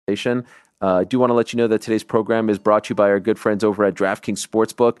I do want to let you know that today's program is brought to you by our good friends over at DraftKings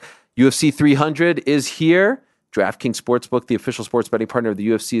Sportsbook. UFC 300 is here. DraftKings Sportsbook, the official sports betting partner of the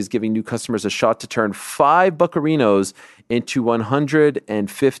UFC, is giving new customers a shot to turn 5 buccarinos into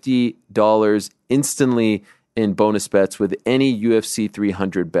 $150 instantly in bonus bets with any UFC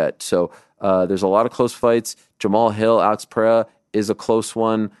 300 bet. So there's a lot of close fights. Jamal Hill, Alex Pereira is a close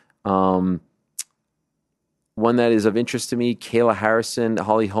one. One that is of interest to me, Kayla Harrison,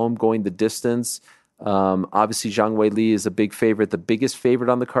 Holly Holm going the distance. Obviously, Zhang Weili is a big favorite. The biggest favorite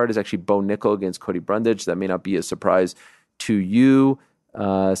on the card is actually Bo Nickel against Cody Brundage. That may not be a surprise to you.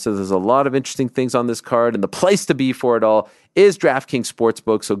 So there's a lot of interesting things on this card, and the place to be for it all is DraftKings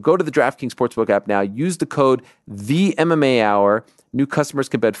Sportsbook. So go to the DraftKings Sportsbook app now. Use the code THEMMAHour. New customers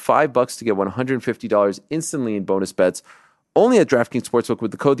can bet $5 to get $150 instantly in bonus bets. Only at DraftKings Sportsbook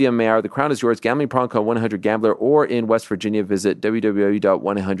with the code THEMMAHour. The crown is yours. Gambling problem, call 1-800-GAMBLER, or in West Virginia, visit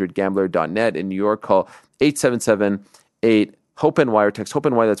www.1800gambler.net. In New York, call 877-8-HOPE-NY or text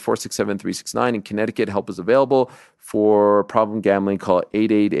HOPE-NY. That's 467-369. In Connecticut, help is available. For problem gambling, call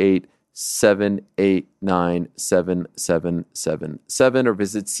 888-789-7777 or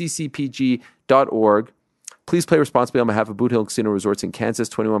visit ccpg.org. Please play responsibly on behalf of Boot Hill Casino Resorts in Kansas.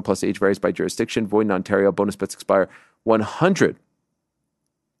 21 plus age varies by jurisdiction. Void in Ontario. Bonus bets expire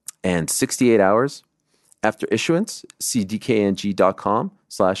 168 hours after issuance. See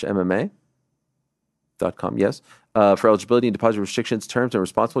dkng.com/MMA. Yes. For eligibility and deposit restrictions, terms, and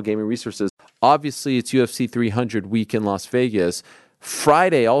responsible gaming resources. Obviously, it's UFC 300 week in Las Vegas.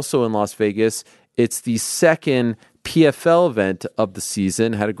 Friday, also in Las Vegas, it's the second PFL event of the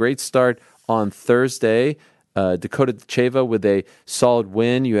season. Had a great start on Thursday. Dakota Dacheva with a solid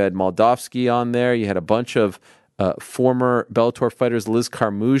win. You had Moldavsky on there. You had a bunch of former Bellator fighters, Liz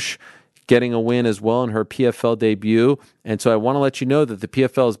Carmouche, getting a win as well in her PFL debut. And so I want to let you know that the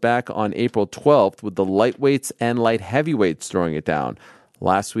PFL is back on April 12th with the lightweights and light heavyweights throwing it down.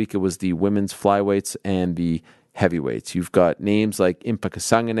 Last week it was the women's flyweights and the heavyweights. You've got names like Impa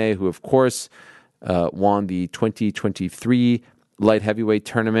Kasangane, who of course won the 2023 light heavyweight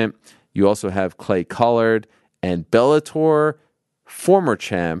tournament. You also have Clay Collard and Bellator former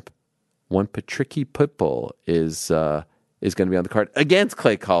champ, one Patricky Pitbull is going to be on the card against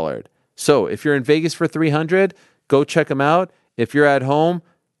Clay Collard. So if you're in Vegas for 300, go check him out. If you're at home,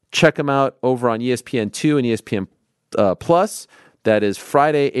 check him out over on ESPN2 and ESPN Plus. That is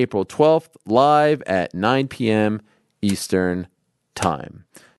Friday, April 12th, live at 9 p.m. Eastern Time.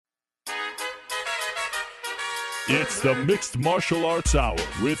 It's the Mixed Martial Arts Hour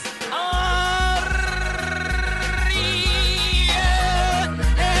with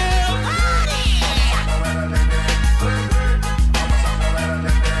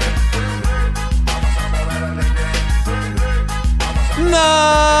The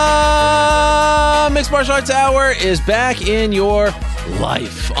Mixed Martial Arts Hour is back in your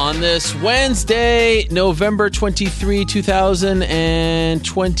life on this Wednesday, November 23,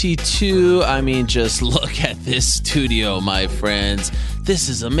 2022. I mean, just look at this studio, my friends. This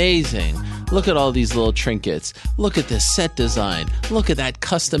is amazing. Look at all these little trinkets. Look at this set design. Look at that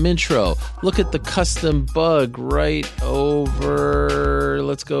custom intro. Look at the custom bug right over.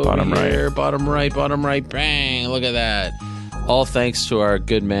 Let's go Bottom over here. right. Bottom right. Bang. Look at that. All thanks to our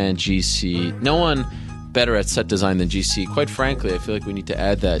good man, GC. No one better at set design than GC. Quite frankly, I feel like we need to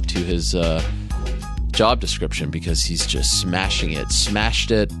add that to his job description because he's just smashing it.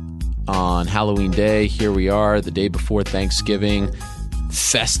 Smashed it on Halloween Day. Here we are, the day before Thanksgiving.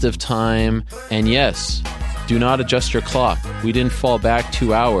 Festive time. And yes, do not adjust your clock. We didn't fall back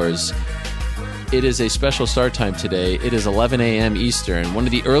 2 hours. It is a special start time today. It is 11 a.m. Eastern, one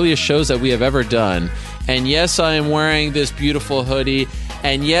of the earliest shows that we have ever done. And yes, I am wearing this beautiful hoodie.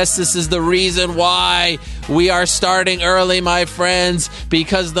 And yes, this is the reason why we are starting early, my friends,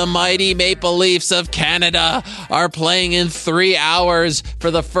 because the mighty Maple Leafs of Canada are playing in 3 hours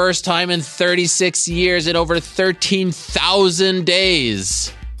for the first time in 36 years in over 13,000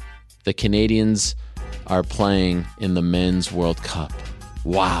 days. The Canadians are playing in the Men's World Cup.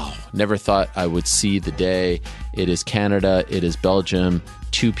 Wow. Never thought I would see the day. It is Canada. It is Belgium.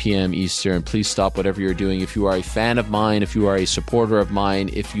 2 p.m. Eastern. Please stop whatever you're doing. If you are a fan of mine, if you are a supporter of mine,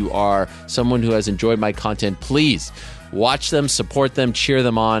 if you are someone who has enjoyed my content, please watch them, support them, cheer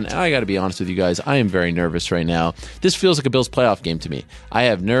them on. And I got to be honest with you guys, I am very nervous right now. This feels like a Bills playoff game to me. I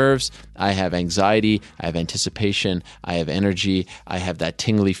have nerves, I have anxiety, I have anticipation, I have energy, I have that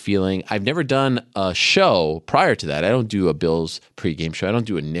tingly feeling. I've never done a show prior to that. I don't do a Bills pregame show. I don't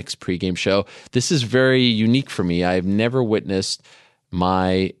do a Knicks pregame show. This is very unique for me. I've never witnessed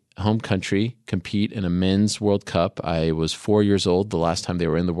my home country compete in a men's World Cup. I was 4 years old the last time they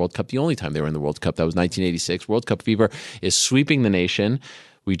were in the World Cup, the only time they were in the World Cup. That was 1986. World Cup fever is sweeping the nation.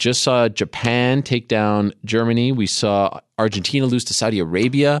 We just saw Japan take down Germany. We saw Argentina lose to Saudi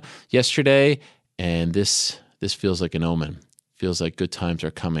Arabia yesterday. And this feels like an omen. Feels like good times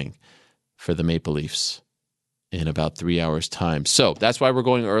are coming for the Maple Leafs in about 3 hours' time. So that's why we're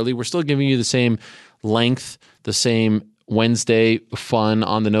going early. We're still giving you the same length, the same Wednesday fun,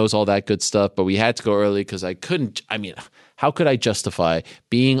 on the nose, all that good stuff. But we had to go early because how could I justify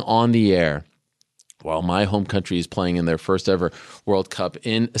being on the air while my home country is playing in their first ever World Cup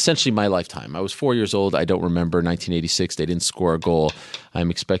in essentially my lifetime? I was 4 years old. I don't remember 1986. They didn't score a goal.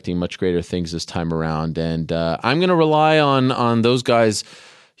 I'm expecting much greater things this time around. And I'm going to rely on those guys,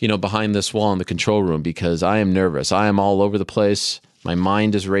 behind this wall in the control room, because I am nervous. I am all over the place. My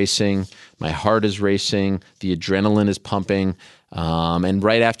mind is racing. My heart is racing. The adrenaline is pumping. And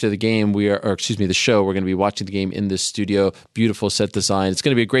right after the game, the show, we're going to be watching the game in this studio. Beautiful set design. It's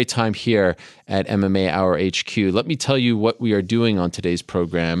going to be a great time here at MMA Hour HQ. Let me tell you what we are doing on today's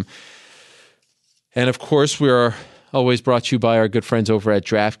program. And of course, we are always brought to you by our good friends over at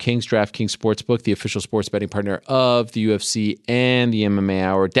DraftKings Sportsbook, the official sports betting partner of the UFC and the MMA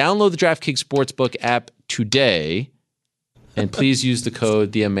Hour. Download the DraftKings Sportsbook app today, and please use the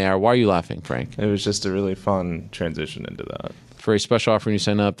code the MMA Hour. Why are you laughing, Frank? It was just a really fun transition into that. For a special offer when you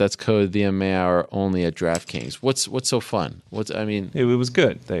sign up, that's code the MMA Hour only at DraftKings. What's so fun? It was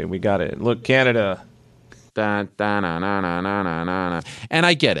good. We got it. Look, Canada. And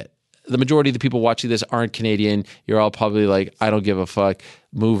I get it. The majority of the people watching this aren't Canadian. You're all probably like, I don't give a fuck.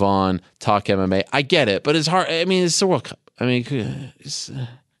 Move on. Talk MMA. I get it, but it's hard. It's the World Cup. It's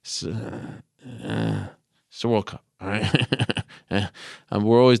the World Cup. All right.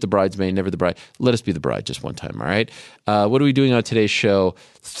 We're always the bridesmaid, never the bride. Let us be the bride just one time. All right. What are we doing on today's show?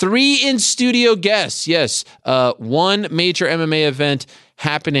 3 in-studio guests. Yes. One major MMA event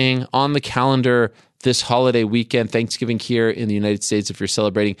happening on the calendar this holiday weekend, Thanksgiving here in the United States. If you're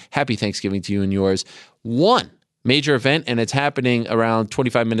celebrating, happy Thanksgiving to you and yours. One major event, and it's happening around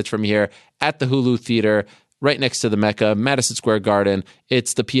 25 minutes from here at the Hulu Theater, right next to the Mecca, Madison Square Garden.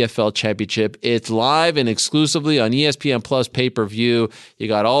 It's the PFL Championship. It's live and exclusively on ESPN Plus pay-per-view. You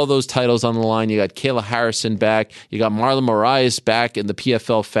got all those titles on the line. You got Kayla Harrison back. You got Marlon Moraes back in the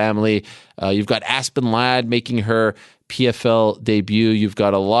PFL family. You've got Aspen Ladd making her PFL debut. You've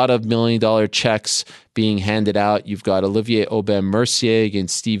got a lot of $1 million checks being handed out. You've got Olivier Aubin-Mercier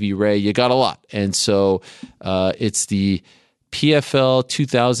against Stevie Ray. You got a lot. And so it's the PFL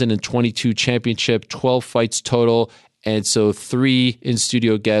 2022 championship, 12 fights total. And so 3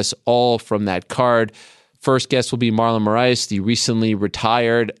 in-studio guests, all from that card. First guest will be Marlon Moraes, the recently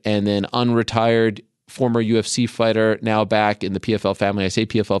retired and then unretired former UFC fighter, now back in the PFL family. I say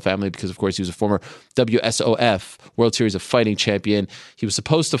PFL family because, of course, he was a former WSOF, World Series of Fighting champion. He was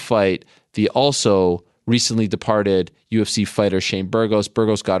supposed to fight the also recently departed UFC fighter Shane Burgos.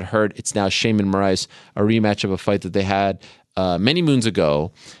 Burgos got hurt. It's now Shayman Moraes, a rematch of a fight that they had many moons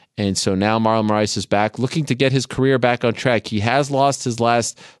ago. And so now Marlon Moraes is back, looking to get his career back on track. He has lost his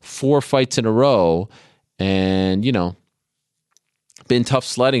last 4 fights in a row, and, been tough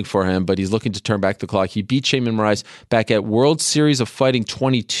sledding for him, but he's looking to turn back the clock. He beat Shayman Moraes back at World Series of Fighting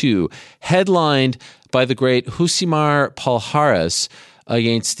 22, headlined by the great Husimar Palhares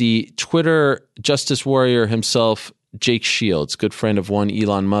against the Twitter justice warrior himself, Jake Shields, good friend of one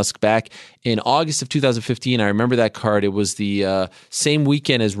Elon Musk, back in August of 2015. I remember that card. It was the same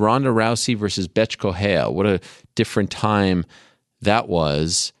weekend as Ronda Rousey versus Bethe Correia. What a different time that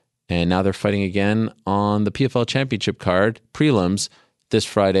was. And now they're fighting again on the PFL Championship card, prelims, this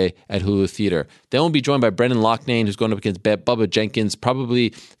Friday at Hulu Theater. They will be joined by Brendan Loughnane, who's going up against Bubba Jenkins,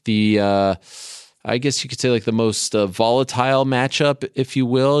 probably the, I guess you could say, like the most volatile matchup, if you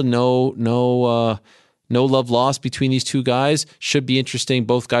will. No love lost between these two guys. Should be interesting.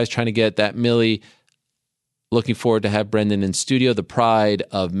 Both guys trying to get that milli. Looking forward to have Brendan in studio. The pride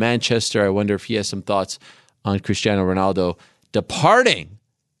of Manchester. I wonder if he has some thoughts on Cristiano Ronaldo departing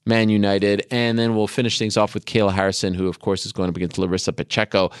Man United. And then we'll finish things off with Kayla Harrison, who, of course, is going up against Larissa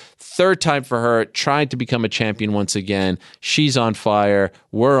Pacheco. 3rd time for her, trying to become a champion once again. She's on fire.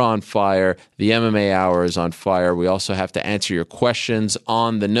 We're on fire. The MMA Hour is on fire. We also have to answer your questions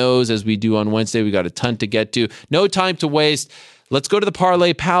on the nose, as we do on Wednesday. We got a ton to get to. No time to waste. Let's go to the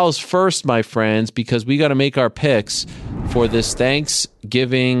Parlay Pals first, my friends, because we got to make our picks for this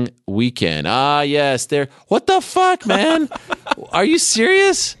Thanksgiving weekend. Ah, yes. What the fuck, man? Are you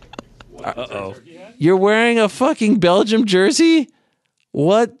serious? Uh-oh. You're wearing a fucking Belgium jersey?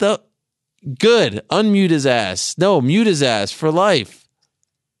 What the? Good. Unmute his ass. No, mute his ass for life.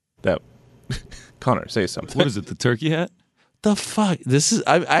 that Connor, say something. What is it? The turkey hat? The fuck?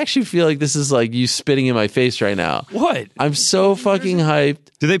 I actually feel like this is like you spitting in my face right now. What? I'm so fucking hyped.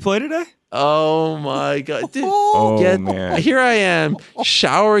 Do they play today? Oh my god. Dude, Man. here I am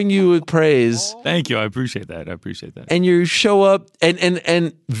showering you with praise. Thank you. I appreciate that. And you show up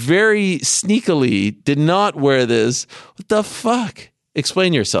and very sneakily did not wear this. What the fuck?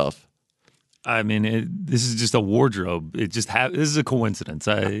 Explain yourself. I mean, this is just a wardrobe. This is a coincidence.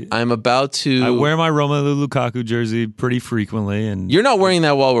 I'm about to. I wear my Romelu Lukaku jersey pretty frequently, and You're not wearing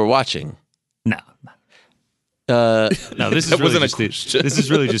that while we're watching. No. No, this is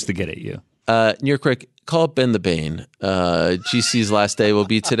really just to get at you. New York Rick, call up Ben the Bane. GC's last day will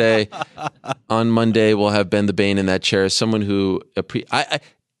be today. On Monday, we'll have Ben the Bane in that chair. Someone who I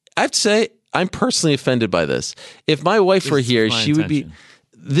have to say, I'm personally offended by this. If my wife were here, she would be.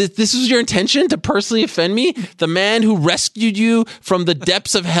 This was your intention to personally offend me? The man who rescued you from the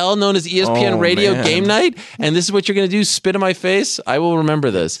depths of hell known as ESPN Radio Game Night? And this is what you're going to do? Spit in my face? I will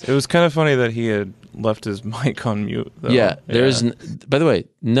remember this. It was kind of funny that he had left his mic on mute, though. Yeah. By the way,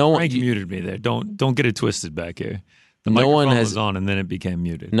 no one... Frank muted me there. Don't get it twisted back here. The no one microphone has, was on and then it became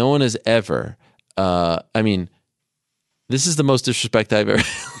muted. No one has ever... I mean, this is the most disrespect I've ever...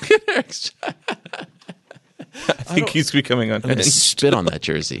 I think he's becoming I'm going to unhinged. spit on that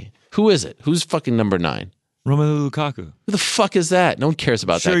jersey. Who is it? Who's fucking number 9? Romelu Lukaku. Who the fuck is that? No one cares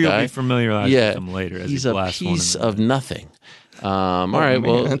about that guy. Sure, you'll be familiarized with him later. As he's a piece of nothing. All right,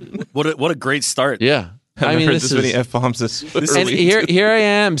 well... What a great start. Yeah. I mean, heard this many F-bombs this and here I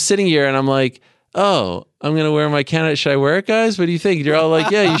am sitting here and I'm like, oh, I'm going to wear my Canada. Should I wear it, guys? What do you think? You're all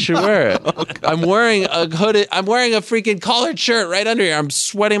like, yeah, you should wear it. I'm wearing a hooded, I'm wearing a freaking collared shirt right under here. I'm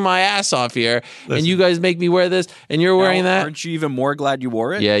sweating my ass off here. Listen, and you guys make me wear this and you're wearing that. Aren't you even more glad you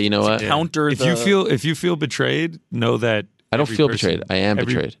wore it? Yeah, you know what? Counter if you feel betrayed, know that I don't feel betrayed. I am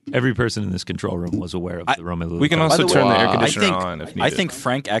betrayed. Every person in this control room was aware of the Romelu Lukaku. We can also turn the air conditioner I on if needed. I think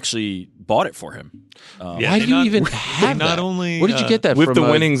Frank actually bought it for him. Why do you even have that? Only, where did you get that with from? the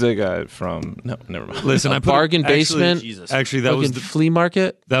winnings I got from... No, never mind. Listen, I put bargain basement. Actually, that was the flea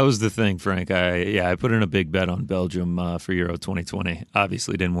market. That was the thing, Frank. I put in a big bet on Belgium for Euro 2020.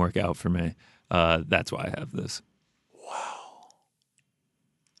 Obviously, didn't work out for me. That's why I have this.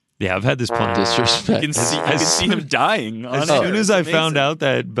 Yeah, I've had this plan. Disrespect. You can see him dying. As soon as I found out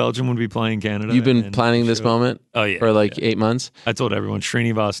that Belgium would be playing Canada. You've been planning this moment? Oh, yeah. For like 8 months? I told everyone.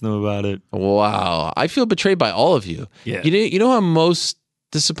 Srinivas knew about it. Wow. I feel betrayed by all of you. Yeah. You know who I'm most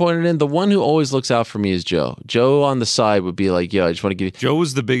disappointed in? The one who always looks out for me is Joe. Joe on the side would be like, yo, I just want to give you... Joe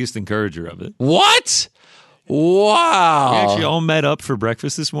was the biggest encourager of it. What? Wow. We actually all met up for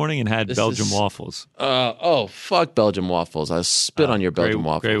breakfast this morning and had Belgium waffles. Fuck Belgium waffles. I spit on your Belgium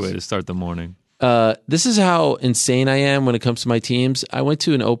waffles. Great way to start the morning. This is how insane I am when it comes to my teams. I went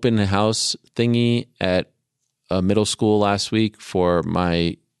to an open house thingy at a middle school last week for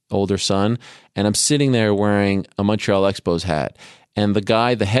my older son, and I'm sitting there wearing a Montreal Expos hat. And the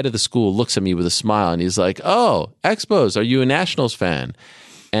guy, the head of the school, looks at me with a smile, and he's like, oh, Expos, are you a Nationals fan?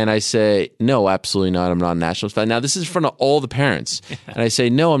 And I say, no, absolutely not. I'm not a Nationals fan. Now, this is in front of all the parents. And I say,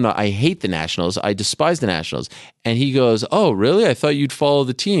 no, I'm not. I hate the Nationals. I despise the Nationals. And he goes, oh, really? I thought you'd follow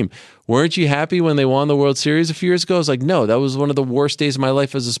the team. Weren't you happy when they won the World Series a few years ago? I was like, no, that was one of the worst days of my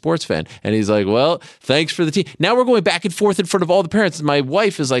life as a sports fan. And he's like, well, thanks for the team. Now we're going back and forth in front of all the parents. And my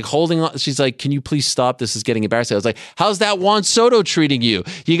wife is like holding on. She's like, can you please stop? This is getting embarrassing. I was like, how's that Juan Soto treating you?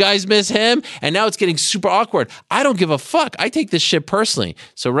 You guys miss him? And now it's getting super awkward. I don't give a fuck. I take this shit personally.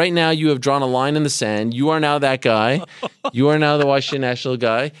 So right now you have drawn a line in the sand. You are now that guy. You are now the Washington National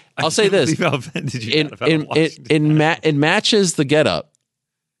guy. I'll say this. It matches the getup.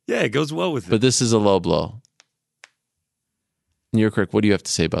 Yeah, it goes well with it. But this is a low blow. New York Rick, what do you have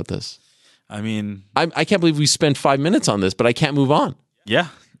to say about this? I mean... I can't believe we spent 5 minutes on this, but I can't move on. Yeah,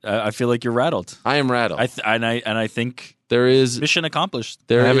 I feel like you're rattled. I am rattled. I think there is mission accomplished.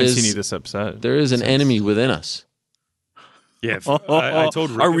 I haven't seen you this upset. There is an enemy within us. Yeah, I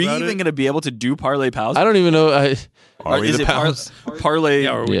told Rick Are we about even going to be able to do parlay pals? I don't even know. Are we the pals? Parlay?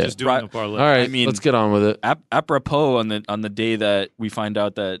 Yeah, or are we just doing a parlay? All right, I mean, let's get on with it. Apropos on the day that we find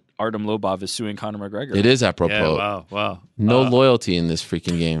out that Artem Lobov is suing Conor McGregor. It is apropos. Yeah, wow. No loyalty in this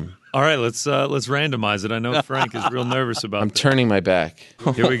freaking game. All right, let's randomize it. I know Frank is real nervous about I'm this. turning my back.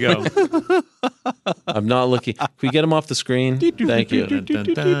 Here we go. I'm not looking. Can we get him off the screen? Thank you. Dun,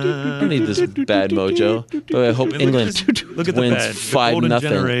 dun, dun. I don't need this bad mojo. But I hope England Look at the wins bed.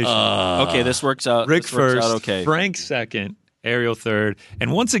 5-0. Okay, this works out. Rick this works first, out okay. Frank second, Ariel third.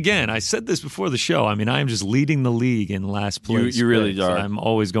 And once again, I said this before the show. I mean, I am just leading the league in last place. You really picks. are. I'm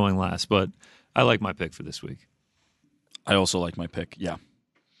always going last, but I like my pick for this week. I also like my pick. Yeah.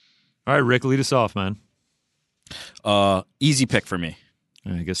 All right, Rick, lead us off, man. Easy pick for me.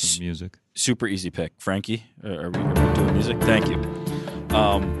 All right, get some music. Super easy pick. Frankie, are we doing music? Thank you.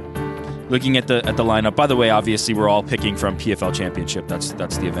 Looking at the lineup. By the way, obviously we're all picking from PFL Championship. That's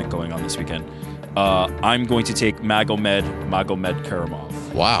the event going on this weekend. I'm going to take Magomed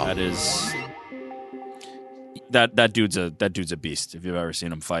Karamov. Wow. That is that dude's a beast. If you've ever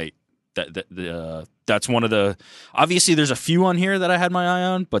seen him fight, that's one of the. Obviously, there's a few on here that I had my eye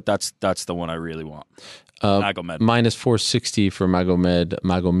on, but that's the one I really want. Magomed minus 460 for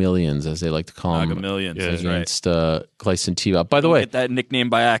Magomillions, as they like to call him. Magomillions, that's against Gleison Tebow. By the way, get that nickname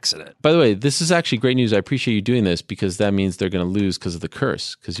by accident. By the way, this is actually great news. I appreciate you doing this because that means they're going to lose because of the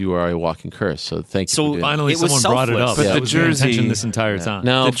curse. Because you are a walking curse. So thank you. So for finally, it was someone brought it up. selfless. But the was your jersey- intention this entire time.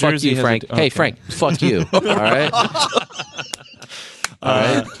 No, The fuck jersey you, has Frank. a- Hey, okay. Frank, fuck you. All right. All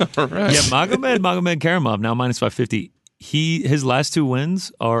right. Yeah, Magomed Karamov now minus 550. His last 2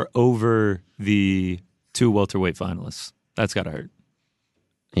 wins are over the 2 welterweight finalists. That's got to hurt.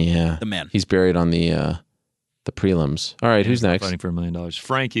 Yeah, The man. He's buried on the prelims. All right, who's next? Fighting for $1 million.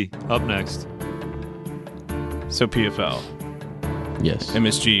 Frankie up next. So PFL, Yes,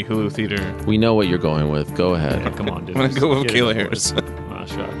 MSG, Hulu Theater. we know what you're going with. Go ahead. Come on, dude. I'm gonna go with Get it Kayla over Harrison. Oh,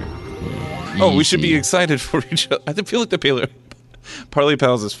 shocker. Oh, we should be Easy. excited for each other. I feel like the Parlay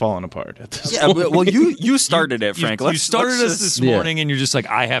Pals is falling apart at this Yeah, point. well, you started it, Frank. You started let's us this Yeah. morning, and you're just like,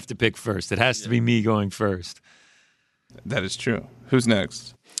 I have to pick first. It has to be me going first. That is true. Who's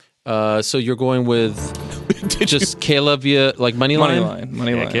next? So you're going with just Kayla via like money line?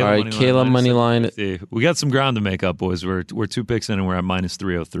 Money line. Kayla All right, money Kayla minus money line. 750. We got some ground to make up, boys. We're 2 picks in, and we're at minus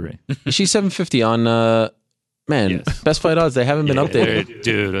 303. She's 750 on man. Yes. Best fight odds. They haven't been updated.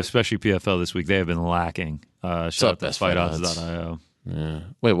 Dude, especially PFL this week, they have been lacking. Shout out to Best Fight Odds? FightOdds.io. Yeah.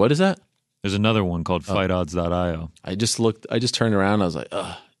 Wait, what is that? There's another one called FightOdds.io. I just looked. I just turned around. I was like,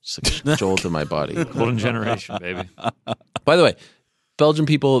 ugh, just like a jolt in my body. Golden generation, baby. By the way, Belgian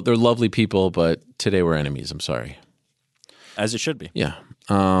people, they're lovely people, but today we're enemies. I'm sorry. as it should be. Yeah.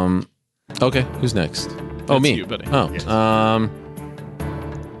 Okay. Who's next? Oh, That's me. you, buddy. Oh. Yes.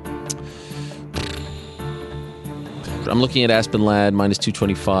 I'm looking at Aspen Ladd minus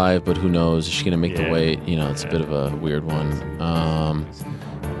 225, but who knows? Is she going to make the Yeah. weight? You know, it's a bit of a weird one.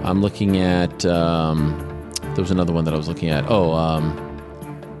 I'm looking at. There was another one that I was looking at.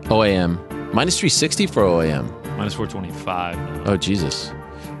 OAM minus 360 for OAM. Minus 425 now. Oh Jesus!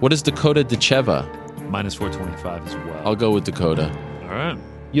 What is Dakota Decheva? Minus 425 as well. I'll go with Dakota. All right.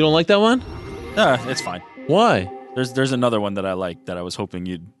 You don't like that one? It's fine. Why? There's another one that I like that I was hoping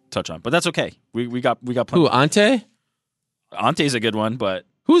you'd touch on, but that's okay. We got plenty. Who? Ante? Ante's a good one, but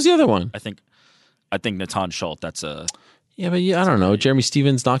Who's the other one? I think Natan Schultz. That's a. Yeah, but I don't know. Jeremy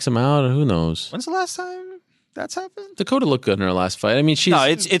Stevens knocks him out. Who knows? When's the last time that's happened? Dakota looked good in her last fight. I mean, she's No,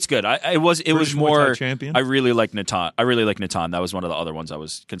 it's good. It was British Muay more. Thai champion? I really like Natan. That was one of the other ones I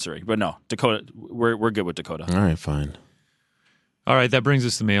was considering. But no, Dakota. We're good with Dakota. all right. Fine. All right, that brings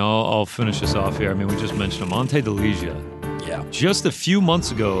us to me. I'll finish this off here. I mean, we just mentioned him. Ante Delija. Yeah. Just a few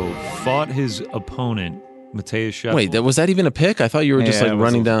months ago, fought his opponent, Mateus Scheffel. Wait, was that even a pick? I thought you were just Yeah, like it was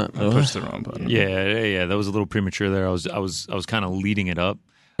running a- down. I pushed the wrong button. Yeah, that was a little premature there. I was kind of leading it up.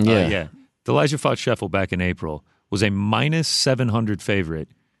 Yeah. Delija fought Scheffel back in April. Was a minus 700 favorite.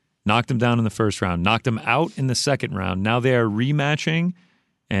 Knocked him down in the first round. Knocked him out in the second round. Now they are rematching,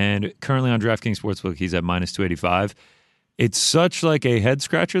 and currently on DraftKings Sportsbook, he's at minus 285. It's such like a head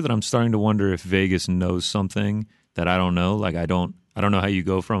scratcher that I'm starting to wonder if Vegas knows something that I don't know. Like I don't know how you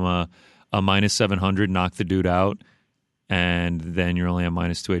go from a minus 700, knock the dude out, and then you're only at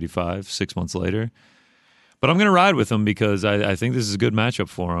minus 285 6 months later. But I'm going to ride with him because I think this is a good matchup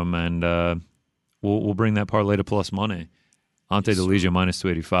for him, and we'll bring that parlay to plus money. Ante Delija minus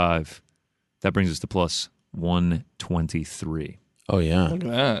 285. That brings us to plus 123. Oh yeah. Look at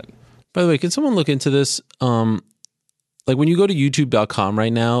that. By the way, can someone look into this? Like when you go to youtube.com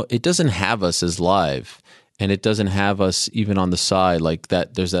right now, it doesn't have us as live, and it doesn't have us even on the side like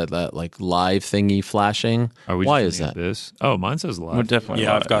that. There's that like live thingy flashing. Are we Why just is looking that? at this? Oh, mine says live. We're definitely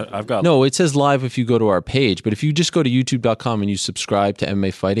Yeah, live. I've got. No, it says live if you go to our page, but if you just go to youtube.com and you subscribe to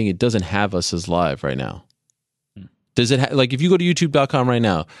MMA Fighting, it doesn't have us as live right now. Does it like if you go to youtube.com right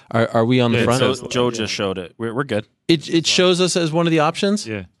now, are we on the Yeah, it front? says So Joe just showed it. We're good. It shows us as one of the options,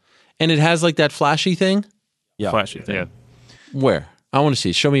 Yeah. and it has like that flashy thing. Yeah. Flashy thing. Yeah. Where? I want to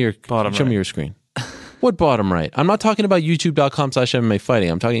see. Show me your Bottom Show me right. your screen. What bottom right? I'm not talking about youtube.com/MMA Fighting.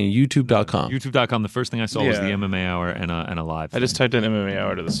 I'm talking youtube.com. YouTube.com, the first thing I saw was the Yeah. MMA Hour and a live. I just typed in MMA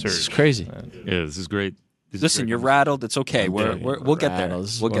hour to the search. This is crazy. Yeah, this is great. Listen, you're rattled. It's okay. We'll get there.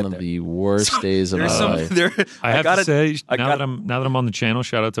 This is We'll one get of there. the worst days of my life. I have to say, now that I'm on the channel,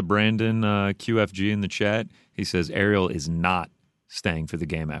 shout out to Brandon QFG in the chat. He says Ariel is not staying for the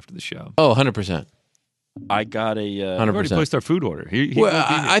game after the show. Oh, 100%. I got a. We've already 100%. placed our food order. Well,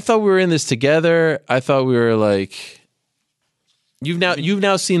 I thought we were in this together. I thought we were like. You've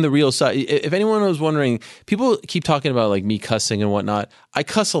now seen the real side. If anyone was wondering, people keep talking about like me cussing and whatnot. I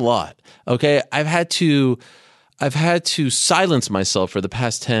cuss a lot. Okay, I've had to silence myself for the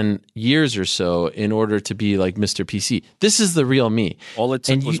past 10 years or so in order to be like Mr. PC. This is the real me. All it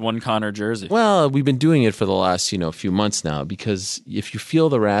took was one Connor jersey. Well, we've been doing it for the last few months now because if you feel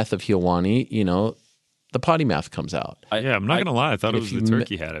the wrath of Hiawani, the potty mouth comes out. I'm not gonna lie. I thought it was the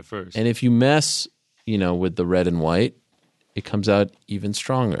turkey hat at first. And if you mess, with the red and white, it comes out even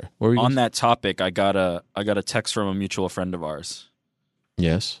stronger. On that topic, I got a text from a mutual friend of ours.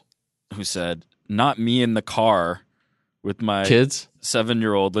 Yes. Who said, "Not me in the car with my kids,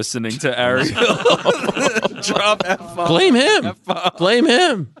 7-year-old listening to Ariel drop F-bomb." Blame him. F-bomb. Blame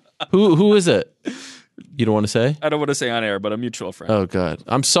him. Who is it? You don't want to say? I don't want to say on air, but a mutual friend. Oh God,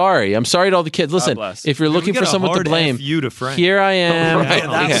 I'm sorry. I'm sorry to all the kids. Listen, if you're looking for someone to blame, here I am.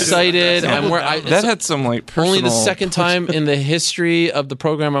 I'm excited. That had some personal. Only the second time in the history of the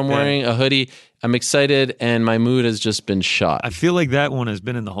program I'm wearing a hoodie. I'm excited, and my mood has just been shot. I feel like that one has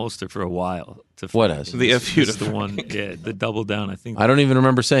been in the holster for a while. What has? The FU to the one, the double down. I think I don't even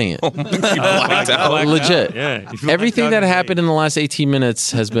remember saying it. blacked out. Legit. Yeah. Everything that happened in the last 18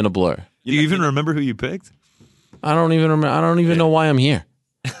 minutes has been a blur. Do you even remember who you picked? I don't even remember. I don't even know why I'm here.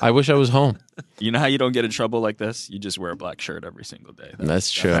 I wish I was home. You know how you don't get in trouble like this? You just wear a black shirt every single day.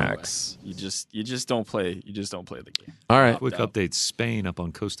 That's true. You just don't play. You just don't play the game. All right. Quick update: Spain up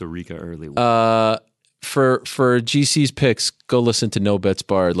on Costa Rica early. For GC's picks, go listen to No Bets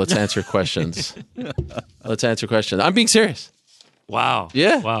Barred. Let's answer questions. I'm being serious. Wow.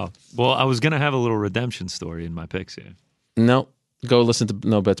 Yeah. Wow. Well, I was gonna have a little redemption story in my picks here. No, go listen to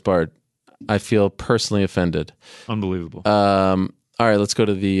No Bets Barred. I feel personally offended. Unbelievable. All right, let's go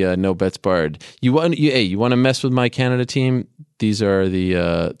to the No Bets Barred. You want to mess with my Canada team? These are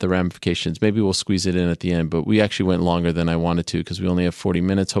the ramifications. Maybe we'll squeeze it in at the end, but we actually went longer than I wanted to because we only have 40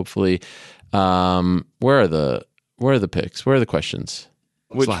 minutes. Hopefully, where are the picks? Where are the questions?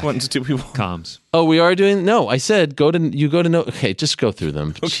 Which ones do we want? Comms. Oh, we are doing. No, I said go to no. Okay, just go through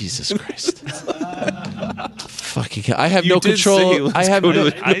them. Jesus Christ. Fucking! I have no control. I have.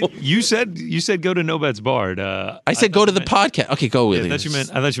 You said go to No Bets Barred. I said go to the podcast. Okay, go with it. I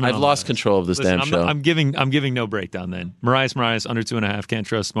thought you meant. I've lost control of this damn show. I'm giving no breakdown then. Moraes under 2.5. Can't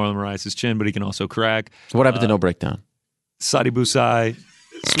trust Marlon Moraes' chin, but he can also crack. What happened to no breakdown? Sadi Busai,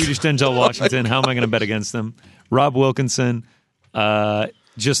 Swedish Denzel Washington. How am I going to bet against them? Rob Wilkinson.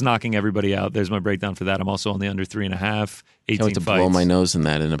 Just knocking everybody out. There's my breakdown for that. I'm also on the under 3.5. 18 Can't wait to fights. blow my nose in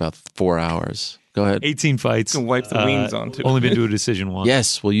that in about 4 hours. Go ahead. 18 fights. You can wipe the wings on too. Only been to a decision once.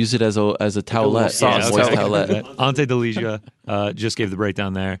 Yes, we'll use it as a towelette. Towelette. Ante Delija just gave the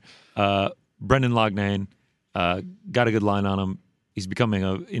breakdown there. Brendan Loughnane got a good line on him. He's becoming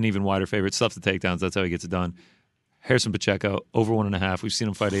an even wider favorite. Stuff the takedowns. That's how he gets it done. Harrison Pacheco over 1.5. We've seen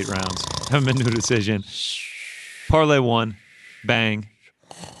him fight 8 rounds. Haven't been to a decision. Parlay 1, bang.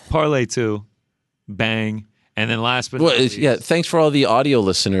 Parlay 2, bang. And then last but not least, thanks for all the audio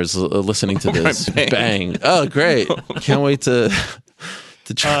listeners listening to this. Bang. Oh, great. Can't wait to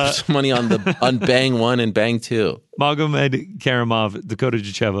drop some money on Bang 1 and Bang 2. Magomed Karamov, Dakota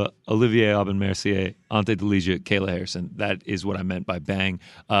Jacheva, Olivier Aubin-Mercier, Ante Delija, Kayla Harrison. That is what I meant by bang.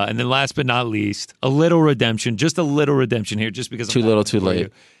 And then last but not least, a little redemption, just a little redemption here, just because too little, too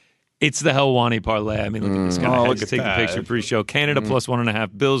late. It's the Helwani parlay. I mean, look at this guy. I had to take the picture pre-show. Canada plus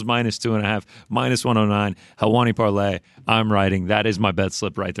 1.5. Bills minus 2.5. Minus 109. Helwani parlay. I'm writing. That is my bet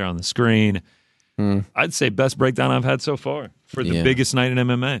slip right there on the screen. I'd say best breakdown I've had so far for the biggest night in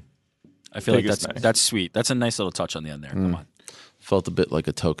MMA. I feel like that's sweet. That's a nice little touch on the end there. Come on. Felt a bit like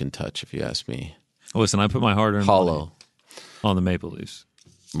a token touch, if you ask me. Listen, I put my hard-earned money on the Maple Leafs.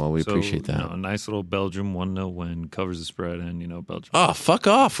 Well, we appreciate that. A nice little Belgium 1-0 win covers the spread, and Belgium. Oh, fuck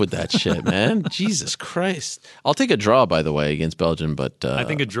off with that shit, man! Jesus Christ! I'll take a draw, by the way, against Belgium, but I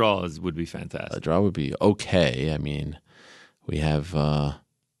think a draw would be fantastic. A draw would be okay. I mean, we have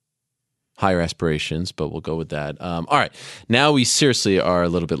higher aspirations, but we'll go with that. All right, now we seriously are a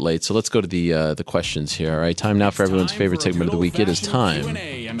little bit late, so let's go to the questions here. All right, time now for everyone's favorite segment of the week. It is time.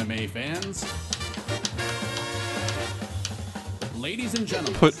 Q&A, MMA fans. Ladies and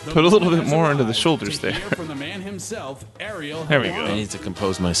gentlemen, put a little bit more into the shoulders there. From the man himself, Ariel. There we go. I need to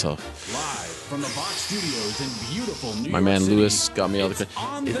compose myself. Live from the Box Studios in beautiful New My York man City, Lewis got me all the it's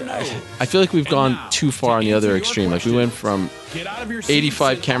On the Nose. I feel like we've And gone now, too far on the to other answer your extreme. Like we went from Get out of your seats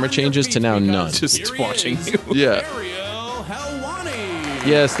 85 and camera on your changes to feet now because none. Just here he watching is, you. Yeah. Ariel Helwani.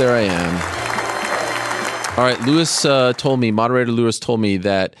 Yes, there I am. All right, moderator Lewis told me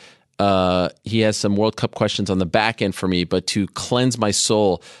that he has some World Cup questions on the back end for me, but to cleanse my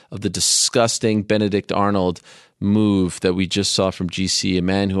soul of the disgusting Benedict Arnold move that we just saw from GC, a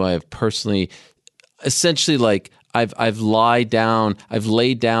man who I have personally, essentially, like I've laid down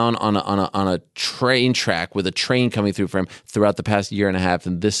on a train track with a train coming through for him throughout the past year and a half,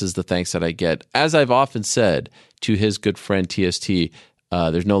 and this is the thanks that I get. As I've often said to his good friend TST,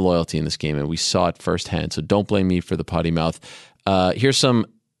 there's no loyalty in this game, and we saw it firsthand. So don't blame me for the potty mouth. Here's some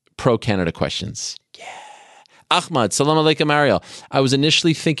pro-Canada questions. Yeah. Ahmad, salam alaikum, Ariel. I was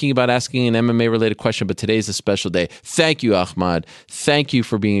initially thinking about asking an MMA-related question, but today's a special day. Thank you, Ahmad. Thank you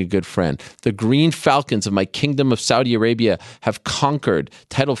for being a good friend. The Green Falcons of my Kingdom of Saudi Arabia have conquered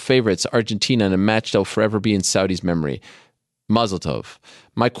title favorites Argentina in a match that will forever be in Saudi's memory. Mazel tov.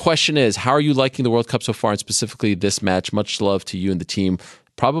 My question is, how are you liking the World Cup so far, and specifically this match? Much love to you and the team.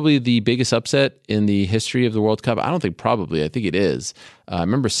 Probably the biggest upset in the history of the World Cup. I don't think probably. I think it is. I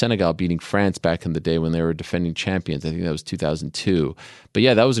remember Senegal beating France back in the day when they were defending champions. I think that was 2002. But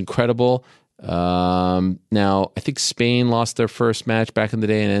yeah, that was incredible. Now, I think Spain lost their first match back in the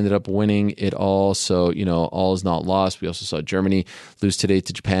day and ended up winning it all. So, all is not lost. We also saw Germany lose today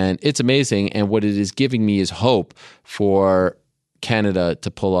to Japan. It's amazing. And what it is giving me is hope for Canada to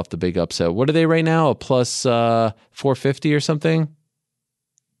pull off the big upset. What are they right now? A plus 450 or something?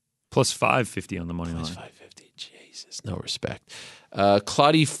 Plus 550 on the money line. Plus 550. Jesus, no respect.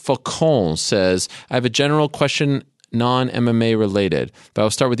 Claudie Faucon says, I have a general question, non-MMA related, but I'll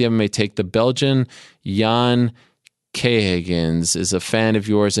start with the MMA take. The Belgian Jan Kehagens is a fan of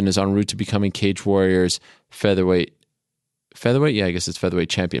yours and is en route to becoming Cage Warriors featherweight? Yeah, I guess it's featherweight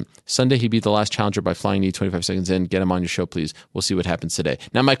champion. Sunday, he beat the last challenger by flying knee 25 seconds in. Get him on your show, please. We'll see what happens today.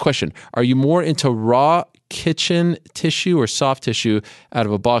 Now, my question, are you more into raw kitchen tissue or soft tissue out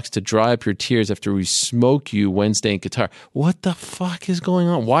of a box to dry up your tears after we smoke you Wednesday in Qatar? What the fuck is going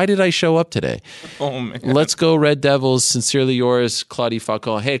on? Why did I show up today? Oh, man. Let's go, Red Devils. Sincerely yours, Claudie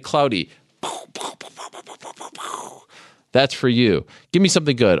Faucon. Hey, Claudie. That's for you. Give me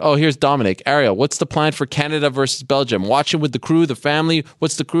something good. Oh, here's Dominic. Ariel, what's the plan for Canada versus Belgium? Watching with the crew, the family.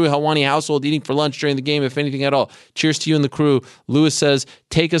 What's the crew Helwani household eating for lunch during the game, if anything at all? Cheers to you and the crew. Lewis says,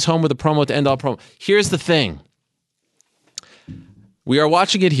 take us home with a promo to end all promo. Here's the thing. We are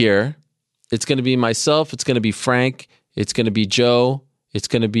watching it here. It's going to be myself. It's going to be Frank. It's going to be Joe. It's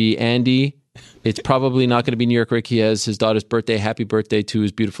going to be Andy. It's probably not going to be New York Rick. He has his daughter's birthday. Happy birthday to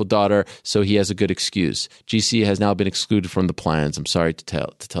his beautiful daughter. So he has a good excuse. GC has now been excluded from the plans. I'm sorry to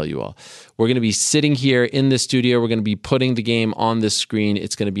tell you all. We're going to be sitting here in the studio. We're going to be putting the game on this screen.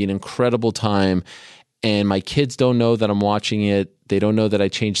 It's going to be an incredible time. And my kids don't know that I'm watching it. They don't know that I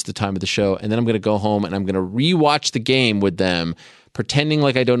changed the time of the show. And then I'm going to go home and I'm going to rewatch the game with them, pretending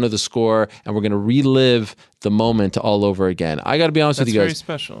like I don't know the score, and we're going to relive the moment all over again. I got to be honest with you guys. That's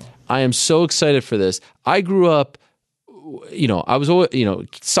very special. I am so excited for this. I grew up, I was always,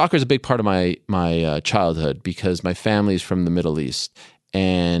 soccer is a big part of my childhood because my family is from the Middle East.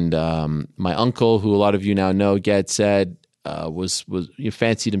 And my uncle, who a lot of you now know, Gad said,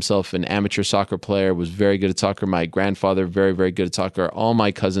 fancied himself an amateur soccer player, was very good at soccer. My grandfather, very, very good at soccer. All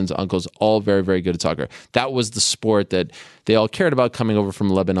my cousins, uncles, all very, very good at soccer. That was the sport that they all cared about coming over from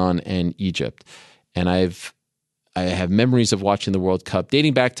Lebanon and Egypt. And I have memories of watching the World Cup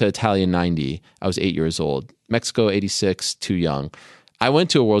dating back to Italia 90. I was 8 years old. Mexico 86, too young. I went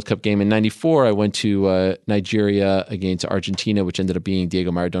to a World Cup game in 94. I went to Nigeria against Argentina, which ended up being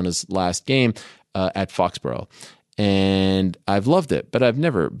Diego Maradona's last game at Foxborough. And I've loved it, but I've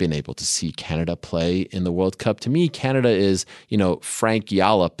never been able to see Canada play in the World Cup. To me, Canada is, Frank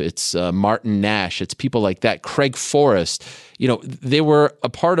Yallop. It's Martin Nash. It's people like that. Craig Forrest. They were a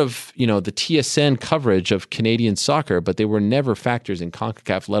part of, the TSN coverage of Canadian soccer, but they were never factors in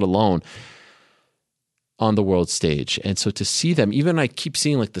CONCACAF, let alone on the world stage. And so to see them, even I keep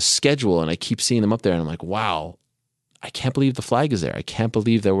seeing like the schedule and I keep seeing them up there and I'm like, wow, I can't believe the flag is there. I can't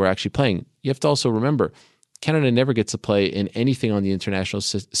believe that we're actually playing. You have to also remember, Canada never gets to play in anything on the international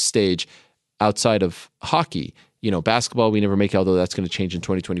stage outside of hockey. Basketball, we never make it, although that's going to change in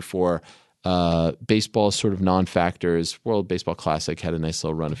 2024. Baseball is sort of non-factors. World Baseball Classic had a nice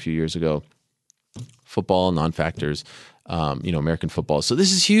little run a few years ago. Football, non-factors, American football. So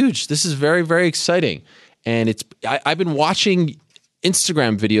this is huge. This is very, very exciting. And I've been watching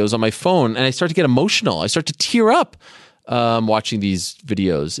Instagram videos on my phone and I start to get emotional. I start to tear up watching these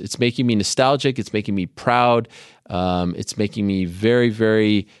videos. It's making me nostalgic. It's making me proud. It's making me very,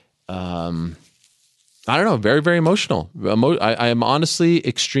 very, I don't know, very, very emotional. I am honestly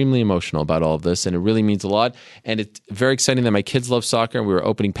extremely emotional about all of this, and it really means a lot. And it's very exciting that my kids love soccer. And we were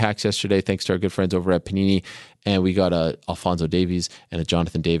opening packs yesterday, thanks to our good friends over at Panini. And we got a Alphonso Davies and a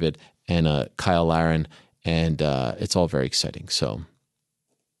Jonathan David and a Kyle Larin. And it's all very exciting. So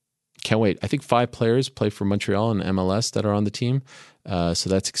can't wait. I think 5 players play for Montreal and MLS that are on the team. So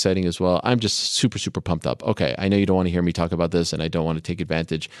that's exciting as well. I'm just super, super pumped up. Okay, I know you don't want to hear me talk about this, and I don't want to take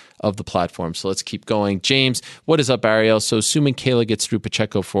advantage of the platform. So let's keep going. James, what is up, Ariel? So assuming Kayla gets through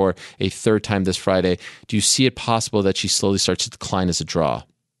Pacheco for a 3rd time this Friday, do you see it possible that she slowly starts to decline as a draw?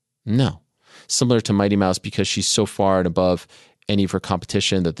 No. Similar to Mighty Mouse, because she's so far and above any of her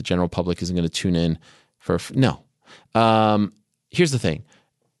competition that the general public isn't going to tune in for. No. Here's the thing.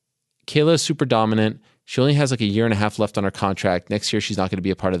 Kayla is super dominant. She only has like a year and a half left on her contract. Next year, she's not going to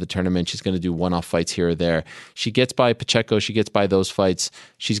be a part of the tournament. She's going to do one-off fights here or there. She gets by Pacheco. She gets by those fights.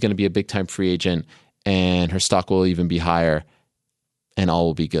 She's going to be a big-time free agent, and her stock will even be higher, and all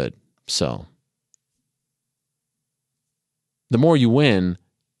will be good. So the more you win,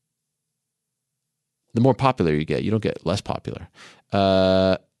 the more popular you get. You don't get less popular.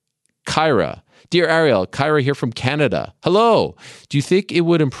 Kyra. Dear Ariel, Kyra here from Canada. Hello. Do you think it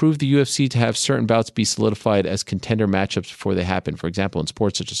would improve the UFC to have certain bouts be solidified as contender matchups before they happen? For example, in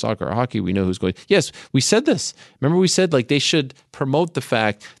sports such as soccer or hockey, we know who's going. Yes, we said this. Remember we said like they should promote the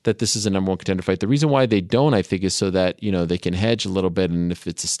fact that this is a number one contender fight. The reason why they don't, I think, is so that, you know, they can hedge a little bit. And if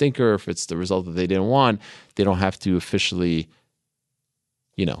it's a stinker, if it's the result that they didn't want, they don't have to officially,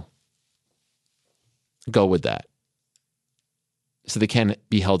 you know, go with that. So they can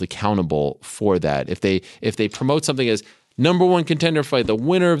be held accountable for that. If they promote something as number one contender fight, the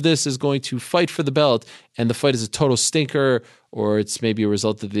winner of this is going to fight for the belt, and the fight is a total stinker, or it's maybe a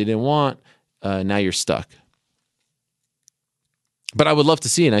result that they didn't want, now you're stuck. But I would love to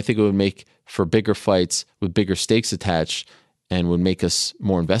see it, and I think it would make for bigger fights with bigger stakes attached, and would make us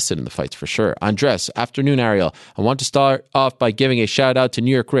more invested in the fights for sure. Andres, afternoon, Ariel. I want to start off by giving a shout out to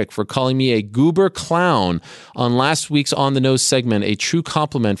New York Rick for calling me a goober clown on last week's On the Nose segment, a true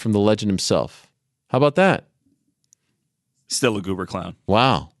compliment from the legend himself. How about that? Still a goober clown.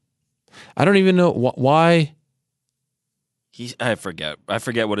 Wow. I don't even know why. I forget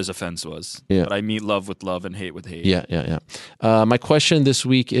what his offense was. Yeah. But I meet love with love and hate with hate. Yeah. My question this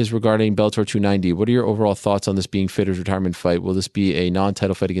week is regarding Bellator 290. What are your overall thoughts on this being Fedor's retirement fight? Will this be a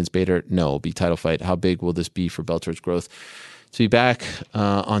non-title fight against Bader? No, it'll be title fight. How big will this be for Bellator's growth? To be back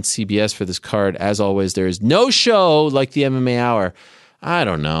on CBS for this card, as always, there is no show like the MMA Hour. I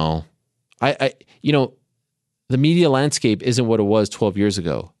don't know. I the media landscape isn't what it was 12 years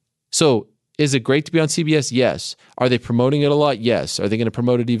ago. So is it great to be on CBS? Yes. Are they promoting it a lot? Yes. Are they going to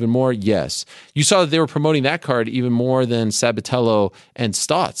promote it even more? Yes. You saw that they were promoting that card even more than Sabatello and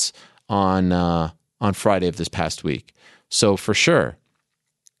Stotts on Friday of this past week. So for sure.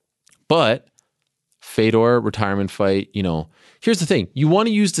 But Fedor retirement fight, here's the thing. You want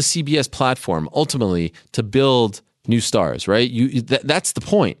to use the CBS platform ultimately to build new stars, right? That's the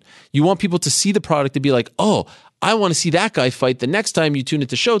point. You want people to see the product and be like, oh, I want to see that guy fight. The next time you tune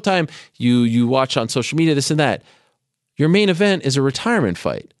into Showtime, you watch on social media, this and that. Your main event is a retirement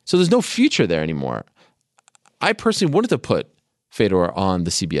fight. So there's no future there anymore. I personally wouldn't have put Fedor on the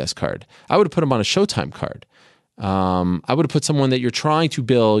CBS card. I would have put him on a Showtime card. I would have put someone that you're trying to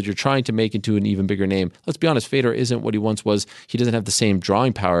build, you're trying to make into an even bigger name. Let's be honest, Fedor isn't what he once was. He doesn't have the same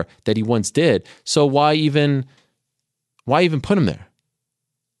drawing power that he once did. So why even put him there?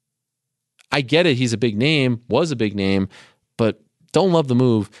 I get it. He's a big name, was a big name, but don't love the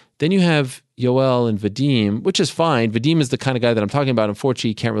move. Then you have Yoel and Vadim, which is fine. Vadim is the kind of guy that I'm talking about. Unfortunately,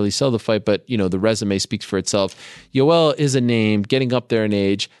 he can't really sell the fight, but the resume speaks for itself. Yoel is a name, getting up there in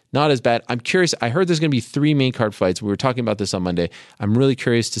age, not as bad. I'm curious. I heard there's going to be 3 main card fights. We were talking about this on Monday. I'm really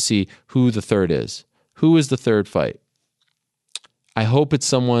curious to see who the third is. Who is the third fight? I hope it's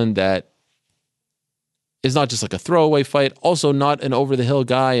someone that is not just like a throwaway fight, also not an over-the-hill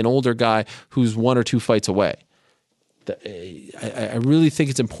guy, an older guy who's 1 or 2 fights away. I really think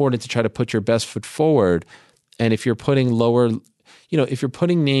it's important to try to put your best foot forward. And if you're putting if you're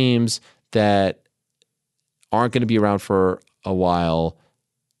putting names that aren't going to be around for a while,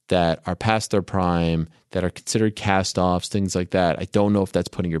 that are past their prime, that are considered cast-offs, things like that, I don't know if that's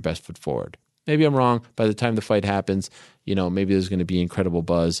putting your best foot forward. Maybe I'm wrong. By the time the fight happens, maybe there's going to be incredible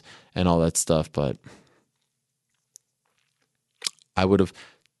buzz and all that stuff, but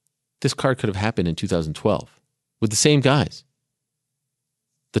this card could have happened in 2012 with the same guys.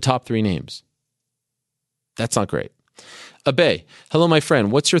 The top 3 names. That's not great. Abe, hello, my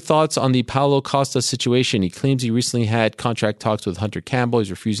friend. What's your thoughts on the Paulo Costa situation? He claims he recently had contract talks with Hunter Campbell.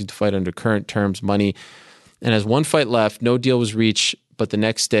 He's refusing to fight under current terms, money, and has one fight left. No deal was reached, but the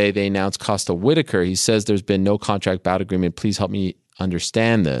next day they announced Costa Whitaker. He says there's been no contract bout agreement. Please help me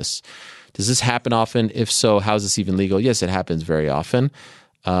understand this. Does this happen often? If so, how is this even legal? Yes, it happens very often.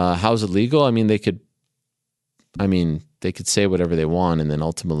 How is it legal? They could say whatever they want, and then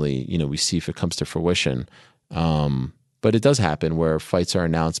ultimately, we see if it comes to fruition. But it does happen where fights are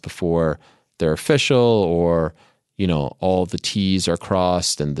announced before they're official, or, all the T's are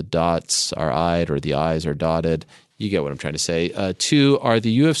crossed and the dots are I'd, or the I's are dotted. You get what I'm trying to say. 2, are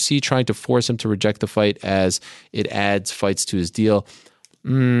the UFC trying to force him to reject the fight as it adds fights to his deal?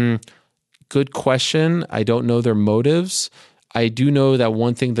 Good question. I don't know their motives. I do know that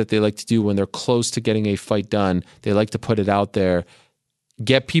one thing that they like to do when they're close to getting a fight done, they like to put it out there,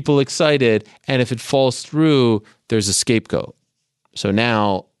 get people excited, and if it falls through, there's a scapegoat. So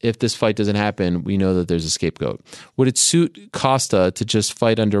now, if this fight doesn't happen, we know that there's a scapegoat. Would it suit Costa to just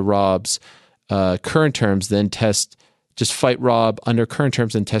fight under Rob's current terms, then just fight Rob under current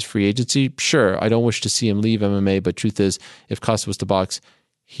terms and test free agency? Sure, I don't wish to see him leave MMA, but truth is, if Costa was to box,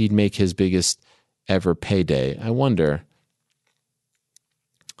 he'd make his biggest ever payday. I wonder.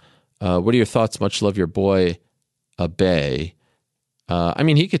 What are your thoughts? Much love, your boy, Abe.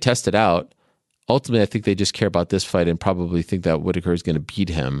 He could test it out. Ultimately, I think they just care about this fight and probably think that Whitaker is going to beat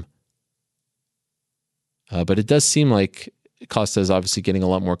him. But it does seem like Costa is obviously getting a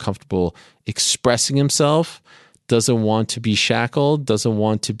lot more comfortable expressing himself, doesn't want to be shackled, doesn't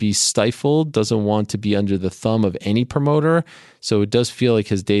want to be stifled, doesn't want to be under the thumb of any promoter. So it does feel like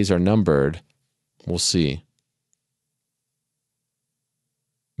his days are numbered. We'll see.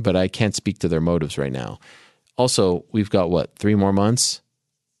 But I can't speak to their motives right now. Also, we've got, 3 more months?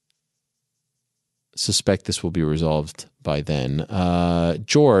 Suspect this will be resolved by then.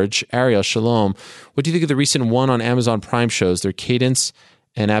 George, Ariel, shalom. What do you think of the recent one on Amazon Prime shows? Their cadence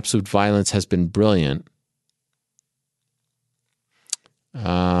and absolute violence has been brilliant.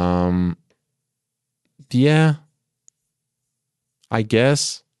 Yeah, I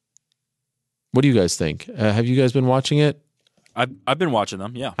guess. What do you guys think? Have you guys been watching it? I've been watching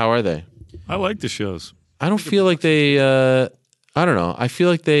them. Yeah. How are they? I like the shows. I don't feel like they. I don't know. I feel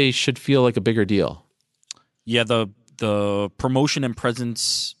like they should feel like a bigger deal. Yeah, the promotion and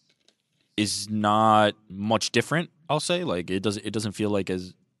presence is not much different. I'll say, like it doesn't feel like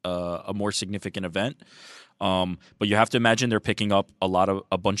as a more significant event. But you have to imagine they're picking up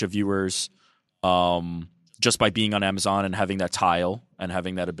a bunch of viewers just by being on Amazon and having that tile and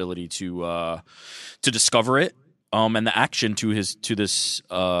having that ability to discover it. And the action to this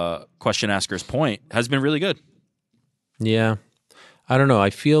question asker's point has been really good. Yeah. I don't know. I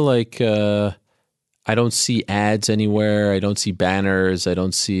feel like I don't see ads anywhere. I don't see banners. I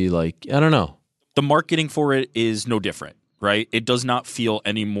don't see I don't know. The marketing for it is no different, right? It does not feel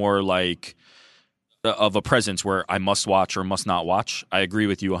any more like of a presence where I must watch or must not watch. I agree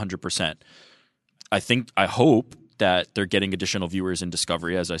with you 100%. I hope that they're getting additional viewers in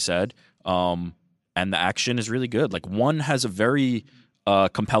Discovery, as I said. And the action is really good. Like, one has a very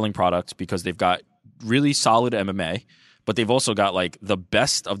compelling product because they've got really solid MMA, but they've also got the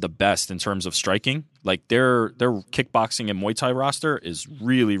best of the best in terms of striking. Like their kickboxing and Muay Thai roster is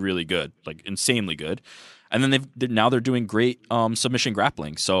really, really good, like insanely good. And then now they're doing great submission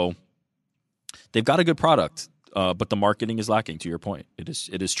grappling. So they've got a good product, but the marketing is lacking. To your point, it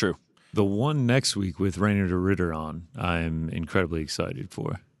is true. The one next week with Rainer de Ritter on, I'm incredibly excited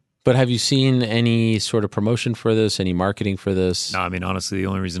for. But have you seen any sort of promotion for this, any marketing for this? No, honestly, the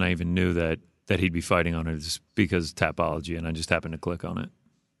only reason I even knew that he'd be fighting on it is because Tapology, and I just happened to click on it.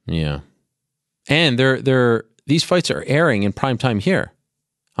 Yeah. And these fights are airing in prime time here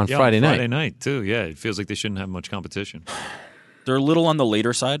on Friday night. Friday night, too. Yeah, it feels like they shouldn't have much competition. They're a little on the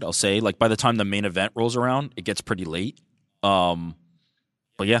later side, I'll say. Like, by the time the main event rolls around, it gets pretty late. But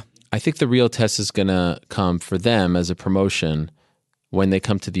yeah. I think the real test is going to come for them as a promotion when they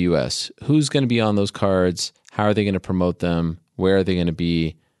come to the U.S. Who's going to be on those cards? How are they going to promote them? Where are they going to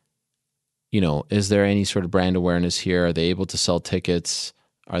be? Is there any sort of brand awareness here? Are they able to sell tickets?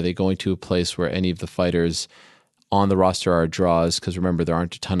 Are they going to a place where any of the fighters on the roster are draws? Because remember, there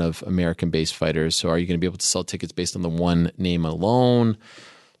aren't a ton of American-based fighters. So are you going to be able to sell tickets based on the one name alone?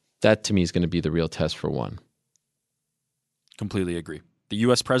 That, to me, is going to be the real test for one. Completely agree. The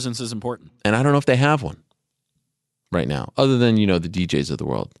U.S. presence is important. And I don't know if they have one right now, other than, the DJs of the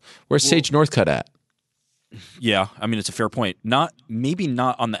world. Where's Sage Northcutt at? Yeah, it's a fair point. Maybe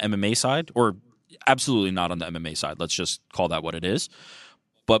not on the MMA side, or absolutely not on the MMA side. Let's just call that what it is.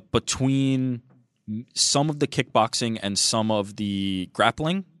 But between some of the kickboxing and some of the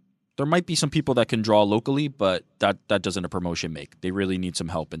grappling, there might be some people that can draw locally, but that doesn't a promotion make. They really need some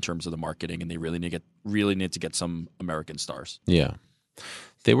help in terms of the marketing, and they really need to get some American stars. Yeah.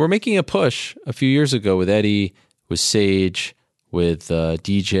 They were making a push a few years ago with Eddie, with Sage, with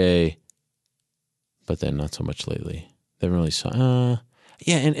DJ, but then not so much lately. They haven't really saw.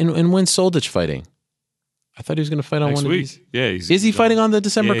 Yeah, and when's Soldich fighting? I thought he was going to fight on Next one week. of these. Yeah, Is he fighting on the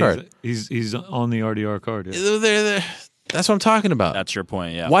December card? He's on the RDR card. Yeah. That's what I'm talking about. That's your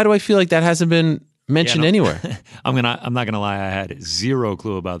point, yeah. Why do I feel like that hasn't been mentioned anywhere? I'm not gonna lie. I had zero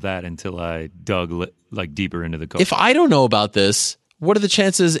clue about that until I dug like deeper into the card. If I don't know about this, what are the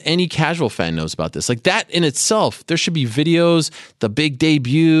chances any casual fan knows about this? Like that in itself, there should be videos, the big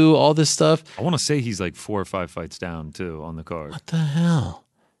debut, all this stuff. I want to say he's like 4 or 5 fights down too on the card. What the hell?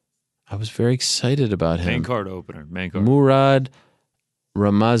 I was very excited about him. Main card opener. Main card. Murad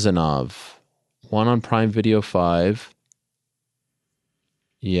Ramazanov, one on Prime Video 5.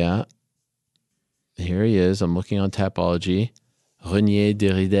 Yeah. Here he is. I'm looking on Tapology. Renier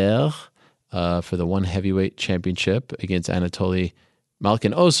Derrider for the one heavyweight championship against Anatoly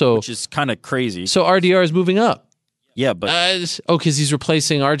Malkin. Oh, so Which is kind of crazy. so RDR is moving up. Yeah, but Because he's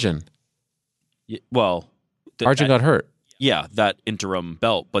replacing Arjun. Arjun got hurt. Yeah, that interim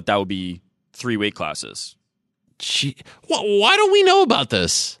belt, but that would be 3 weight classes. Gee, why don't we know about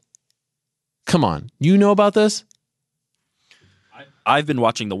this? Come on, you know about this? I've been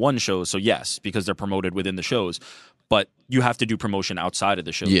watching the one shows, so yes, because they're promoted within the shows. But you have to do promotion outside of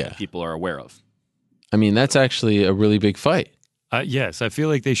the shows that people are aware of. I mean, that's actually a really big fight. Yes, I feel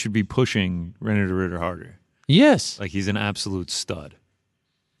like they should be pushing René de Ridder harder. Yes. Like he's an absolute stud.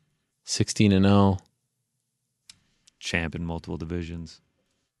 16-0. Champ in multiple divisions.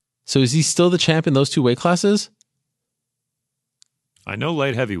 So is he still the champ in those 2 weight classes? I know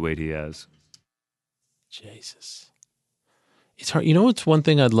light heavyweight he has. Jesus. It's hard. You know what's one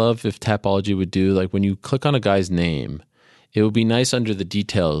thing I'd love if Tapology would do? Like when you click on a guy's name, it would be nice under the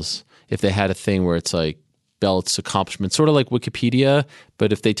details if they had a thing where it's like belts, accomplishments, sort of like Wikipedia,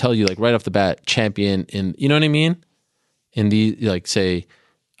 but if they tell you like right off the bat, champion in, you know what I mean? In the, like say,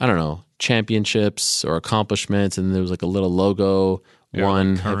 I don't know, championships or accomplishments, and there was like a little logo,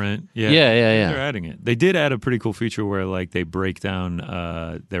 one. Like current. Yeah. They're adding it. They did add a pretty cool feature where like they break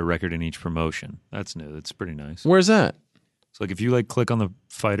down their record in each promotion. That's new. That's pretty nice. Where's that? So like if you like click on the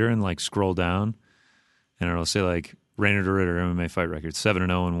fighter and like scroll down, and it'll say like René de Ridder MMA fight record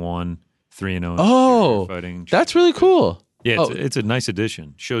 7-0-1, 3-0. Oh, fighting. that's really cool. Yeah, it's a nice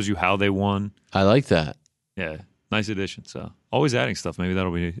addition. Shows you how they won. I like that. Yeah, nice addition. So always adding stuff. Maybe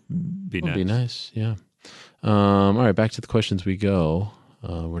that'll be nice. Be nice. Yeah. All right, back to the questions we go.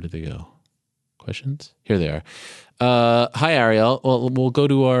 Where did they go? Questions? Here they are. Hi, Ariel. Well, we'll go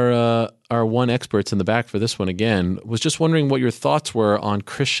to our one experts in the back for this one again. Was just wondering what your thoughts were on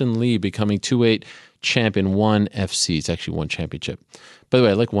Christian Lee becoming 2-weight champ in ONE FC. It's actually one championship. By the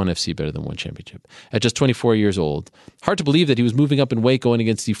way, I like ONE FC better than one championship. At just 24 years old. Hard to believe that he was moving up in weight going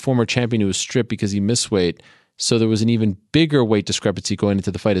against the former champion who was stripped because he missed weight. So there was an even bigger weight discrepancy going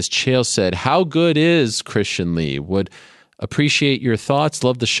into the fight. As Chael said, how good is Christian Lee? Would appreciate your thoughts.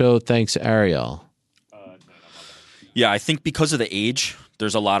 Love the show. Thanks, Ariel. Yeah, I think because of the age,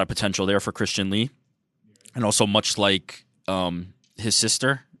 there's a lot of potential there for Christian Lee. And also much like his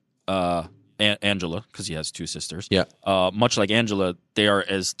sister, Angela, because he has 2 sisters. Yeah. Much like Angela, they are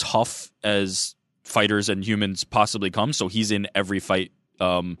as tough as fighters and humans possibly come. So he's in every fight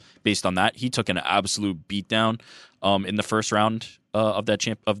based on that. He took an absolute beatdown in the first round of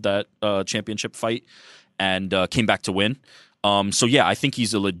that championship fight and came back to win. So yeah, I think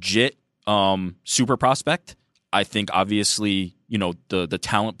he's a legit super prospect. I think obviously, you know, the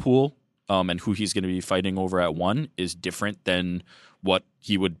talent pool and who he's going to be fighting over at ONE is different than what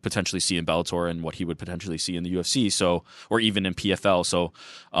he would potentially see in Bellator and what he would potentially see in the UFC. So, or even in PFL. So,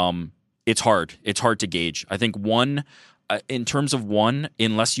 it's hard. It's hard to gauge. I think ONE, in terms of ONE,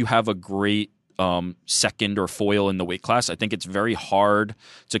 unless you have a great second or foil in the weight class, I think it's very hard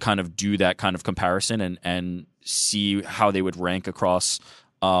to kind of do that kind of comparison and see how they would rank across,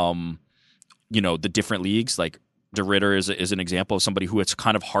 you know, the different leagues. Like de Ridder is an example of somebody who it's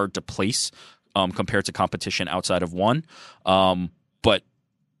kind of hard to place compared to competition outside of ONE. But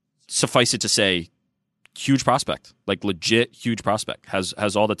suffice it to say, huge prospect, like legit huge prospect,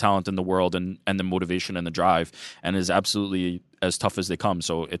 has all the talent in the world and the motivation and the drive, and is absolutely as tough as they come.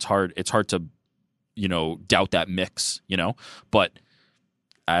 So it's hard to, you know, doubt that mix, you know. But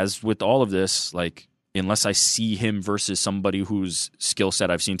as with all of this, like, unless I see him versus somebody whose skill set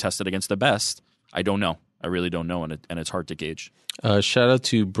I've seen tested against the best, I don't know. I really don't know, and it's hard to gauge. Shout out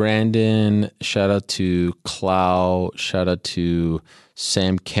to Brandon. Shout out to Clow. Shout out to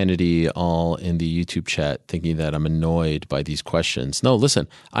Sam Kennedy, all in the YouTube chat, thinking that I'm annoyed by these questions. No, listen,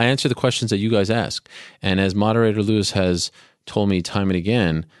 I answer the questions that you guys ask. And as moderator Lewis has told me time and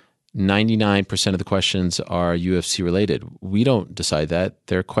again, 99% of the questions are UFC related. We don't decide that.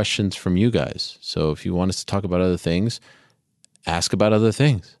 They're questions from you guys. So if you want us to talk about other things, ask about other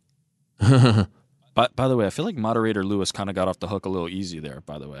things. By the way, I feel like moderator Lewis kind of got off the hook a little easy there.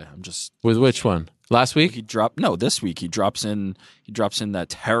 By the way, I'm just With which one? Last week? this week he drops in that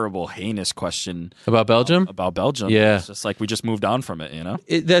terrible, heinous question About Belgium? about Belgium. Yeah. It's just like we just moved on from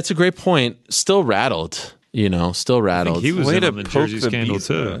it. That's a great point. Still rattled, still I rattled. think he was Way in to on the poke Jersey the scandal beast,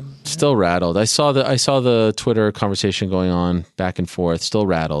 too. man. Still rattled. I saw the Twitter conversation going on back and forth. Still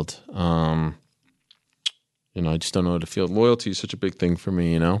rattled. I just don't know how to feel. Loyalty is such a big thing for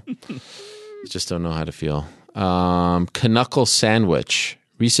me. Just don't know how to feel. Knuckle Sandwich.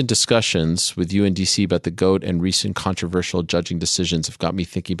 Recent discussions with you and DC about the GOAT and recent controversial judging decisions have got me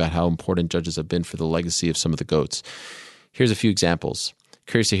thinking about how important judges have been for the legacy of some of the GOATs. Here's a few examples.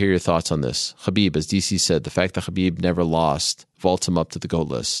 Curious to hear your thoughts on this. Khabib, as DC said, the fact that Khabib never lost vaults him up to the GOAT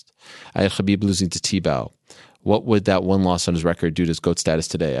list. I had Khabib losing to Tebow. What would that one loss on his record do to his GOAT status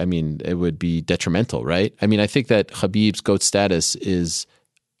today? I mean, it would be detrimental, right? I mean, I think that Khabib's GOAT status is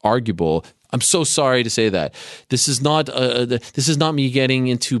arguable. I'm so sorry to say that. This is not me getting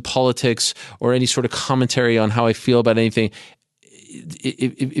into politics or any sort of commentary on how I feel about anything.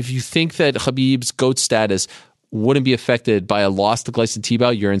 If you think that Khabib's GOAT status wouldn't be affected by a loss to Gleison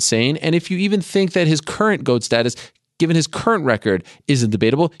Tebow, you're insane. And if you even think that his current GOAT status, given his current record, isn't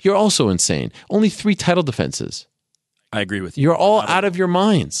debatable, you're also insane. Only 3 title defenses. I agree with you. You're all out of your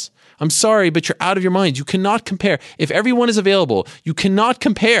minds. I'm sorry, but you're out of your minds. You cannot compare. If everyone is available, you cannot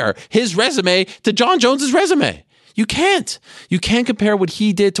compare his resume to John Jones's resume. You can't. You can't compare what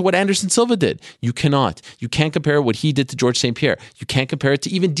he did to what Anderson Silva did. You cannot. You can't compare what he did to George St. Pierre. You can't compare it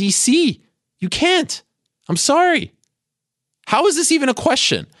to even DC. You can't. I'm sorry. How is this even a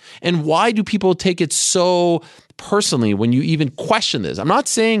question? And why do people take it so personally when you even question this? I'm not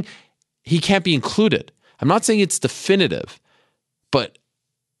saying he can't be included. I'm not saying it's definitive, but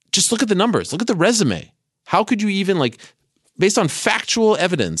just look at the numbers. Look at the resume. How could you even, based on factual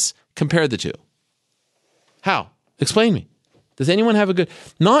evidence, compare the two? How? Explain me. Does anyone have a good,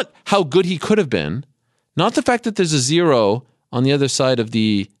 not how good he could have been, not the fact that there's a 0 on the other side of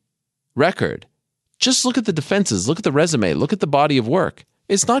the record. Just look at the defenses. Look at the resume. Look at the body of work.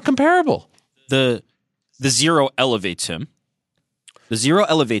 It's not comparable. The 0 elevates him. The 0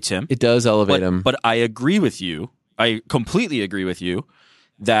 elevates him. It does elevate him. But I agree with you. I completely agree with you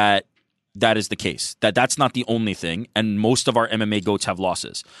that is the case. That's not the only thing, and most of our MMA GOATs have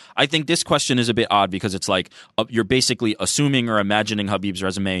losses. I think this question is a bit odd because it's like you're basically assuming or imagining Khabib's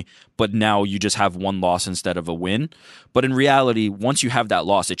resume, but now you just have one loss instead of a win. But in reality, once you have that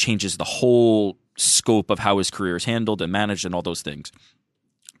loss, it changes the whole scope of how his career is handled and managed and all those things.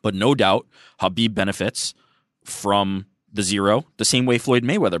 But no doubt, Khabib benefits from the 0 the same way Floyd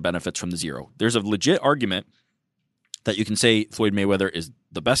Mayweather benefits from the 0. There's a legit argument that you can say Floyd Mayweather is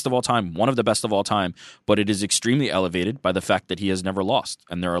the best of all time, one of the best of all time, but it is extremely elevated by the fact that he has never lost.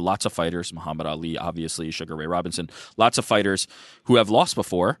 And there are lots of fighters, Muhammad Ali, obviously, Sugar Ray Robinson, lots of fighters who have lost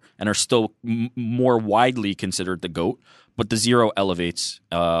before and are still more widely considered the GOAT, but the 0 elevates.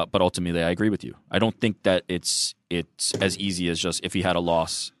 But ultimately, I agree with you. I don't think that it's as easy as just if he had a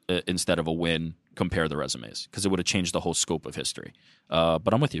loss instead of a win, compare the resumes, because it would have changed the whole scope of history.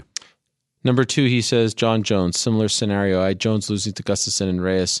 But I'm with you. Number 2, he says, John Jones, similar scenario. I had Jones losing to Gustafsson and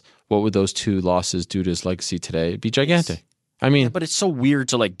Reyes. What would those 2 losses do to his legacy today? It'd be gigantic. I mean, but it's so weird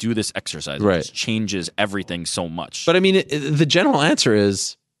to do this exercise. Right. It just changes everything so much. But I mean, the general answer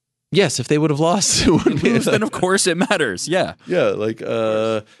is yes. If they would have lost, it wouldn't be. Then of course it matters. Yeah. Yeah,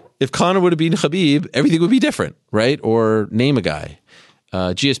 if Conor would have beaten Khabib, everything would be different, right? Or name a guy.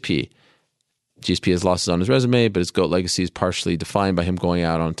 GSP. GSP has losses on his resume, but his GOAT legacy is partially defined by him going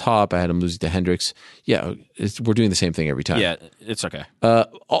out on top. I had him losing to Hendricks. Yeah, we're doing the same thing every time. Yeah, it's okay.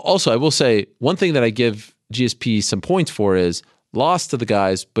 Also, I will say, one thing that I give GSP some points for is lost to the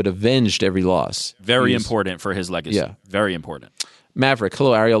guys, but avenged every loss. Very important for his legacy. Yeah. Very important. Maverick,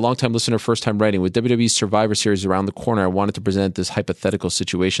 hello, Ariel, longtime listener, first time writing. With WWE's Survivor Series around the corner, I wanted to present this hypothetical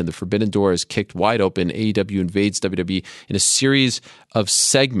situation. The forbidden door is kicked wide open. AEW invades WWE in a series of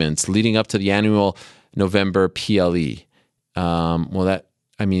segments leading up to the annual November PLE. That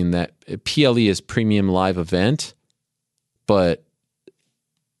PLE is Premium Live Event, but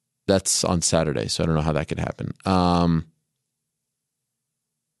that's on Saturday, so I don't know how that could happen.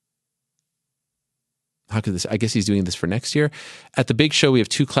 how could this? I guess he's doing this for next year. At the big show, we have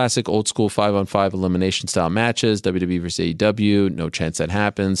 2 classic old school 5-on-5 elimination style matches, WWE versus AEW. No chance that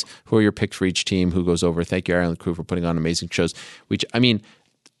happens. Who are your picks for each team? Who goes over? Thank you, Ireland crew, for putting on amazing shows. Which, I mean,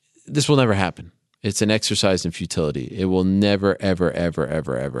 this will never happen. It's an exercise in futility. It will never, ever, ever,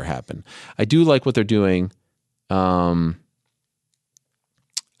 ever, ever happen. I do like what they're doing. I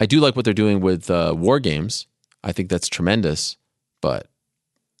do like what they're doing with War Games. I think that's tremendous, but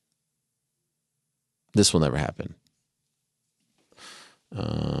this will never happen.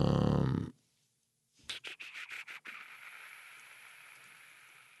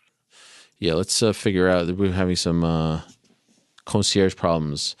 Yeah, let's figure out that we're having some concierge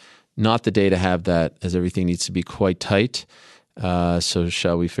problems. Not the day to have that, as everything needs to be quite tight. So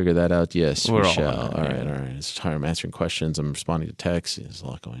shall we figure that out? Yes, we shall. All right. It's time I'm answering questions. I'm responding to texts. There's a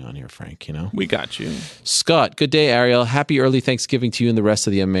lot going on here, Frank, you know? We got you. Scott, good day, Ariel. Happy early Thanksgiving to you and the rest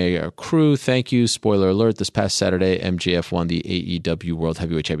of the MMA crew. Thank you. Spoiler alert, this past Saturday, MJF won the AEW World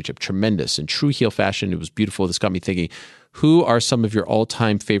Heavyweight Championship. Tremendous. In true heel fashion, it was beautiful. This got me thinking, who are some of your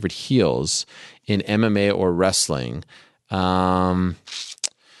all-time favorite heels in MMA or wrestling?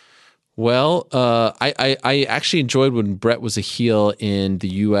 Well, I actually enjoyed when Brett was a heel in the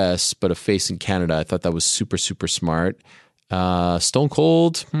U.S., but a face in Canada. I thought that was super, super smart. Stone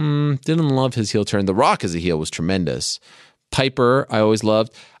Cold, didn't love his heel turn. The Rock as a heel was tremendous. Piper, I always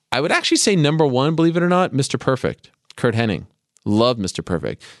loved. I would actually say number one, believe it or not, Mr. Perfect, Kurt Hennig. Love Mr.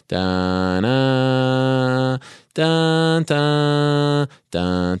 Perfect. Dun, dun, dun, dun,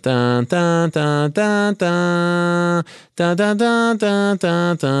 dun, dun, dun, dun, dun, dun, dun, dun,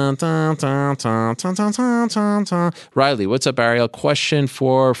 dun, dun, dun, dun, dun, dun. Riley, what's up, Ariel? Question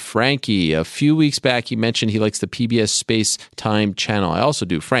for Frankie. A few weeks back, he mentioned he likes the PBS Space Time channel. I also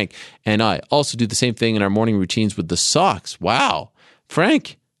do. Frank and I also do the same thing in our morning routines with the Sox. Wow.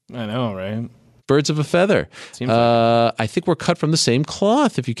 Frank. I know, right? Birds of a feather. I think we're cut from the same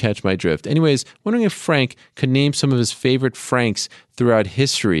cloth, if you catch my drift. Anyways, wondering if Frank could name some of his favorite Franks throughout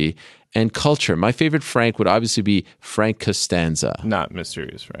history and culture. My favorite Frank would obviously be Frank Costanza. Not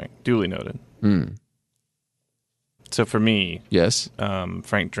Mysterious Frank. Duly noted. So for me, Yes.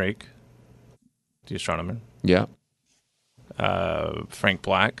 Frank Drake, the astronomer. Yeah. Frank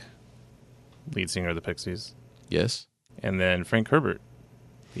Black, lead singer of the Pixies. Yes. And then Frank Herbert,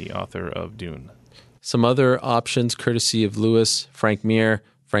 the author of Dune. Some other options, courtesy of Lewis: Frank Mir,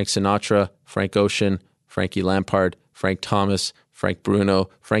 Frank Sinatra, Frank Ocean, Frankie Lampard, Frank Thomas, Frank Bruno,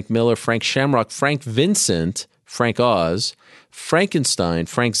 Frank Miller, Frank Shamrock, Frank Vincent, Frank Oz, Frankenstein,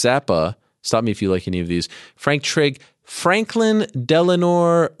 Frank Zappa. Stop me if you like any of these. Frank Trigg, Franklin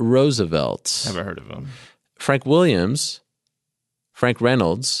Delano Roosevelt. Never heard of him. Frank Williams, Frank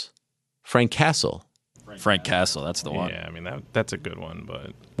Reynolds, Frank Castle. Frank Castle, that's the one. Yeah, I mean, that's a good one,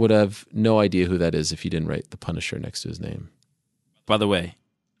 but... Would have no idea who that is if you didn't write the Punisher next to his name. By the way,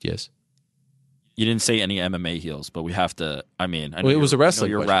 Yes. you didn't say any MMA heels, but we have to. I mean, I know Well, it was a you're- I know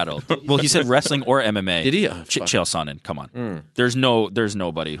wrestling You're question. rattled. Well, he said wrestling or MMA. Did he? Oh, Chael Sonnen, come on. Mm. There's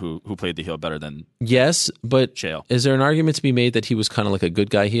nobody who played the heel better than Yes, but Chael. is there an argument to be made that he was kind of like a good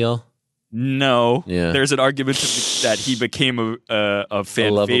guy heel? No. Yeah. There's an argument that he became a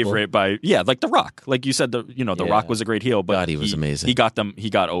fan Lovable. favorite by like The Rock. Like you said, the Yeah. Rock was a great heel, but God, he was amazing. He got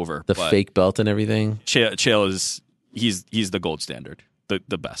over The but fake belt and everything. Chael is he's the gold standard,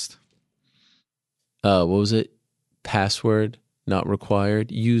 the best. What was it? Password not required.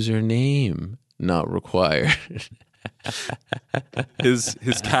 Username not required. His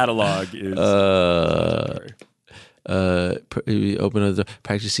catalog is Open the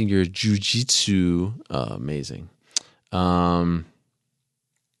practicing your jujitsu. Amazing.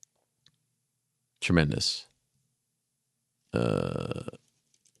 Tremendous.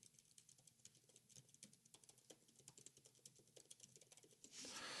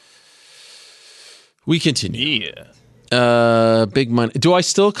 We continue. Yeah. Big money. Do I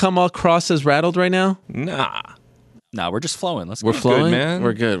still come across as rattled right now? Nah. we're just flowing. Let's We're go. flowing, man.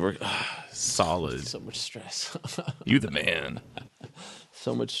 We're good. We're Solid. so much stress. You the man.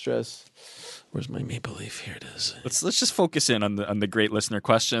 So much stress. Where's my maple leaf? Here it is. Let's just focus in on the great listener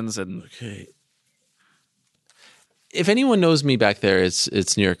questions and Okay. If anyone knows me back there,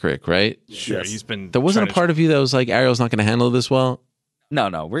 it's New York Rick, right? Sure, Yes. he's been... There wasn't a trying part of you that was like, Ariel's not going to handle this well.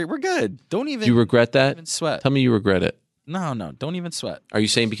 no, we're good. Don't even Do you regret that? even sweat. Tell me you regret it. No, don't even sweat. Are you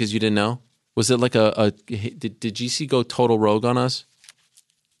saying because you didn't know? Was it like did GC go total rogue on us?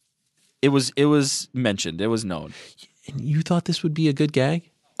 It was mentioned. It was known. And you thought this would be a good gag?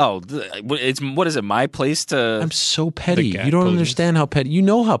 Oh, what is it? My place to? I'm so petty. gag You don't poses. understand how petty. You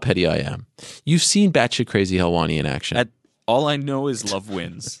know how petty I am. You've seen batshit crazy Helwani in action. All I know is love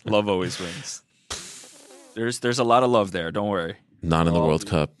wins. Love always wins. There's a lot of love there. Don't worry. Not in the World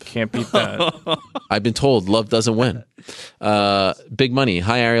Cup. Can't beat that. I've been told love doesn't win. Big money.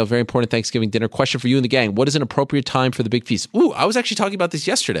 Hi, Ariel. Very important Thanksgiving dinner. Question for you and the gang. What is an appropriate time for the big feast? Ooh, I was actually talking about this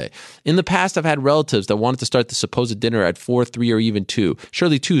yesterday. In the past, I've had relatives that wanted to start the supposed dinner at 4, 3, or even 2.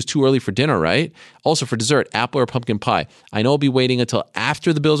 Surely 2 is too early for dinner, right? Also for dessert, apple or pumpkin pie. I know I'll be waiting until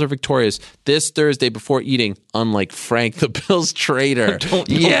after the Bills are victorious this Thursday before eating, unlike Frank, the Bills traitor.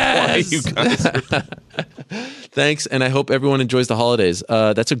 Yes! You guys are- Thanks, and I hope everyone enjoys the holidays.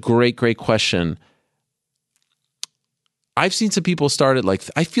 That's a great question. I've seen some people start at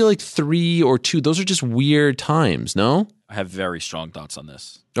I feel like 3 or 2. Those are just weird times, no? I have very strong thoughts on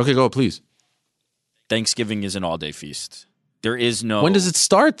this. Okay, go, please. Thanksgiving is an all-day feast. There is no. When does it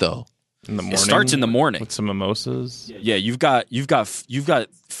start, though? In the morning. It starts in the morning. With some mimosas. Yeah, you've got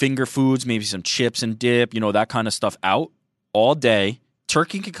finger foods, maybe some chips and dip, that kind of stuff out all day.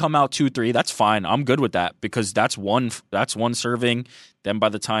 Turkey can come out 2, 3. That's fine. I'm good with that because that's one serving. Then by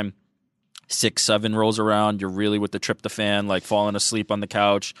the time 6, 7 rolls around, you're really with the tryptophan, falling asleep on the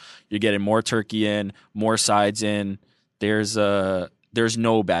couch. You're getting more turkey in, more sides in. There's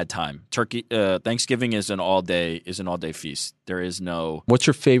no bad time. Thanksgiving is an all day feast. There is no. What's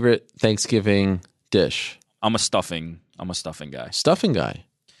your favorite Thanksgiving dish? I'm a stuffing guy. Stuffing guy.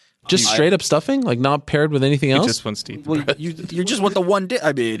 Just straight up stuffing? Not paired with anything He else? just wants to eat the Well, bread. you just want the one dish.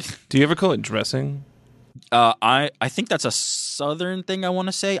 I mean, Do you ever call it dressing? I think that's a southern thing. I want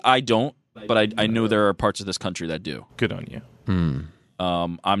to say I don't, but I know there are parts of this country that do. Good on you.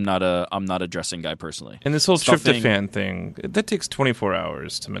 I'm not a dressing guy personally. And this whole Stuffing- tryptophan thing, that takes 24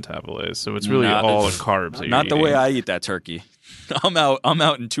 hours to metabolize. So it's really Not- all the carbs that you're Not the way eating. I eat that turkey. I'm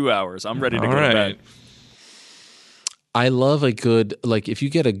out in 2 hours. I'm ready to go to bed. I love a good, if you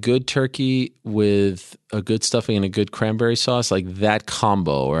get a good turkey with a good stuffing and a good cranberry sauce, that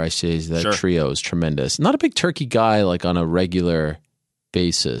combo, or I say that Sure. trio is tremendous. Not a big turkey guy, on a regular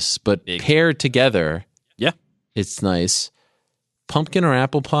basis, but Big. paired together, Yeah. it's nice. Pumpkin or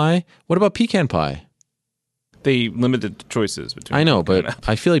apple pie? What about pecan pie? They limited the choices between. I know, pumpkin but and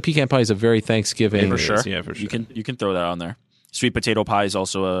apple. I feel like pecan pie is a very Thanksgiving. For It sure. is, yeah, for sure. You can throw that on there. Sweet potato pie is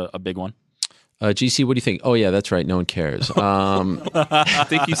also a big one. GC, what do you think? Oh, yeah, that's right. No one cares. I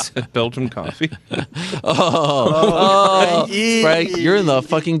think you said Belgian coffee. Frank, you're in the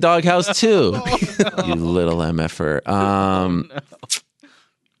fucking doghouse too. You little MFer.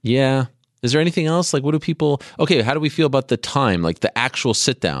 Yeah. Is there anything else? What do people... Okay, how do we feel about the time? The actual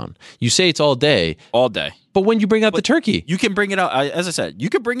sit down. You say it's all day, All day. but when you bring out the turkey... You can bring it out. As I said, you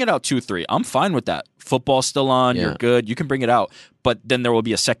can bring it out 2, 3. I'm fine with that. Football's still on. Yeah. You're good. You can bring it out. But then there will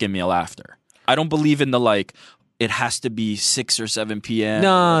be a second meal after. I don't believe in the it has to be 6 or 7 p.m.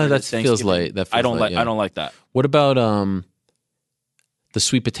 No, or that feels Thanksgiving. late. That feels I don't late, like. yeah. I don't like that. What about the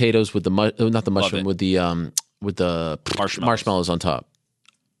sweet potatoes with the... not the mushroom, it. with the marshmallows on top?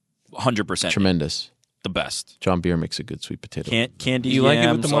 100%. Tremendous. The best. John Beer makes a good sweet potato. Candy You like it with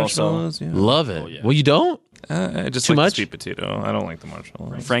yams the also. marshmallows? Yeah. Love it. Oh, yeah. Well, you don't? I just Too like much? the sweet potato. I don't like the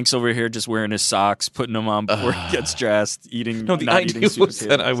marshmallows. Frank's over here just wearing his socks, putting them on before he gets dressed, eating. No, the not idea eating sweet was that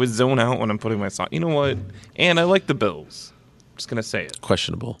potatoes. I would zone out when I'm putting my socks. You know what? And I like the Bills. I'm just gonna say it.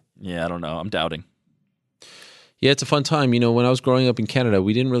 Questionable. Yeah, I don't know. I'm doubting. Yeah, it's a fun time. When I was growing up in Canada,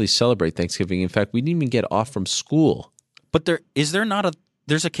 we didn't really celebrate Thanksgiving. In fact, we didn't even get off from school. But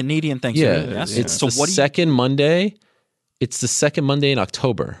there's a Canadian Thanksgiving. Yeah, Yes? it's So the what do you? second Monday. It's the second Monday in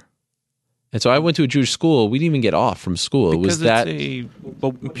October. And so I went to a Jewish school. We didn't even get off from school. It was that.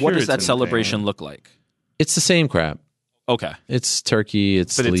 But what does that celebration look like? It's the same crap. Okay. It's turkey.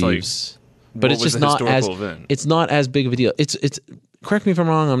 It's But it's like, leaves. But it's was just the not as. historical event? It's not as big of a deal. It's. Correct me if I'm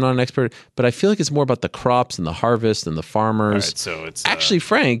wrong. I'm not an expert, but I feel like it's more about the crops and the harvest and the farmers. All right, so it's Actually,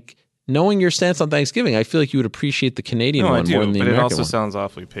 Frank, knowing your stance on Thanksgiving, I feel like you would appreciate the Canadian no, I one do, more than the but it American also one. sounds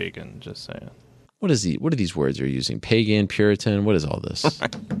awfully pagan. Just saying. What are these words you're using? Pagan, Puritan. What is all this? Why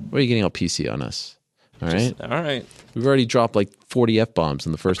are you getting all PC on us? All right. All right. We've already dropped 40 F-bombs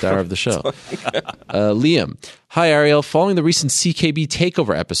in the first hour of the show. Liam. Hi, Ariel. Following the recent CKB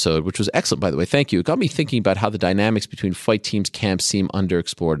takeover episode, which was excellent, by the way, thank you, it got me thinking about how the dynamics between fight teams camps seem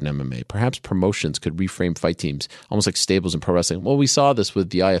underexplored in MMA. Perhaps promotions could reframe fight teams, almost like stables in pro wrestling. Well, we saw this with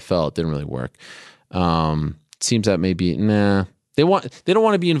the IFL. It didn't really work. Seems that maybe, They don't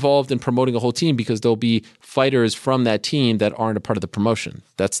want to be involved in promoting a whole team because there'll be fighters from that team that aren't a part of the promotion.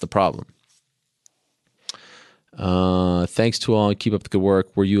 That's the problem. Thanks to all and keep up the good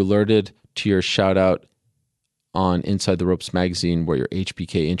work. Were you alerted to your shout out on Inside the Ropes magazine where your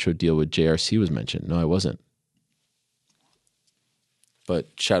HBK intro deal with JRC was mentioned? No, I wasn't. But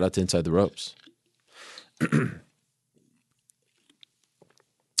shout out to Inside the Ropes.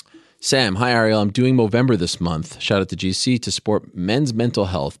 Sam, hi Ariel. I'm doing Movember this month. Shout out to GC to support men's mental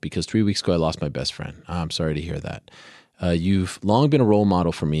health because 3 weeks ago I lost my best friend. I'm sorry to hear that. You've long been a role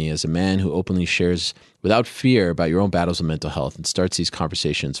model for me as a man who openly shares without fear about your own battles of mental health and starts these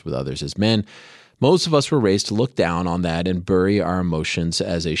conversations with others. As men, most of us were raised to look down on that and bury our emotions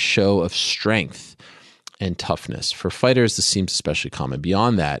as a show of strength and toughness. For fighters, this seems especially common.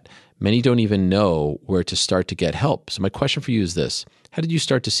 Beyond that, many don't even know where to start to get help. So my question for you is this. How did you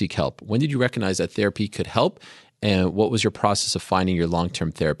start to seek help? When did you recognize that therapy could help? And what was your process of finding your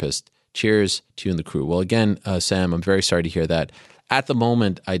long-term therapist? Cheers to you and the crew. Well, again, Sam, I'm very sorry to hear that. At the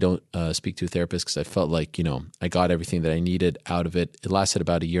moment, I don't speak to a therapist because I felt like, I got everything that I needed out of it. It lasted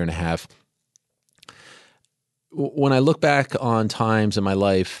about a year and a half. When I look back on times in my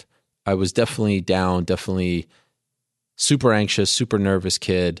life, I was definitely down, definitely super anxious, super nervous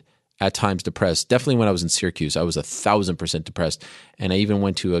kid, at times depressed. Definitely when I was in Syracuse, I was 1,000% depressed. And I even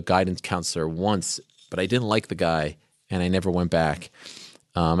went to a guidance counselor once, but I didn't like the guy and I never went back.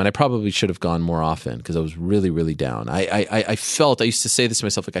 And I probably should have gone more often because I was really, really down. I used to say this to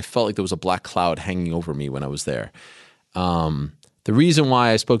myself, like I felt like there was a black cloud hanging over me when I was there. The reason why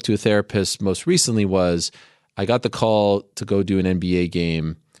I spoke to a therapist most recently was I got the call to go do an NBA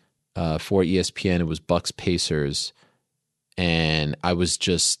game for ESPN. It was Bucks Pacers. And I was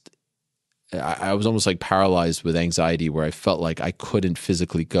almost like paralyzed with anxiety where I felt like I couldn't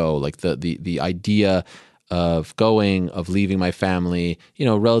physically go. Like the idea of going, of leaving my family,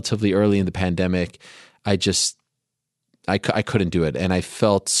 relatively early in the pandemic, I couldn't do it. And I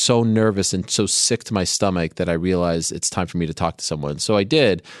felt so nervous and so sick to my stomach that I realized it's time for me to talk to someone. So I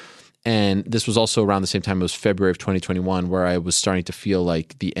did. And this was also around the same time, it was February of 2021, where I was starting to feel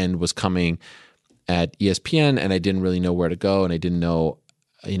like the end was coming at ESPN and I didn't really know where to go. And I didn't know,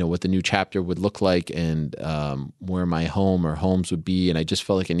 what the new chapter would look like and where my home or homes would be. And I just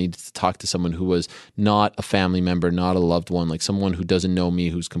felt like I needed to talk to someone who was not a family member, not a loved one, like someone who doesn't know me,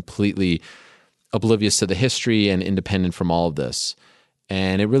 who's completely oblivious to the history and independent from all of this.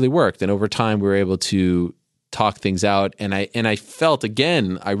 And it really worked. And over time, we were able to talk things out. And I felt,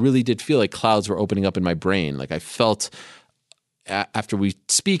 again, I really did feel like clouds were opening up in my brain. Like I felt after we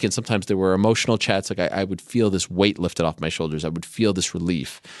speak, and sometimes there were emotional chats, like I would feel this weight lifted off my shoulders. I would feel this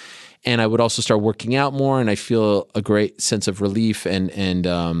relief. And I would also start working out more, and I feel a great sense of relief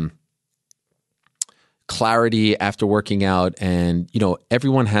and clarity after working out. And,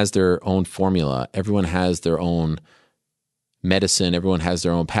 everyone has their own formula. Everyone has their own medicine. Everyone has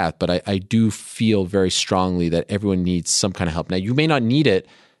their own path. But I do feel very strongly that everyone needs some kind of help. Now, you may not need it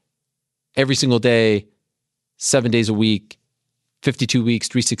every single day, 7 days a week, 52 weeks,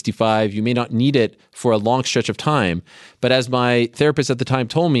 365. You may not need it for a long stretch of time. But as my therapist at the time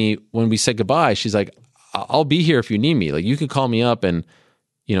told me when we said goodbye, she's like, I'll be here if you need me. Like you can call me up and,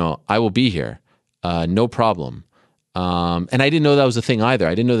 I will be here. No problem. And I didn't know that was a thing either.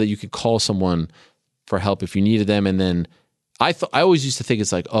 I didn't know that you could call someone for help if you needed them. And then I always used to think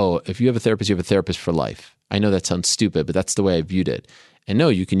it's like, oh, if you have a therapist for life. I know that sounds stupid, but that's the way I viewed it. And no,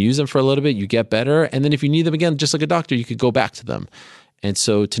 you can use them for a little bit, you get better, and then if you need them again, just like a doctor, you could go back to them. And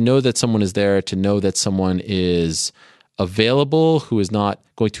so to know that someone is there, to know that someone is available, who is not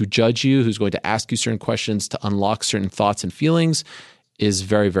going to judge you, who's going to ask you certain questions to unlock certain thoughts and feelings is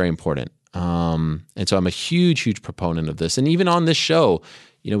very, very important. And so I'm a huge, huge proponent of this. And even on this show,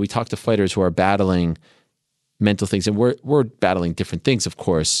 we talk to fighters who are battling mental things, and we're battling different things, of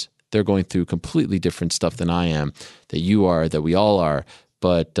course. They're going through completely different stuff than I am, that you are, that we all are.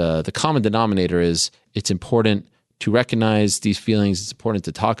 But the common denominator is it's important to recognize these feelings. It's important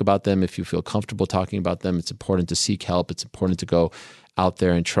to talk about them if you feel comfortable talking about them. It's important to seek help. It's important to go out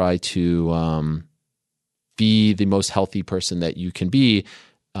there and try to be the most healthy person that you can be,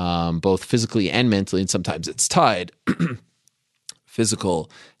 both physically and mentally. And sometimes it's tied.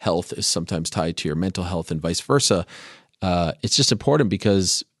 Physical health is sometimes tied to your mental health and vice versa. It's just important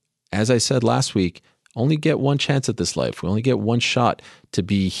because, as I said last week, only get one chance at this life. We only get one shot to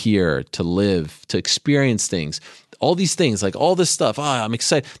be here, to live, to experience things. All these things, like all this stuff. I'm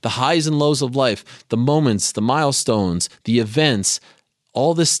excited. The highs and lows of life, the moments, the milestones, the events,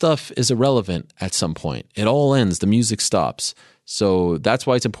 all this stuff is irrelevant at some point. It all ends. The music stops. So that's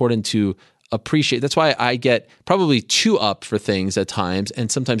why it's important to appreciate. That's why I get probably too up for things at times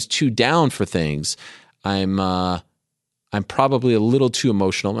and sometimes too down for things. I'm probably a little too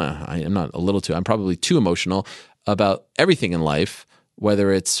emotional. I'm not a little too. I'm probably too emotional about everything in life,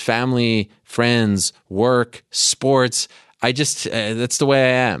 whether it's family, friends, work, sports. That's the way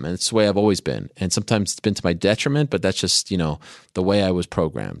I am, and it's the way I've always been. And sometimes it's been to my detriment, but that's just, the way I was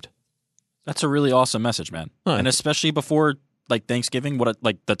programmed. That's a really awesome message, man. And especially before like Thanksgiving,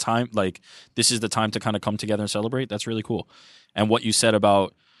 like the time, like this is the time to kind of come together and celebrate. That's really cool. And what you said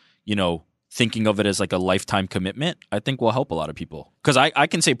about, thinking of it as like a lifetime commitment, I think will help a lot of people. Because I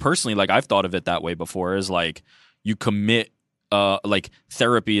can say personally, like I've thought of it that way before, is like you commit, like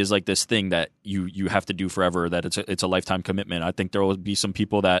therapy is like this thing that you have to do forever, that it's a lifetime commitment. I think there will be some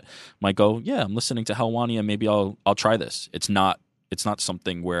people that might go, yeah, I'm listening to Helwani and maybe I'll try this. It's not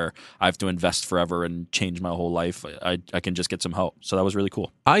something where I have to invest forever and change my whole life. I can just get some help. So that was really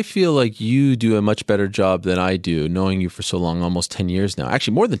cool. I feel like you do a much better job than I do, knowing you for so long, almost 10 years now.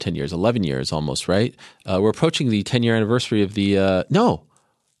 Actually, more than 10 years, 11 years almost, right? We're approaching the 10-year anniversary of the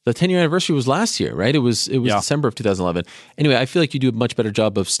the 10-year anniversary was last year, right? It was December of 2011. Anyway, I feel like you do a much better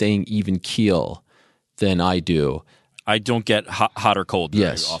job of staying even keel than I do. I don't get hot or cold very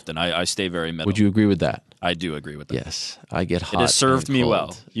Yes. often. I stay very middle. Would you agree with that? I do agree with that. Yes, I get hot. It has served and me cold.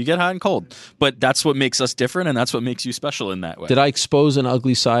 well. You get hot and cold. But that's what makes us different, and that's what makes you special in that way. Did I expose an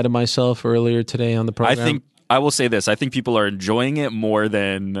ugly side of myself earlier today on the program? I will say this. I think people are enjoying it more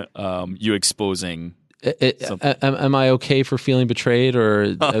than you exposing. Am I okay for feeling betrayed, or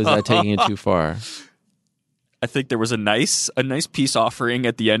is that taking it too far? I think there was a nice peace offering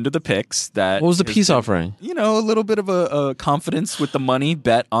at the end of the picks. What was the peace offering? A little bit of a confidence with the money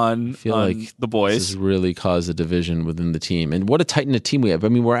bet on like the boys. This has really caused a division within the team. And what a tight-knit team we have. I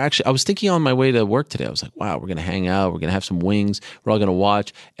mean, I was thinking on my way to work today, I was like, wow, we're going to hang out. We're going to have some wings. We're all going to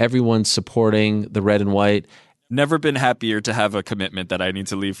watch. Everyone's supporting the red and white. Never been happier to have a commitment that I need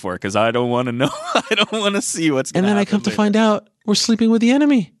to leave for, because I don't want to know. I don't want to see what's going to happen. And then I come to later. find out we're sleeping with the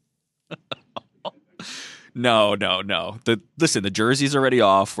enemy. No. Listen, the jersey's already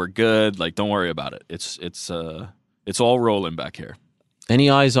off. We're good. Like, don't worry about it. It's all rolling back here. Any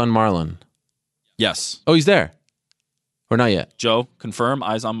eyes on Marlon? Yes. Oh, he's there. Or not yet? Joe, confirm.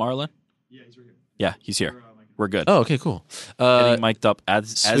 Eyes on Marlon? Yeah, he's right here. Yeah, he's here. We're good. Oh, okay, cool. Getting mic'd up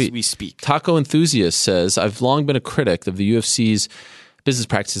as sweet. we speak. Taco Enthusiast says, I've long been a critic of the UFC's business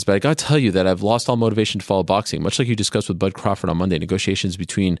practices, but I got to tell you that I've lost all motivation to follow boxing. Much like you discussed with Bud Crawford on Monday, negotiations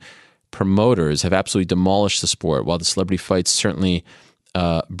between promoters have absolutely demolished the sport, while the celebrity fights certainly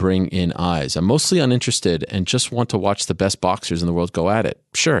bring in eyes. I'm mostly uninterested and just want to watch the best boxers in the world go at it.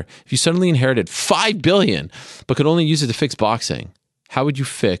 Sure, if you suddenly inherited $5 billion but could only use it to fix boxing, how would you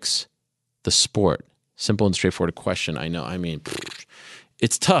fix the sport? Simple and straightforward question. I know. I mean,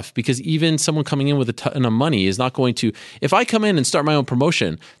 it's tough because even someone coming in with a ton of money is not going to. If I come in and start my own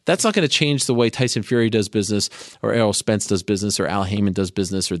promotion, that's not going to change the way Tyson Fury does business, or Errol Spence does business, or Al Heyman does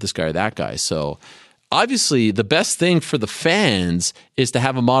business, or this guy or that guy. So obviously, the best thing for the fans is to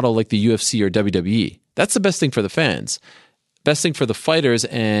have a model like the UFC or WWE. That's the best thing for the fans. Best thing for the fighters,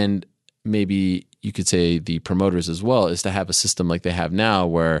 and maybe you could say the promoters as well, is to have a system like they have now,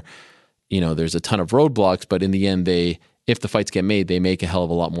 where there's a ton of roadblocks, but in the end, if the fights get made, they make a hell of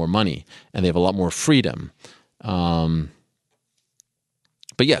a lot more money and they have a lot more freedom. But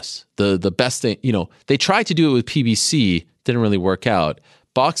yes, the best thing, they tried to do it with PBC, didn't really work out.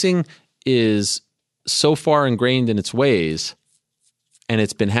 Boxing is so far ingrained in its ways, and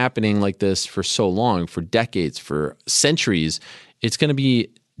it's been happening like this for so long, for decades, for centuries. It's going to be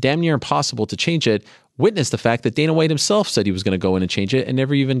damn near impossible to change it. Witness the fact that Dana White himself said he was going to go in and change it and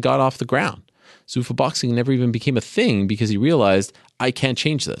never even got off the ground. Zuffa boxing never even became a thing because he realized, I can't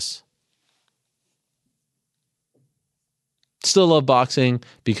change this. Still love boxing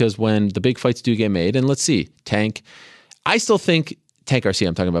because when the big fights do get made, and let's see, Tank Garcia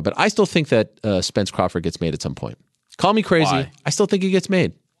I'm talking about, but I still think that Spence Crawford gets made at some point. Call me crazy. Why? I still think he gets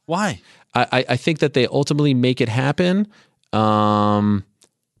made. Why? I think that they ultimately make it happen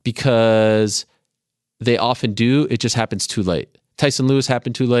because they often do. It just happens too late. Tyson Lewis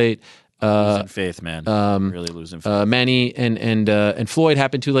happened too late. Losing faith, man. Really losing faith. Manny and Floyd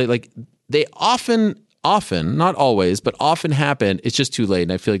happened too late. Like they often, not always, but often happen. It's just too late.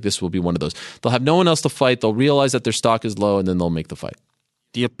 And I feel like this will be one of those. They'll have no one else to fight. They'll realize that their stock is low, and then they'll make the fight.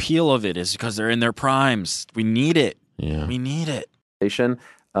 The appeal of it is because they're in their primes. We need it. Yeah. We need it.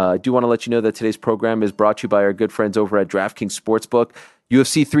 I do want to let you know that today's program is brought to you by our good friends over at DraftKings Sportsbook.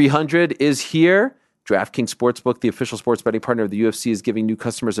 UFC 300 is here. DraftKings Sportsbook, the official sports betting partner of the UFC, is giving new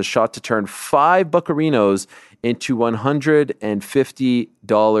customers a shot to turn 5 buccarinos into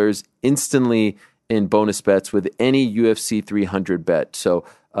 $150 instantly in bonus bets with any UFC 300 bet. So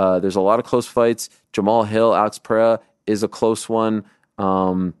there's a lot of close fights. Jamal Hill, Alex Pereira is a close one.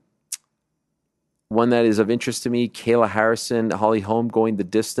 One that is of interest to me, Kayla Harrison, Holly Holm going the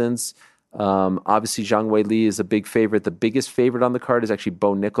distance. Obviously, Zhang Weili is a big favorite. The biggest favorite on the card is actually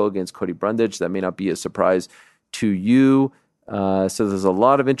Bo Nickel against Cody Brundage. That may not be a surprise to you. So there's a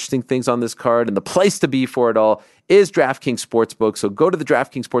lot of interesting things on this card, and the place to be for it all is DraftKings Sportsbook. So go to the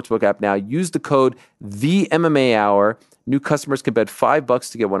DraftKings Sportsbook app now. Use the code THEMMAHour. New customers can bet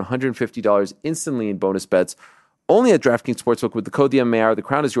 $5 to get $150 instantly in bonus bets. Only at DraftKings Sportsbook with the code THEMMAHour. The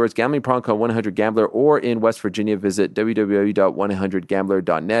crown is yours. Gambling problem, call 1-800-GAMBLER, or in West Virginia, visit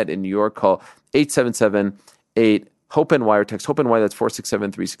www.1800gambler.net. In New York, call 877-8-HOPE-NY or text HOPE-NY. That's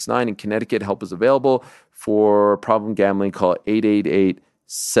 467-369. In Connecticut, help is available. For problem gambling, call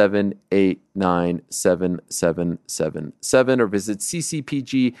 888-789-7777 or visit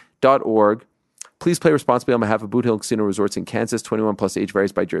ccpg.org. Please play responsibly on behalf of Boot Hill Casino Resorts in Kansas. 21 plus age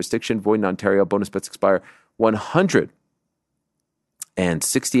varies by jurisdiction. Void in Ontario. Bonus bets expire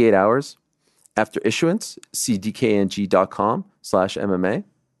 168 hours after issuance. See dkng.com/MMA.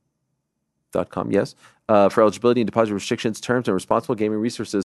 .com, for eligibility and deposit restrictions, terms, and responsible gaming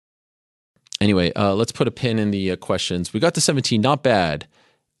resources. Anyway, let's put a pin in the questions. We got to 17, not bad,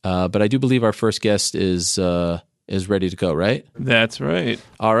 but I do believe our first guest is ready to go, right? That's right.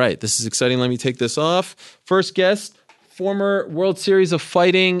 All right, this is exciting. Let me take this off. First guest, former World Series of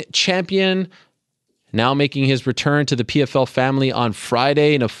Fighting champion, now making his return to the PFL family on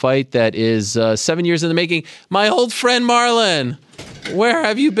Friday in a fight that is 7 years in the making. My old friend Marlon, where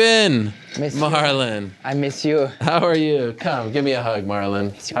have you been? Marlon. I miss you. How are you? Come, give me a hug,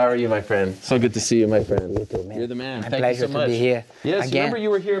 Marlon. How are you, my friend? So good to see you, my friend. You too, man. You're the man. My Thank pleasure you so much. to be here. Yes, again. remember you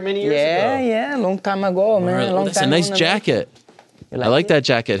were here many years ago. Yeah, long time ago, man. Long That's time a nice on the jacket. You I like it? that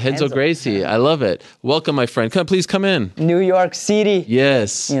jacket. Henzo Henzo. Gracie. I love it. Welcome, my friend. Please come in. New York City.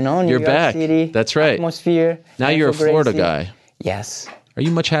 Yes. You know, New you're York back. City. That's right. Atmosphere. Now you're a Henzo Florida Gracie. guy. Yes. Are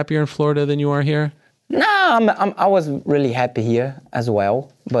you much happier in Florida than you are here? No, I was really happy here as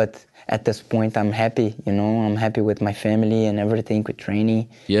well, but at this point I'm happy, I'm happy with my family and everything, with training.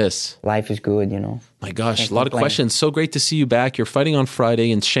 Yes. Life is good, My gosh, Can't a lot of complain. questions. So great to see you back. You're fighting on Friday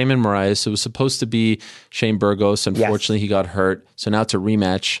in Shane Moraes. It was supposed to be Shane Burgos. Unfortunately, he got hurt. So now it's a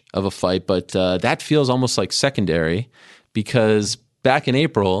rematch of a fight, but that feels almost like secondary because back in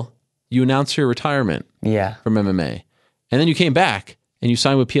April, you announced your retirement Yeah. from MMA. And then you came back and you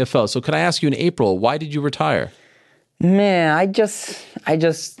signed with PFL. So could I ask you in April, why did you retire? Man, I just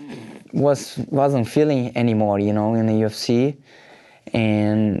wasn't feeling anymore, in the UFC,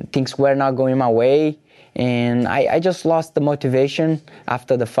 and things were not going my way, and I just lost the motivation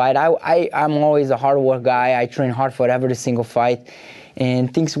after the fight. I'm always a hard work guy. I train hard for every single fight,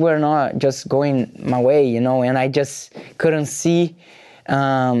 and things were not just going my way, and I just couldn't see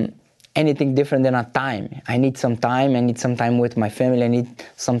anything different than a time. I need some time. I need some time with my family. I need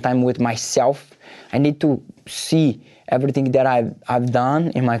some time with myself. I need to see everything that I've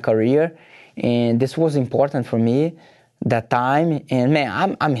done in my career, and this was important for me, that time. And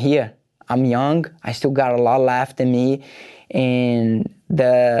man, I'm here. I'm young. I still got a lot left in me, and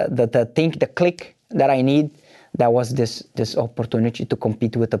the click that I need, that was this opportunity to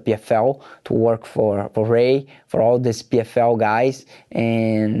compete with the PFL, to work for Ray, for all these PFL guys,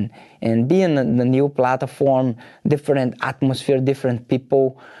 and be in the new platform, different atmosphere, different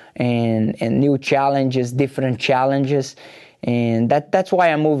people, and new challenges, different challenges. And that's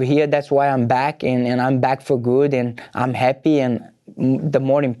why I moved here. That's why I'm back, and I'm back for good, and I'm happy, and the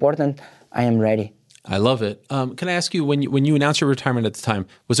more important, I am ready. I love it. Can I ask you, when you announced your retirement at the time,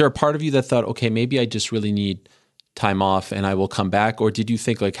 was there a part of you that thought, okay, maybe I just really need time off and I will come back? Or did you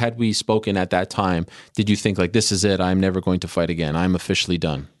think, like, had we spoken at that time, did you think, like, this is it, I'm never going to fight again, I'm officially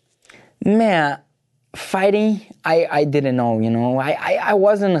done? Man, fighting, I didn't know, I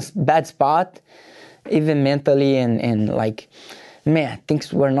was in a bad spot, even mentally, and like, man,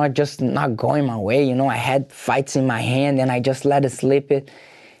 things were not going my way, I had fights in my hand and I just let it slip it.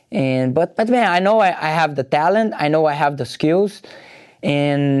 But man, I know I have the talent, I know I have the skills,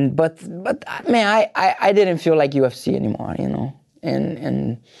 but man, I didn't feel like UFC anymore,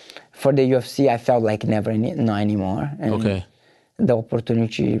 and for the UFC, I felt like not anymore. And Okay. The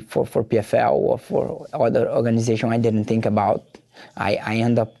opportunity for PFL or for other organization, I didn't think about. I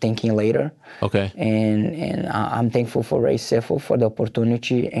end up thinking later. Okay. And I'm thankful for Ray Sefo for the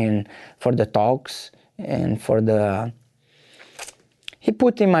opportunity and for the talks and for the. He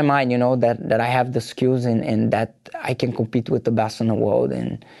put in my mind, that I have the skills and that I can compete with the best in the world,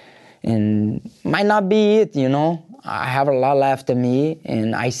 and might not be it, I have a lot left in me,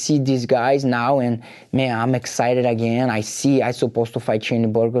 and I see these guys now, and man, I'm excited again. I supposed to fight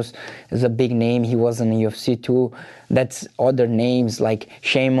Shane Burgos. It's a big name. He was in the UFC too. That's other names like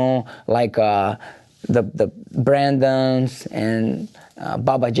Shamo, like the Brandons and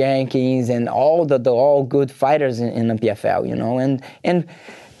Baba Jenkins and all the all good fighters in the PFL, and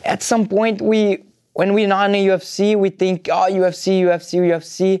at some point we when we're not in the UFC, we think, oh,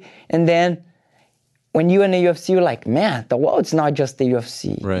 UFC. And then when you're in the UFC, you're like, man, the world's not just the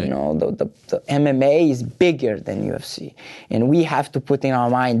UFC. Right. You know, the MMA is bigger than UFC. And we have to put in our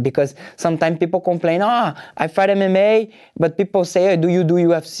mind, because sometimes people complain, I fight MMA, but people say, do you do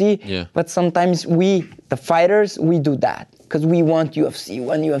UFC? Yeah. But sometimes we, the fighters, we do that because we want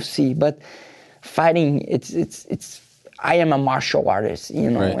UFC. But fighting, I am a martial artist, you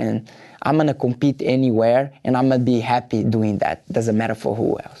know, Right. and I'm going to compete anywhere, and I'm going to be happy doing that. Doesn't matter for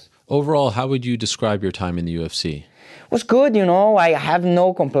who else. Overall, how would you describe your time in the UFC? It was good, you know. I have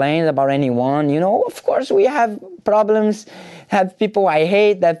no complaints about anyone. You know, of course, we have problems, have people I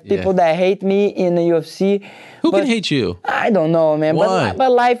hate, that people that hate me in the UFC. Who can hate you? I don't know, man. Why?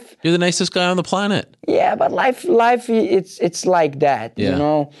 But life, You're the nicest guy on the planet. yeah, but life, it's like that, Yeah. you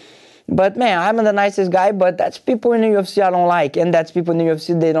know. But man, I'm the nicest guy, but that's people in the UFC I don't like, and that's people in the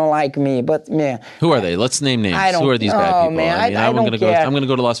UFC, they don't like me. But man, Who are they? Let's name names. I don't- Who are these bad oh, people? man, I I'm don't gonna care. I'm gonna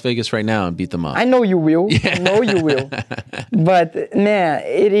go to Las Vegas right now and beat them up. I know you will. I know you will. But man,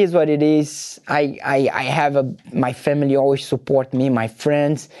 it is what it is. I have my family always support me, my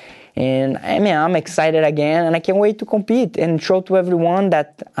friends, and I'm excited again, and I can't wait to compete and show to everyone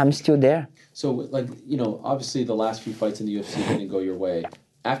that I'm still there. So, like, you know, obviously the last few fights in the UFC didn't go your way.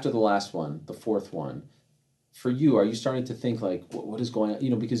 After the last one, the fourth one, for you, are you starting to think, like, what is going on? You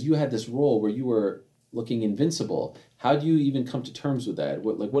know, because you had this role where you were looking invincible. How do you even come to terms with that?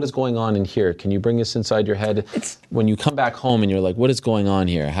 What is going on in here? Can you bring us inside your head when you come back home and you're like, what is going on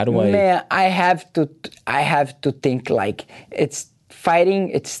here? How do I... Man, I have to think like it's fighting,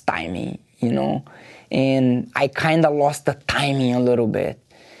 it's timing, you know? And I kind of lost the timing a little bit.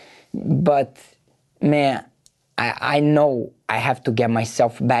 But, man, I know I have to get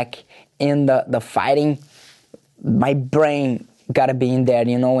myself back in the fighting. My brain got to be in there,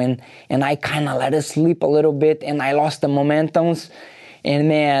 you know, and I kind of let it sleep a little bit, and I lost the momentums. And,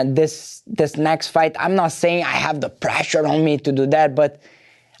 man, this next fight, I'm not saying I have the pressure on me to do that, but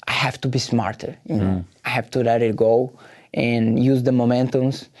I have to be smarter, you know. I have to let it go and use the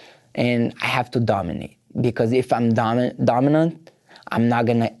momentums, and I have to dominate. Because if I'm dominant, I'm not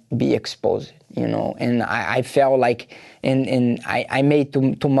going to be exposed, you know. And I felt like and I made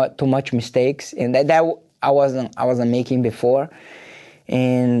too much mistakes, and that I wasn't making before.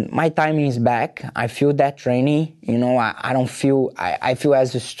 And my timing is back. I feel that training, you know. I don't feel I feel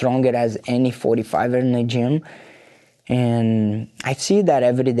as stronger as any 45er in the gym. And I see that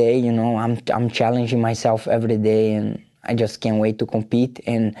every day, you know. I'm challenging myself every day, and I just can't wait to compete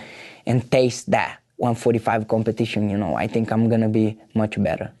and taste that 145 competition, you know. I think I'm gonna be much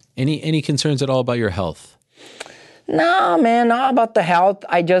better. Any concerns at all about your health? No, man, not about the health.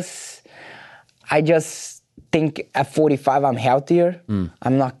 I just think at 45 I'm healthier.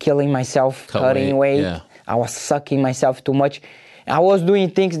 I'm not killing myself, cutting weight. Yeah. I was sucking myself too much. I was doing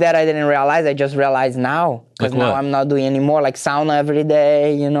things that I didn't realize. I just realized now. Because Like now what? I'm not doing anymore, like sauna every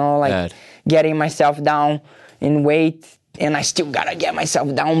day, you know, like Bad. getting myself down in weight. And I still gotta get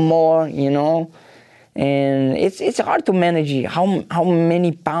myself down more, you know. And it's hard to manage how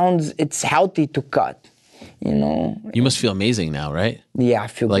many pounds it's healthy to cut, you know. You must feel amazing now, right? Yeah, I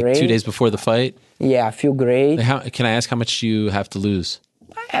feel Like great. 2 days before the fight? Yeah, I feel great. Can I ask how much you have to lose?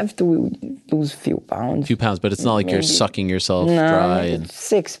 I have to lose a few pounds. A few pounds, but it's not like you're Maybe. sucking yourself No, dry. And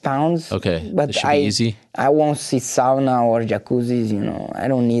 6 pounds. Okay, But this should be easy? I won't see sauna or jacuzzis, you know. I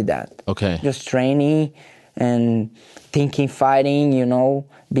don't need that. Okay. Just training and thinking, fighting, you know,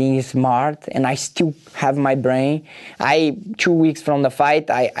 being smart. And I still have my brain. 2 weeks from the fight,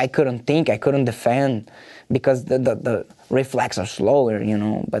 I couldn't think, I couldn't defend because the reflexes are slower, you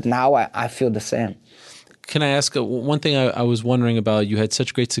know. But now I feel the same. Can I ask one thing I was wondering about? You had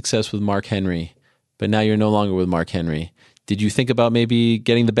such great success with Mark Henry, but now you're no longer with Mark Henry. Did you think about maybe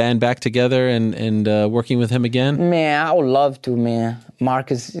getting the band back together and working with him again? Man, I would love to, man.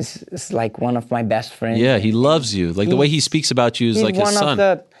 Mark is like one of my best friends. Yeah, he loves you. Like the way he speaks about you is like his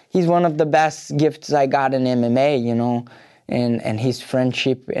son. He's one of the best gifts I got in MMA, you know, and his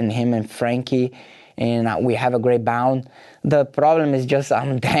friendship and him and Frankie, and we have a great bond. The problem is just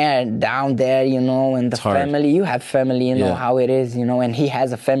I'm down there, you know, and the family. You have family, you know how it is, you know, and he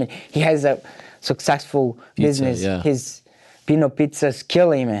has a family. He has a successful business. Yeah. His Pino Pizza's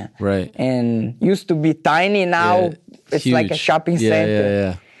killing, man. Right. And used to be tiny, now it's like a huge. shopping center.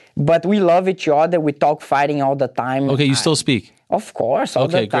 Yeah. But we love each other. We talk fighting all the time. Okay, you still speak? Of course, all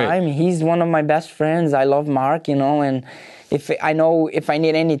Okay, the time. great. He's one of my best friends. I love Mark, you know, and if I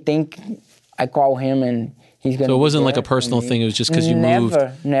need anything, I call him and he's gonna. So it wasn't be like a there for personal me. thing. It was just because you moved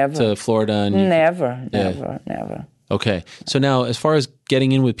Never. to Florida and Never. Okay. So now, as far as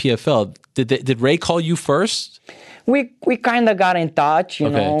getting in with PFL, did Ray call you first? We kind of got in touch, you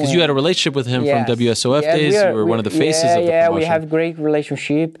know. Because you had a relationship with him Yes. from WSOF Yes, days. You were one of the faces of the Yeah, promotion. we have great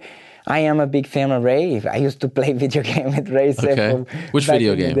relationship. I am a big fan of Ray. I used to play video game with Ray. Okay. Which back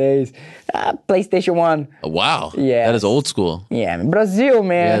video in the game? days. PlayStation 1. Wow. Yes. That is old school. Yeah, Brazil,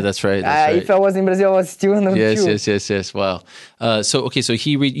 man. Yeah, that's right. That's right. If I was in Brazil, I was still on the Yes. Wow. So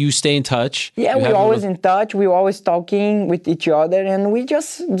you stay in touch. Yeah, You we have a always little- in touch. We always talking with each other, and we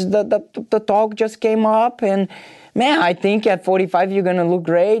just the talk just came up. And man, I think at 45 you're gonna look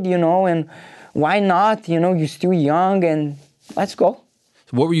great, you know. And why not? You know, you're still young, and let's go.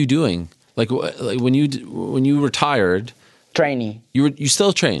 What were you doing? Like when you retired, Training. you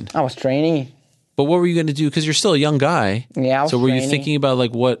still trained, I was training. but what were you going to do? Because you're still a young guy. Yeah, I was So were you training. thinking about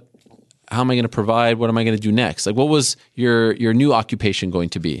like how am I going to provide? What am I going to do next? Like what was your new occupation going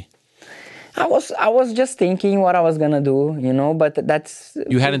to be? I was just thinking what I was gonna do, you know. But that's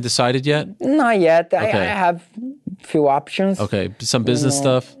You hadn't decided yet. not yet. Okay. I have few options. Okay, some business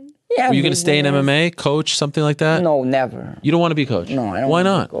stuff. Yeah. Were you going to stay in business. MMA, coach, something like that? No, never. You don't want to be coach. No, I don't. Why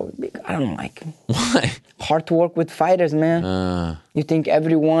wanna not? go. I don't like it. Why? Hard to work with fighters, man. You think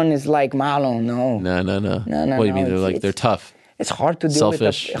everyone is like Marlon? No. No. No, What do you mean? it's- They're tough. It's hard to deal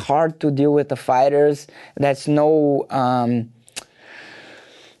Selfish. with the fighters. There's no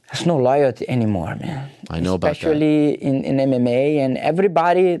loyalty anymore, man. I know about that. Especially in MMA, and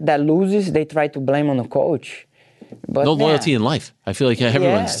everybody that loses, they try to blame on the coach. But No man, loyalty in life. I feel like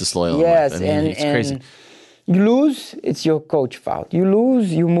everyone's yes, disloyal. Yes, in life. I mean, it's crazy. You lose, it's your coach fault. You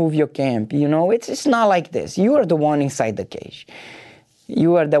lose, you move your camp. You know, it's not like this. You are the one inside the cage.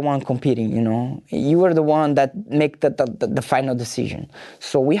 You are the one competing. You know, you are the one that make the final decision.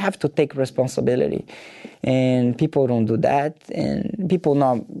 So we have to take responsibility, and people don't do that. And people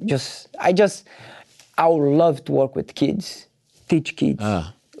not just. I would love to work with kids, teach kids.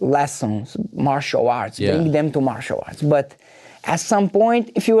 Lessons, martial arts, Yeah. bring them to martial arts. But at some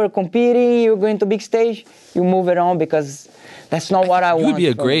point, if you are competing, you're going to big stage, you move it on because that's not what I want. You would be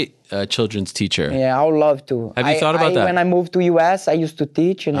a for- great children's teacher. Yeah, I would love to. Have you thought about that? When I moved to US, I used to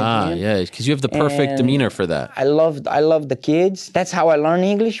teach in a gym. Yeah, because you have the perfect And demeanor for that. I love the kids. That's how I learn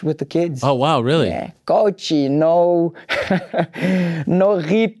English, with the kids. Oh, wow, really? Yeah, coachy, no, no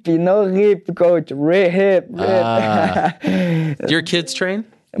hip, coach, hip. Your kids train?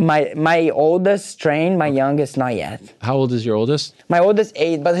 My oldest trained, my youngest not yet. How old is your oldest? My oldest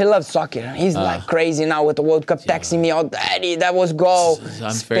 8, but he loves soccer. He's like crazy now with the World Cup, texting me, "Oh, Daddy, that was goal."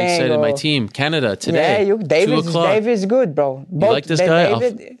 I'm very excited. My team, Canada, today. Yeah, 2 o'clock. David's good, bro. You like this guy?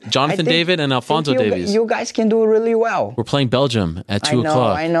 Jonathan I think- David and Alfonso think Davies. You guys can do really well. We're playing Belgium at 2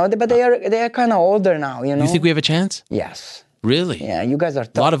 o'clock. I know, but they are kind of older now, you know. You think we have a chance? Yes. Really? Yeah, you guys are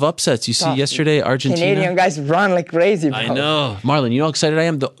tough. A lot of upsets. You see Tough. yesterday, Argentina. Canadian guys run like crazy, bro. I know. Marlon, you know how excited I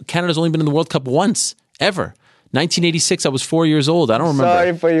am? Canada's only been in the World Cup once, ever. 1986, I was 4 years old. I don't remember.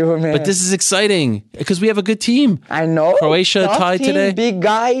 Sorry for you, man. But this is exciting because we have a good team. I know. Croatia Tough tied team, today. Big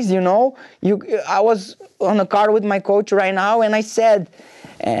guys, you know. I was on a car with my coach right now, and I said,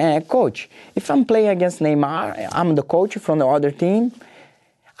 Coach, if I'm playing against Neymar, I'm the coach from the other team.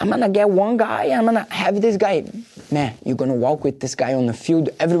 I'm gonna get one guy. I'm gonna have this guy. Man, you're gonna walk with this guy on the field.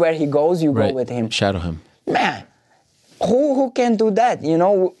 Everywhere he goes, you go with him. Shadow him. Man, who can do that? You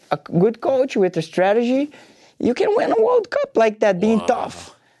know, a good coach with a strategy, you can win a World Cup like that, being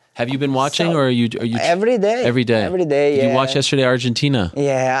tough. Have you been watching, or are you Every day. Every day. Every day. Did Yeah. you watch yesterday, Argentina?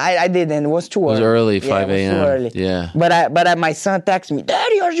 Yeah, I didn't. It was too early. was early, Yeah, 5 it was a.m. Too early. Yeah. But my son texted me,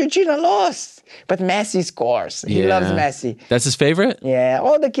 Daddy, Argentina lost. But Messi scores. He loves Messi. That's his favorite? Yeah,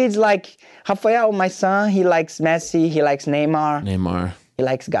 all the kids like Rafael, my son. He likes Messi. He likes Neymar. Neymar. He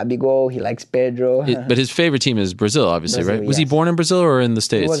likes Gabigol. He likes Pedro. But his favorite team is Brazil, obviously, Brazil, right? Was he yes. born in Brazil or in the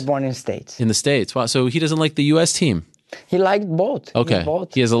States? He was born in States. In the States. Wow. So he doesn't like the U.S. team. He liked both. Okay.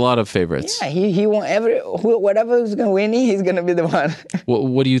 Both. He has a lot of favorites. Yeah, he won whatever is gonna win, he's gonna be the one.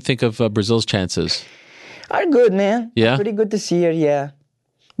 What do you think of Brazil's chances? Are good, man. Yeah? Pretty good this year, yeah.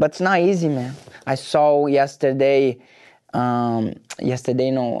 But it's not easy, man. I saw yesterday,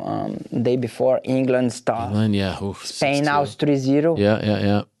 day before, England start. England, yeah. Oof, Spain 6-2. now is 3-0.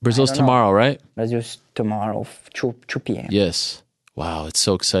 Yeah. Brazil's I don't know. tomorrow, right? Brazil's tomorrow, 2 p.m. Yes. Wow, it's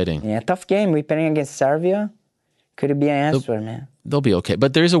so exciting. Yeah, tough game. We're playing against Serbia. Could be an answer, man. They'll be okay.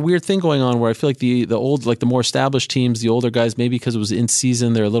 But there's a weird thing going on where I feel like the old, like the more established teams, the older guys, maybe because it was in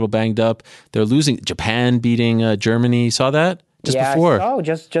season, they're a little banged up. They're losing. Japan beating Germany. Saw that? Just before. I saw,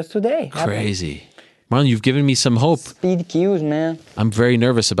 just today. Crazy. Marlon, you've given me some hope. Speed kills, man. I'm very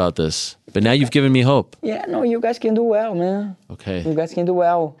nervous about this. But now you've given me hope. Yeah, no, you guys can do well, man. Okay. You guys can do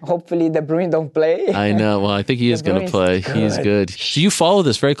well. Hopefully the Bruins don't play. I know. Well, I think he is going to Bruins play. is He's good. So you follow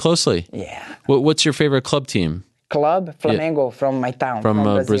this very closely. Yeah. What's your favorite club team? Club Flamengo from my town. From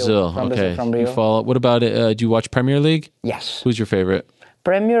Brazil. From Okay. Brazil, from Rio. You follow. What about it? Do you watch Premier League? Yes. Who's your favorite?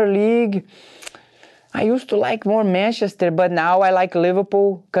 Premier League. I used to like more Manchester, but now I like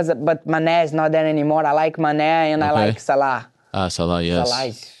Liverpool. But Mané is not there anymore. I like Mané and I Okay. like Salah. Salah, yes. Salah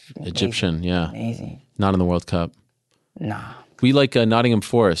is Egyptian, yeah. amazing. Not in the World Cup. Nah. We like Nottingham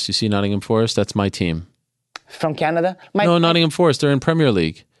Forest. You see Nottingham Forest? That's my team. From Canada? No, Nottingham Forest. They're in Premier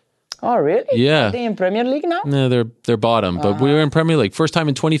League. Oh, really? Yeah. Are they in Premier League now? No, they're bottom, but we were in Premier League. First time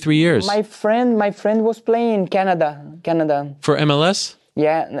in 23 years. My friend was playing in Canada. For MLS?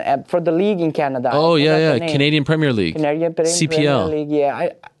 Yeah, for the league in Canada. Oh, I forgot yeah. the name. Canadian Premier League. Canadian Premier CPL. League, yeah.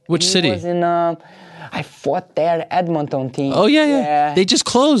 Which he city? Was in, I fought there, Edmonton team. Oh, yeah. They just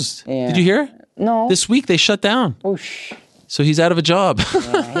closed. Yeah. Did you hear? No. This week they shut down. Oosh. So he's out of a job.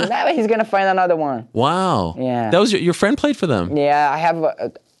 Yeah, he's gonna find another one. Wow. Yeah. That was your friend played for them. Yeah,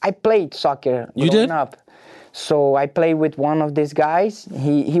 I played soccer You growing did? up. So I played with one of these guys.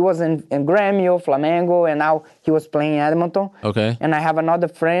 He was in Grêmio, Flamengo, and now he was playing in Edmonton. Okay. And I have another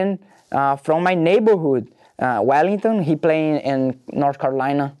friend from my neighborhood, Wellington. He playing in North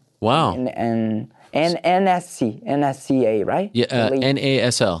Carolina. Wow. And NSCA, right? Yeah, The league.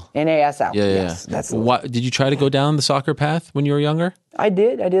 NASL. NASL. Yeah. Yes, that's Did you try to go down the soccer path when you were younger? I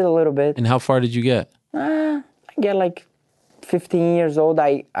did a little bit. And how far did you get? I get like 15 years old.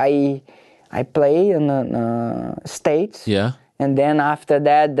 I play in the States. Yeah. And then after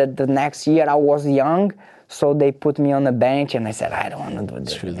that, the next year I was young, so they put me on the bench, and I said, I don't want to do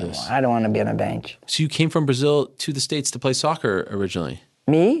this anymore. I don't want to be on a bench. So you came from Brazil to the States to play soccer originally?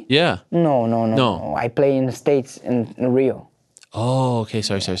 Me? Yeah. No. I play in the States in Rio. Oh, okay.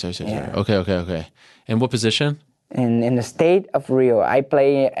 Sorry. Yeah. Okay. And what position? In the state of Rio, I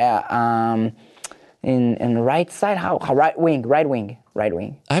play in the right side. How right wing.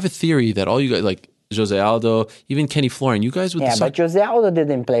 I have a theory that all you guys, like Jose Aldo, even Kenny Florin, you guys with Yeah, the but Jose Aldo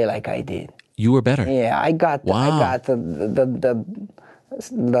didn't play like I did. You were better. Yeah, I got the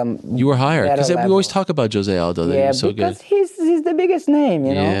You were higher. better Because we level. always talk about Jose Aldo. That he was so because good. he's the biggest name,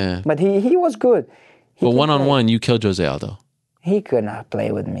 you know. Yeah. But he was good. He But could one-on-one, you killed Jose Aldo. He could not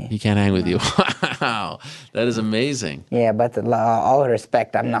play with me. He can't hang with you. Wow. That is amazing. Yeah, but all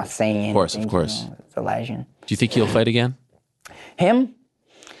respect, I'm not saying anything. Of course. You know, it's a legend. Do you think he'll fight again? Him?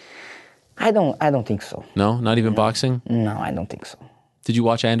 I don't think so. No? Not even boxing? No, I don't think so. Did you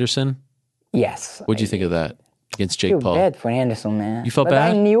watch Anderson? Yes. What'd you think of that against I Jake feel Paul? bad for Anderson, man. You felt but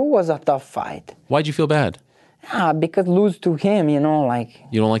bad? I knew it was a tough fight. Why'd you feel bad? Because lose to him, you know, like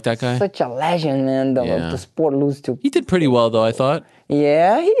You don't like that guy? such a legend, man. The sport lose to. He did pretty well, though, I thought.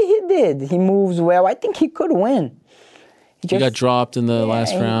 Yeah, he did. He moves well. I think he could win. He got dropped in the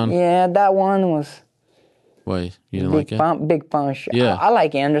last round. Yeah, that one was Why? You didn't like it? big punch. Yeah. I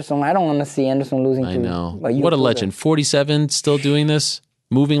like Anderson. I don't want to see Anderson losing I to know. a What a YouTuber. legend. 47, still doing this,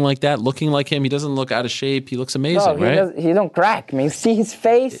 moving like that, looking like him. He doesn't look out of shape. He looks amazing, No, right? he don't crack me. See his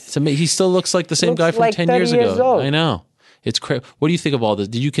face? It's He still looks like the same Looks guy from like 10 30 years years ago. old. I know. It's crazy. What do you think of all this?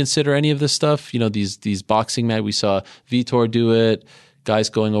 Did you consider any of this stuff? You know, these boxing matches. We saw Vitor do it.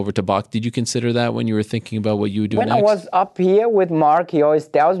 Guys going over to box. Did you consider that when you were thinking about what you would do When next? I was up here with Mark, he always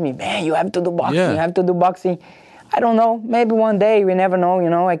tells me, man, you have to do boxing. Yeah. You have to do boxing. I don't know. Maybe one day. We never know,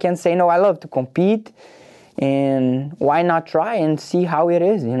 you know. I can't say no. I love to compete. And why not try and see how it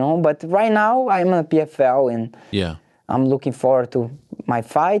is, you know? But right now, I'm in a PFL, and Yeah. I'm looking forward to my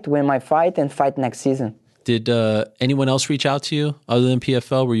fight, win my fight, and fight next season. Did anyone else reach out to you other than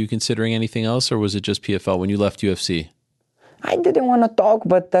PFL? Were you considering anything else, or was it just PFL when you left UFC? I didn't want to talk,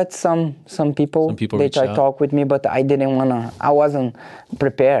 but that's some people. Some people they reached tried to out? talk with me, but I didn't want to. I wasn't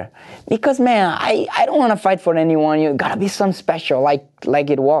prepared because, man, I don't want to fight for anyone. You gotta be some special, like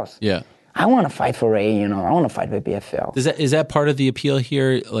it was. Yeah. I want to fight for Ray. You know, I want to fight with PFL. Is that part of the appeal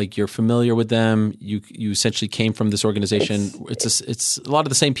here? Like you're familiar with them. You essentially came from this organization. It's a lot of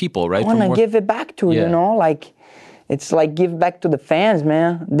the same people, right? I want to give it back to Yeah. you know, like it's like give back to the fans,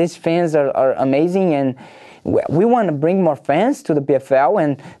 man. These fans are amazing, and we want to bring more fans to the PFL,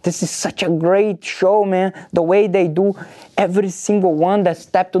 and this is such a great show, man. The way they do, every single one that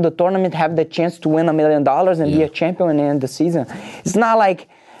step to the tournament have the chance to win $1 million and be a champion in the end of the season. It's not like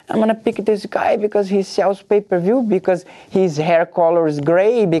I'm gonna pick this guy because he sells pay-per-view, because his hair color is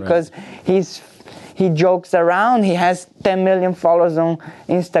gray, because he jokes around, he has 10 million followers on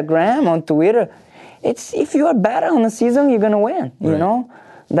Instagram, on Twitter. It's if you are better on the season, you're gonna win. You know.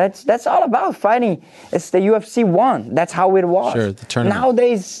 That's all about fighting. It's the UFC 1. That's how it was. Sure, the tournament.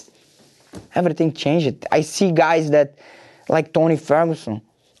 Nowadays, Everything changed. I see guys that, like Tony Ferguson,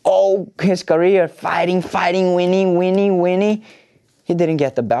 all his career fighting, winning. He didn't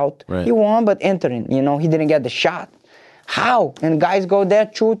get the belt. Right. He won, but entering, he didn't get the shot. How? And guys go there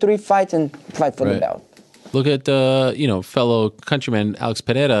 2-3 fights and fight for the belt. Look at fellow countryman Alex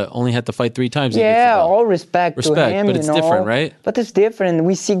Pereira only had to fight 3 times. Yeah, all respect to him. But it's different, right? But it's different.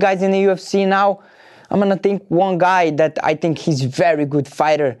 We see guys in the UFC now. I'm gonna think one guy that I think he's very good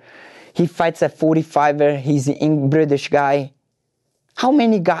fighter. He fights at 45er. He's a British guy. How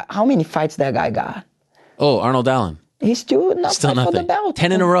many fights that guy got? Oh, Arnold Allen. He's still not Still fight for the nothing. belt.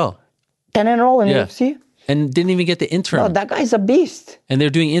 10 in a row. 10 in a row in Yeah. UFC. And didn't even get the interim. No, that guy's a beast. And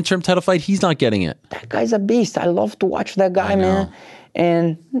they're doing interim title fight. He's not getting it. That guy's a beast. I love to watch that guy, man.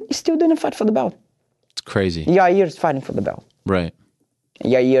 And he still didn't fight for the belt. It's crazy. Yair is fighting for the belt. Right.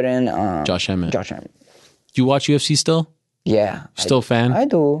 Yair and Josh Emmett. Josh Emmett. Do you watch UFC still? Yeah. Still a fan? I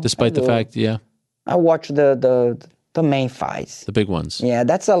do. Despite the fact, I watch the main fights. the big ones. Yeah,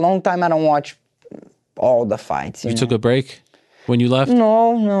 that's a long time I don't watch all the fights. You took a break when you left?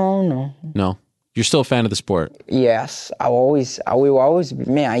 No. No. You're still a fan of the sport. Yes, I will always,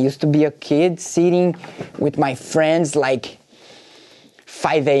 man, I used to be a kid sitting with my friends like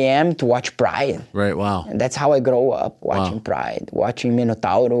 5 a.m. to watch Pride. Right, wow. And that's how I grew up, watching Pride, watching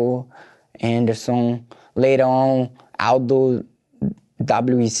Minotauro, Anderson, later on, Aldo,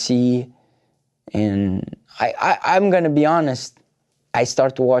 WEC, and I'm going to be honest, I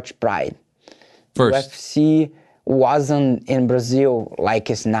started to watch Pride. First. UFC wasn't in Brazil like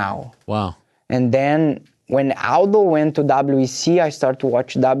it's now. Wow. And then when Aldo went to WEC, I started to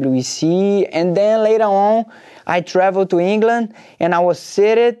watch WEC. And then later on, I traveled to England and I was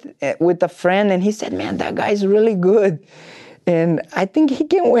seated with a friend and he said, man, that guy's really good. And I think he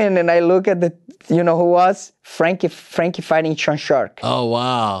can win. And I look at who was? Frankie fighting Sean Shark. Oh,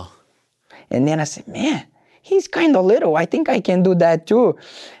 wow. And then I said, man, he's kind of little. I think I can do that too.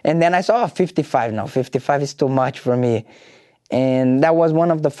 And then I saw 55. No, 55 is too much for me. And that was one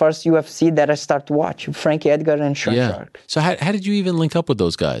of the first UFC that I started to watch, Frankie Edgar and Sean Shark. So how did you even link up with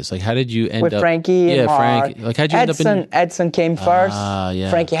those guys? Like, how did you end with up... Frankie and Mark. Frank. Like, how'd you end up in... Edson came first. Yeah.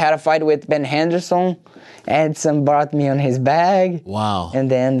 Frankie had a fight with Ben Henderson. Edson brought me on his bag. Wow.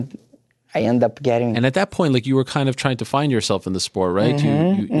 And then I ended up getting... And at that point, like, you were kind of trying to find yourself in the sport, right?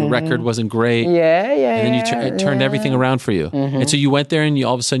 Your record wasn't great. Yeah. And then you turned everything around for you. And so you went there and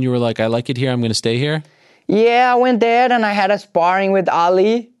all of a sudden you were like, I like it here, I'm going to stay here? Yeah, I went there and I had a sparring with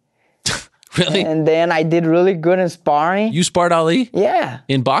Ali. Really? And then I did really good in sparring. You sparred Ali? Yeah.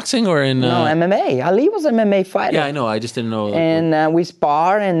 In boxing or in... No, MMA. Ali was an MMA fighter. Yeah, I know. I just didn't know. And we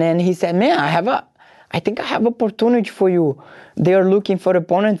sparred, and then he said, man, I think I have opportunity for you. They are looking for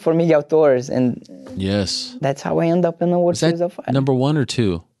opponent for Miguel Torres. And yes. that's how I ended up in the World Series of Fighting. Number 1 or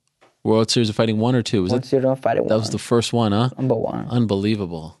 2? World Series of Fighting 1 or 2? World Series of Fighting 1. That was the first one, huh? Number 1.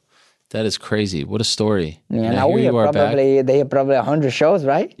 Unbelievable. That is crazy. What a story. Yeah, now they have probably 100 shows,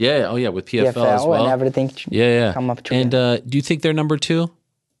 right? Yeah, oh yeah, with PFL as well. And everything. Yeah. Come up to and do you think they're number 2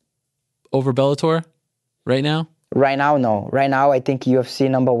 over Bellator right now? Right now, no. Right now, I think UFC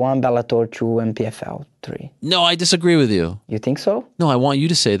number 1, Bellator 2, and PFL 3. No, I disagree with you. You think so? No, I want you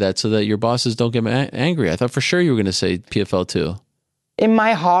to say that so that your bosses don't get angry. I thought for sure you were going to say PFL 2. In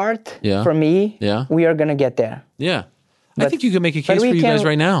my heart, for me, we are going to get there. Yeah. I think you can make a case for you guys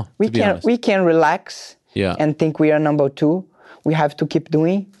right now. We can relax and think we are number 2. We have to keep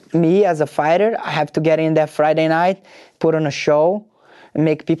doing. Me as a fighter, I have to get in there Friday night, put on a show, and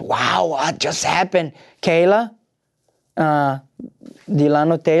make people, wow, what just happened? Kayla,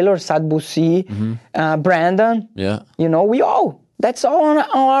 Delano Taylor, Sad Bussi, Brandon. Yeah. That's all on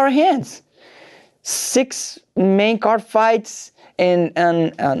our hands. 6 main card fights and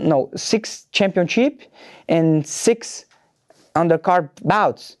 6 championship and 6 undercard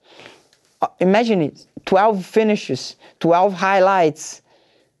bouts. Imagine it, 12 finishes, 12 highlights,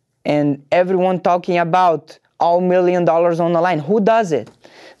 and everyone talking about all $1 million on the line. Who does it?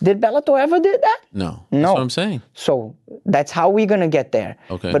 Did Bellator ever did that? No. That's what I'm saying. So that's how we're going to get there.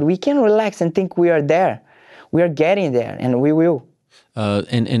 Okay. But we can relax and think we are there. We are getting there, and we will.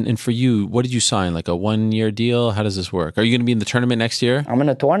 And for you, what did you sign? Like a 1-year deal? How does this work? Are you going to be in the tournament next year? I'm in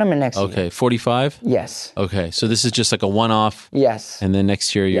a tournament next year. Okay, 45? Yes. Okay, so this is just like a one-off. Yes. And then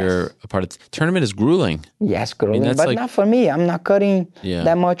next year you're a part of the tournament is grueling. Yes, grueling, but not for me. I'm not cutting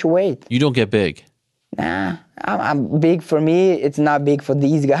that much weight. You don't get big. Nah, I'm big for me. It's not big for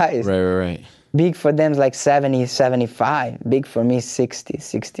these guys. Right. Big for them is like 70, 75. Big for me, 60,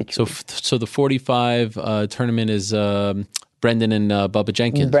 62. So the 45 tournament is Brendan and Bubba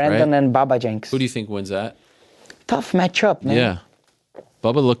Jenkins, Brendan right? and Bubba Jenkins. Who do you think wins that? Tough matchup, man. Yeah.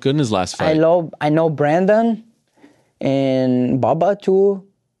 Bubba looked good in his last fight. I know Brandon and Bubba too.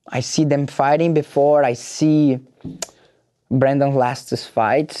 I see them fighting before. I see Brandon last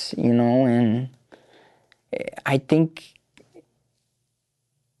fights, and I think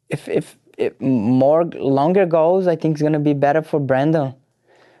if more longer goes, I think it's gonna be better for Brandon.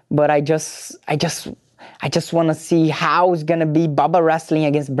 But I just want to see how it's gonna be Bubba wrestling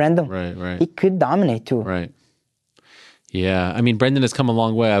against Brandon. Right. He could dominate too. Right. Yeah, I mean, Brendan has come a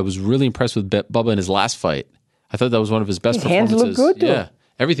long way. I was really impressed with Bubba in his last fight. I thought that was one of his best His hands performances. look good, too. Yeah,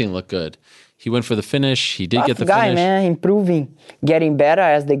 everything looked good. He went for the finish. He did get the guy, finish. man, improving, getting better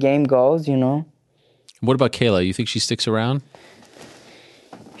as the game goes. What about Kayla? You think she sticks around?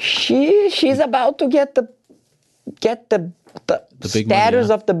 She's about to get the big status money,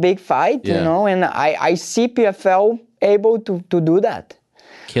 yeah. of the big fight, Yeah. and I see PFL able to do that.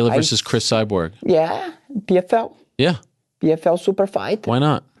 Kayla versus Chris Cyborg. Yeah, Yeah, PFL super fight. why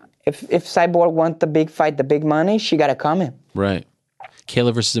not? If Cyborg wants the big fight, the big money, she gotta come in. Right.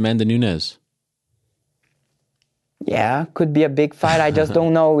 Kayla versus Amanda Nunes. Yeah, could be a big fight. I just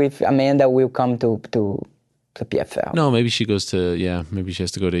don't know if Amanda will come to PFL. No, maybe she goes to, maybe she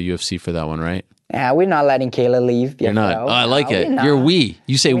has to go to UFC for that one, right? Yeah, we're not letting Kayla leave PFL. You're not. Oh, I like No, it. we're not. You're we.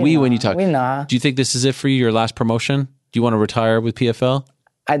 You say we when you talk. We're not. Do you think this is it for you, your last promotion? Do you want to retire with PFL?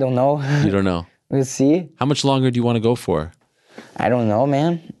 I don't know. You don't know. We'll see. How much longer do you want to go for? I don't know,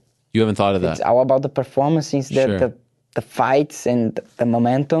 man. You haven't thought of that? It's all about the performances, Sure. the fights and the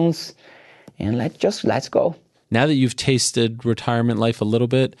momentums, and let's go. Now that you've tasted retirement life a little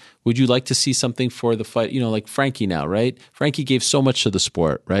bit, would you like to see something for the fight? Like Frankie now, right? Frankie gave so much to the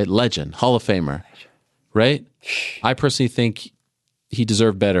sport, right? Legend, Hall of Famer, right? I personally think he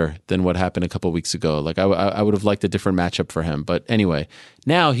deserved better than what happened a couple of weeks ago. Like I would have liked a different matchup for him. But anyway,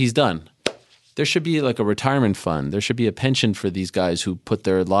 now he's done. There should be like a retirement fund. There should be a pension for these guys who put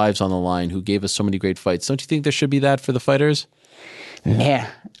their lives on the line, who gave us so many great fights. Don't you think there should be that for the fighters? Yeah,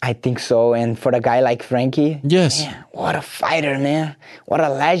 I think so. And for a guy like Frankie, Yes. man, what a fighter, man. What a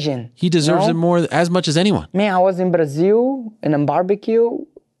legend. He deserves it more, as much as anyone. Man, I was in Brazil in a barbecue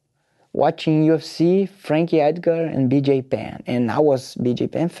watching UFC, Frankie Edgar and BJ Penn. And I was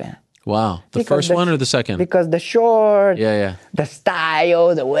BJ Penn fan. Wow. The Because first one or the second? Because the short, Yeah. the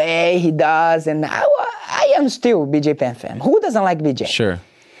style, the way he does. And I am still BJ Penn fan. Who doesn't like BJ? Sure.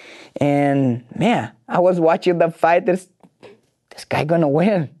 And man, I was watching the fight. This guy gonna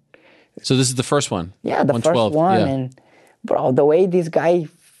win. So this is the first one? Yeah, the 112. first one. Yeah. And bro, the way this guy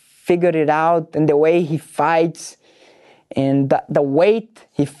figured it out and the way he fights and the weight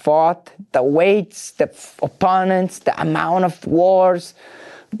he fought, the weights, the opponents, the amount of wars,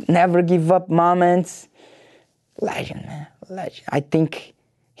 never give up moments. Legend, man. Legend. I think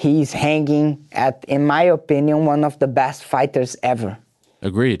he's hanging at, in my opinion, one of the best fighters ever.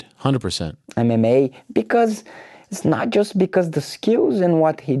 Agreed. 100%. MMA, because it's not just because the skills and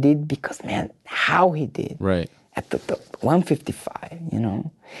what he did, because, man, how he did. Right. At the 155,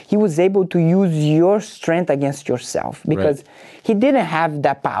 He was able to use your strength against yourself because he didn't have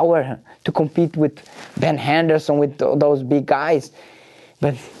that power to compete with Ben Henderson, with those big guys.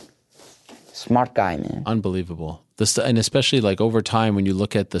 But smart guy, man. Unbelievable. And especially like over time when you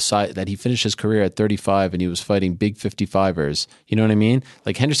look at the side that he finished his career at 35 and he was fighting big 55ers. You know what I mean?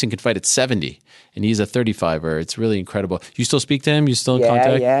 Like Henderson could fight at 70 and he's a 35er. It's really incredible. You still speak to him? You still in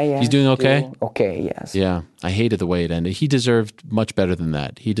contact? Yeah. He's doing okay? Still okay, yes. Yeah. I hated the way it ended. He deserved much better than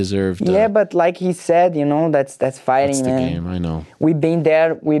that. He deserved... Yeah, but like he said, that's fighting, that's the man. game, I know. We've been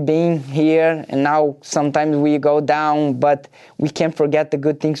there, we've been here, and now sometimes we go down, but we can't forget the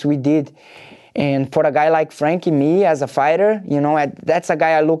good things we did. And for a guy like Frankie, me as a fighter, that's a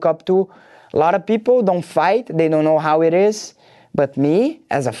guy I look up to. A lot of people don't fight, they don't know how it is. But me,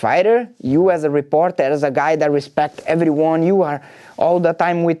 as a fighter, you as a reporter, as a guy that respects everyone, you are all the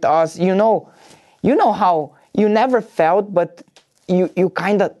time with us. You know how you never felt, but you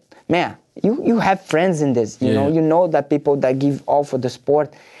kind of, man, you have friends in this. You know that people that give all for the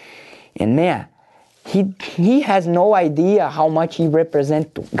sport. And man, he has no idea how much he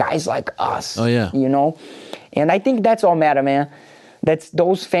represents guys like us. Oh, yeah. And I think that's all matter, man. That's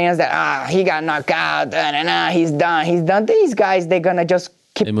those fans that, he got knocked out, he's done. These guys, they're going to just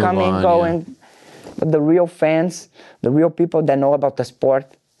keep coming, going. Yeah. But the real fans, the real people that know about the sport,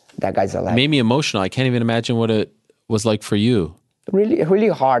 that guy's alive. It made me emotional. I can't even imagine what it was like for you. Really, really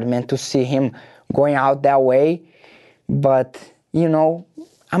hard, man, to see him going out that way. But,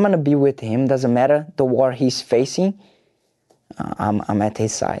 I'm going to be with him. Doesn't matter the war he's facing. I'm at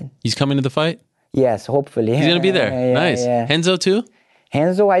his side. He's coming to the fight? Yes, hopefully. He's going to be there. Nice. Yeah. Henzo too?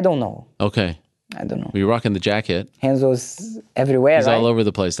 Henzo, I don't know. Okay. I don't know. Well, you're rocking the jacket. Hanzo's everywhere, He's right? all over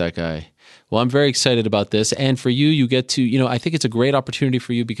the place, that guy. Well, I'm very excited about this. And for you, you get to, I think it's a great opportunity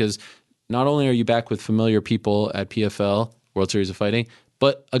for you because not only are you back with familiar people at PFL, World Series of Fighting,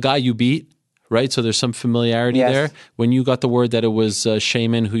 but a guy you beat, right? So there's some familiarity Yes. there. When you got the word that it was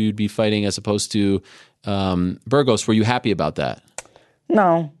Shaman who you'd be fighting as opposed to Burgos, were you happy about that?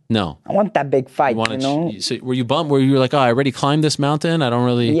 No. No. I want that big fight, So were you bummed? Were you like, I already climbed this mountain? I don't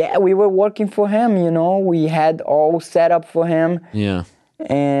really... Yeah, we were working for him, We had all set up for him. Yeah.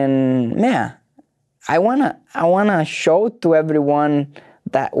 And, man, I wanna show to everyone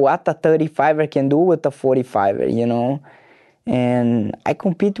that what a 35er can do with a 45er, And I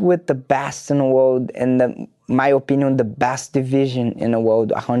compete with the best in the world, and my opinion, the best division in the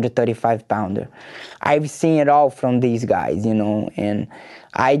world, 135 pounder. I've seen it all from these guys, and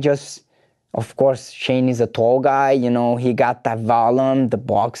I just, of course, Shane is a tall guy, he got that volume, the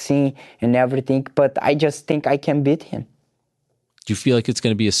boxing and everything, but I just think I can beat him. Do you feel like it's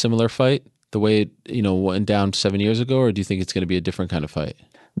going to be a similar fight the way it, went down 7 years ago, or do you think it's going to be a different kind of fight?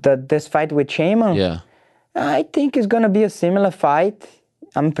 This fight with Shaman? Yeah. I think it's going to be a similar fight.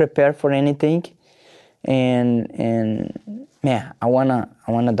 I'm prepared for anything. And man, I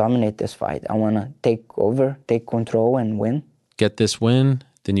wanna dominate this fight. I wanna take control and win. Get this win,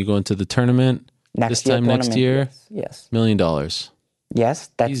 then you go into the tournament Next next year. Yes. $1 million. Yes,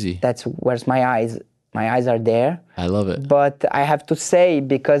 that's Easy. That's where's my eyes. My eyes are there. I love it. But I have to say,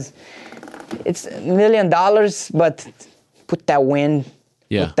 because it's $1 million, but put that win.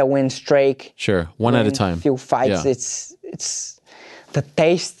 Yeah. Put the win streak. Sure. One at a time. Few fights. Yeah. It's the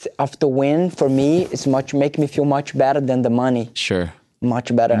taste of the win for me is make me feel much better than the money. Sure.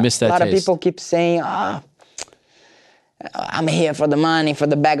 Much better. You miss that A lot of taste. people keep saying, I'm here for the money, for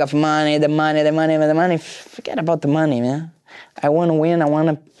the bag of money, the money. Forget about the money, man. I want to win. I want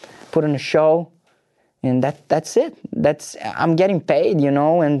to put on a show. And that's it. I'm getting paid,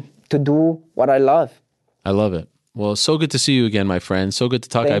 and to do what I love. I love it. Well, so good to see you again, my friend. So good to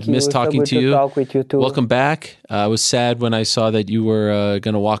talk. Thank I've missed you. So talking good to to you. talk with you too. Welcome back. I was sad when I saw that you were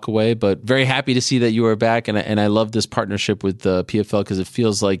going to walk away, but very happy to see that you were back. And I love this partnership with PFL because it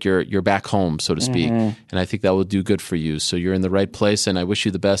feels like you're back home, so to speak. Mm-hmm. And I think that will do good for you. So you're in the right place, and I wish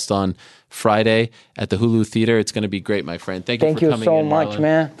you the best on Friday at the Hulu Theater. It's going to be great, my friend. Thank you for coming so in, much, Marlon.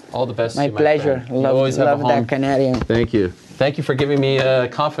 man. All the best My to you, pleasure. friend. You always have Love a home. that Canadian. Thank you. Thank you for giving me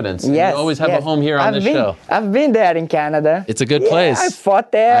confidence. Yes, You always have a home here on this show. I've been there in Canada. It's a good place. I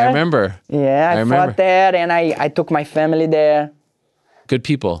fought there. I remember. Yeah, I remember. fought there, and I took my family there. Good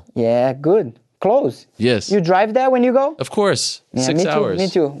people. Yeah, good. Close. Yes. You drive there when you go? Of course. Yeah, 6 hours. Me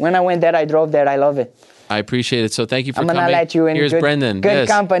too. When I went there, I drove there. I love it. I appreciate it. So thank you for I'm coming. gonna let you in Here's good- Brendan. good Yes.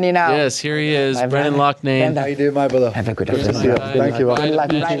 company now. Yes, here he is. My Brendan brother. Loughnane. Brendan. How you doing, my brother? Have a good Good to see you. Thank you, Good luck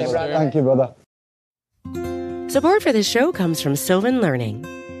brother. Friday, brother. Thank you, brother. Support for this show comes from Sylvan Learning.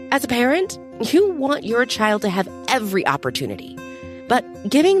 As a parent, you want your child to have every opportunity. But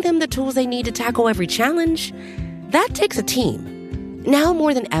giving them the tools they need to tackle every challenge, that takes a team. Now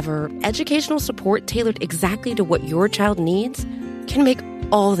more than ever, educational support tailored exactly to what your child needs can make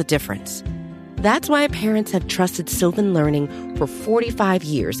all the difference. That's why parents have trusted Sylvan Learning for 45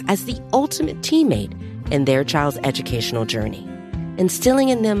 years as the ultimate teammate in their child's educational journey, instilling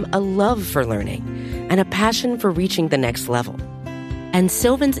in them a love for learning and a passion for reaching the next level. And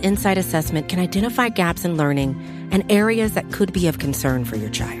Sylvan's Insight Assessment can identify gaps in learning and areas that could be of concern for your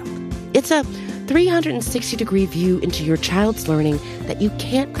child. It's a 360-degree view into your child's learning that you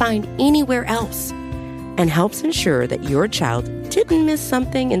can't find anywhere else, and helps ensure that your child didn't miss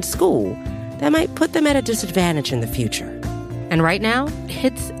something in school that might put them at a disadvantage in the future. And right now,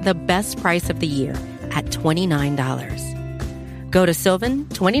 it's the best price of the year at $29. Go to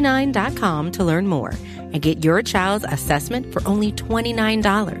sylvan29.com to learn more and get your child's assessment for only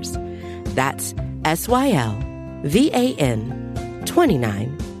 $29. That's SYLVAN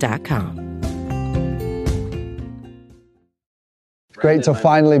 29.com. Great to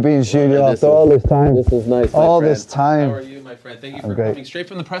finally be in studio after all this time. This is nice. All this time. How are you, my friend? Thank you for great. coming straight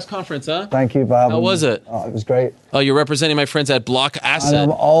from the press conference, huh? Thank you for having me. How was it? Oh, it was great. Oh, you're representing my friends at Block Asset.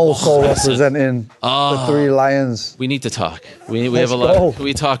 And I'm also representing Oh. the Three Lions. We need to talk. We have Let's a lot. go. Can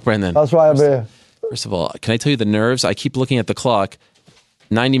we talk, Brendan? That's why I'm here. First of all, can I tell you the nerves? I keep looking at the clock.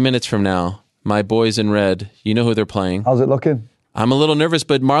 90 minutes from now, my boys in red, you know who they're playing. How's it looking? I'm a little nervous,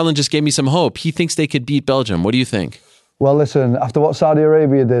 but Marlon just gave me some hope. He thinks they could beat Belgium. What do you think? Well, listen, after what Saudi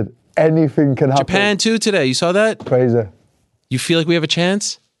Arabia did, anything can happen. Japan too today. You saw that? Crazy. You feel like we have a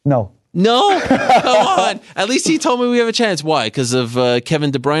chance? No. No, come on. At least he told me we have a chance. Why? Because of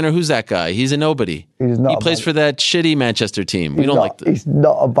Kevin De Bruyne, or who's that guy? He's a nobody. He's not. He plays for that shitty Manchester team. We don't like that. He's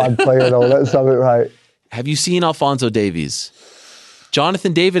not a bad player, though. Let's have it right. Have you seen Alphonso Davies?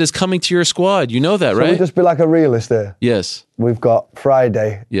 Jonathan David is coming to your squad. You know that, So right? we just be like a realist there. Yes. We've got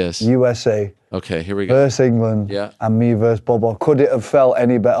Friday. Yes. USA. Okay, here we go. Versus England. Yeah. And me versus Bobo. Could it have felt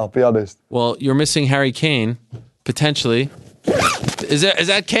any better? Be honest. Well, you're missing Harry Kane, potentially. Is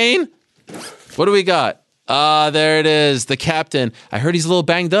that Kane? What do we got? There it is, the captain. I heard he's a little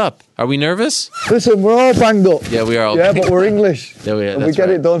banged up. Are we nervous? Listen, we're all banged up. Yeah, we are all Yeah, banged but we're English. Yeah, we and we get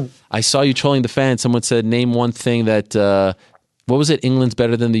it done. I saw you trolling the fans. Someone said, name one thing that, what was it? England's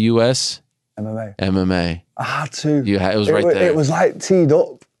better than the US? MMA. MMA. I had to. It was right there. It was like teed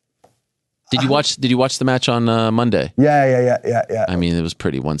up. Did you watch the match on Monday? Yeah. I mean, it was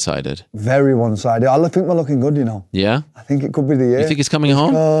pretty one-sided. Very one-sided. I think we're looking good, you know. Yeah? I think it could be the year. You think he's coming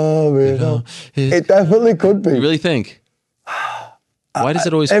home? It definitely could be. You really think? Why does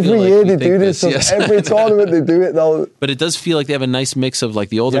it always every feel like year we they think do this? Yes. Every tournament they do it though. But it does feel like they have a nice mix of like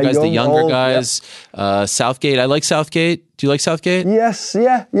the older Yeah, guys, the young, younger old, guys. Southgate. I like Southgate. Do you like Southgate? Yes,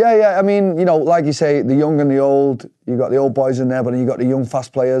 yeah. I mean, you know, like you say, the young and the old. You got the old boys in there, but then you got the young,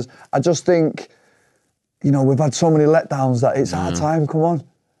 fast players. I just think, you know, we've had so many letdowns that it's our time. Come on,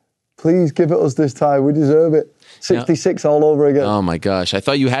 please give it us this time. We deserve it. 66 all over again. Oh my gosh! I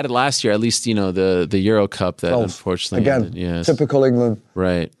thought you had it last year. At least you know the Euro Cup that unfortunately again. ended. Yes. Typical England.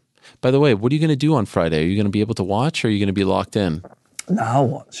 Right. By the way, what are you going to do on Friday? Are you going to be able to watch, or are you going to be locked in? No, I'll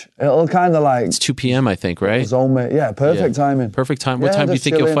watch. It'll kind of like... It's 2 p.m., I think, right? Zone mate. Yeah, perfect timing. Perfect time. What time do you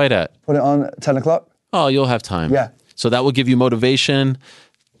think you'll fight at? Put it on at 10 o'clock. Oh, you'll have time. Yeah. So that will give you motivation.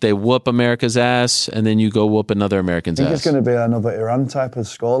 They whoop America's ass, and then you go whoop another American's I think ass. it's going to be another Iran type of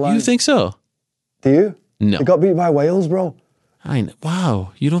scoreline. You think so? Do you? No. They got beat by Wales, bro.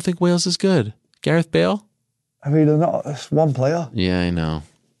 Wow. You don't think Wales is good? Gareth Bale? I mean, they're not. It's one player. Yeah, I know.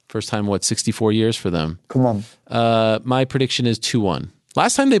 First time, 64 years for them? Come on. My prediction is 2-1.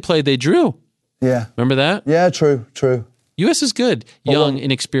 Last time they played, they drew. Yeah. Remember that? Yeah, true. U.S. is good. Young,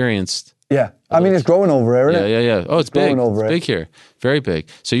 inexperienced. Yeah. I mean, it's growing over here, isn't it? Yeah. Oh, it's big. Over it's big here. Very big.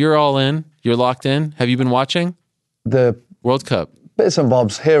 So you're all in. You're locked in. Have you been watching? The World Cup. Bits and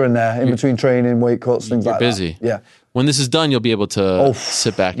bobs here and there, in between training, weight cuts, things like that. You're busy. Yeah. When this is done, you'll be able to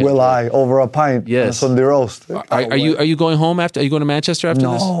sit back. And will I? Over a pint and a Sunday roast. Are you going home after? Are you going to Manchester after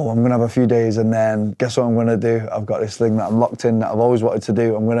this? No, I'm going to have a few days, and then guess what I'm going to do? I've got this thing that I'm locked in that I've always wanted to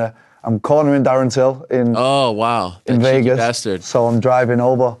do. I'm cornering Darren Till in in Vegas. Bastard. So I'm driving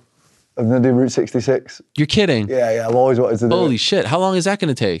over. I'm going to do Route 66. You're kidding? Yeah. I've always wanted to do it. Holy shit! How long is that going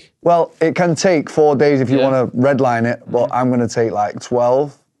to take? Well, it can take 4 days if you want to redline it, but I'm going to take like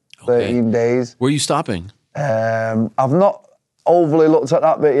 12, 13 days. Where are you stopping? I've not overly looked at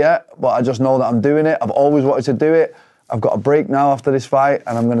that bit yet, but I just know that I'm doing it. I've always wanted to do it. I've got a break now after this fight,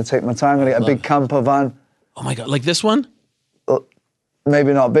 and I'm going to take my time. I'm going to get a big camper van. Oh my God, like this one?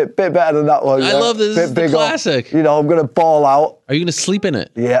 Maybe not. Bit better than that one. I love this. This is the classic. You know, I'm going to ball out. Are you going to sleep in it?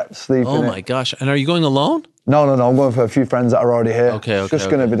 Yeah, sleep in it. Oh my gosh. And are you going alone? No. I'm going for a few friends that are already here. Okay. It's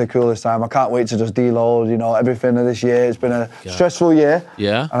just going to be the coolest time. I can't wait to just deload, you know, everything of this year. It's been a stressful year.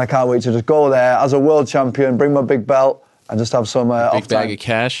 Yeah. And I can't wait to just go there as a world champion, bring my big belt, and just have some big bag of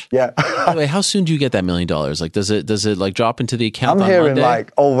cash. Yeah. By the way, how soon do you get that $1 million? Like, does it like drop into the account? I'm hearing Monday?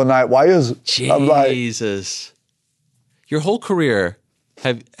 like overnight wires. Jesus. Your whole career,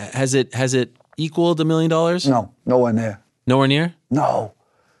 has it equaled $1 million? No, nowhere near. Nowhere near? No.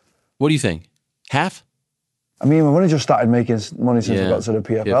 What do you think? Half? I mean, we've only just started making money since we got to the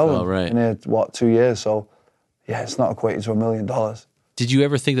PFL. Right. In here, 2 years? So, yeah, it's not equating to $1 million. Did you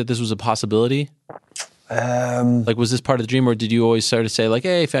ever think that this was a possibility? Like, was this part of the dream, or did you always start to say, like,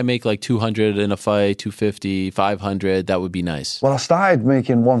 hey, if I make like 200 in a fight, 250, 500, that would be nice? Well, I started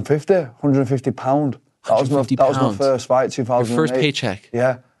making 150 £150. That was my first fight, 2008. Your first paycheck?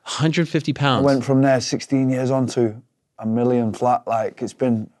 Yeah. 150 pounds. I went from there 16 years on to $1 million flat. Like, it's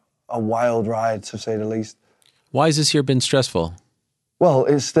been a wild ride, to say the least. Why has this year been stressful? Well,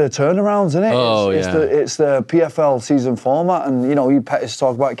 it's the turnarounds, isn't it? Oh, it's the PFL season format, and, you know, you Pettis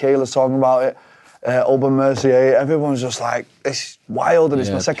talk about it, Kayla's talking about it, Aubin Mercier, everyone's just like, it's wild, and it's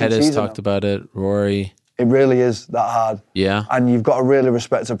my second Pettis season. talked about it, Rory. It really is that hard. Yeah. And you've got to really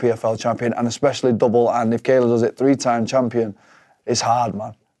respect a PFL champion, and especially double, and if Kayla does it 3-time champion, it's hard,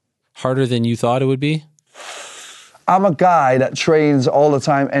 man. Harder than you thought it would be? I'm a guy that trains all the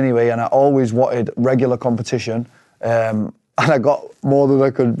time anyway, and I always wanted regular competition. And I got more than I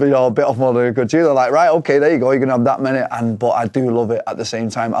could, you know, a bit off more than I could chew. They're like, right, okay, there you go, you're going to have that many. But I do love it at the same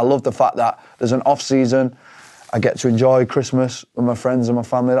time. I love the fact that there's an off season. I get to enjoy Christmas with my friends and my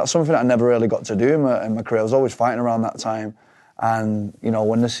family. That's something I never really got to do in my career. I was always fighting around that time. And, you know,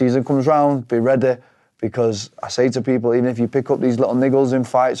 when the season comes round, be ready. Because I say to people, even if you pick up these little niggles in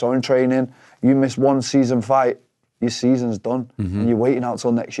fights or in training, you miss one season fight, your season's done. And you're waiting out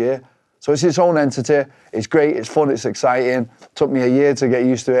till next year. So it's its own entity. It's great, it's fun, it's exciting. Took me a year to get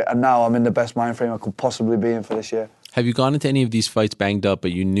used to it, and now I'm in the best mind frame I could possibly be in for this year. Have you gone into any of these fights banged up,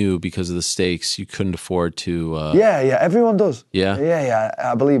 but you knew because of the stakes you couldn't afford to... Yeah, everyone does. Yeah? Yeah,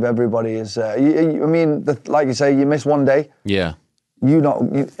 I believe everybody is... I mean, like you say, you miss one day. Yeah.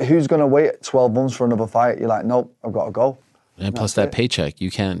 Who's going to wait 12 months for another fight? You're like, nope, I've got to go. And plus that paycheck,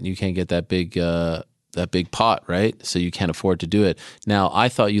 you can't get that big pot, right? So you can't afford to do it. Now, I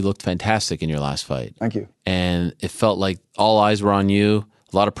thought you looked fantastic in your last fight. Thank you. And it felt like all eyes were on you,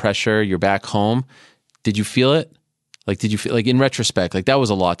 a lot of pressure, you're back home. Did you feel it? Like, did you feel, like in retrospect, like that was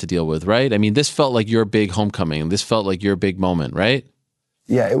a lot to deal with, right? I mean, this felt like your big homecoming. This felt like your big moment, right?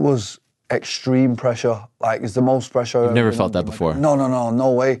 Yeah, it was extreme pressure. Like, it's the most pressure. You've never felt that before?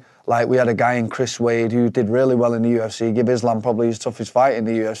 No way. Like, we had a guy in Chris Wade who did really well in the UFC. Gib Islam, probably his toughest fight in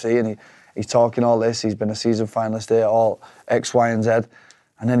the UFC, and he's talking all this. He's been a season finalist here, all X, Y, and Z.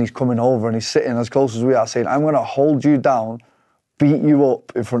 And then he's coming over and he's sitting as close as we are, saying, I'm going to hold you down, beat you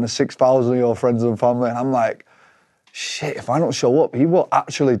up in front of 6,000 of your friends and family. And I'm like, shit, if I don't show up, he will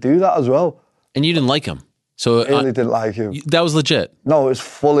actually do that as well. And you didn't like him? So I really didn't like him. That was legit? No, it was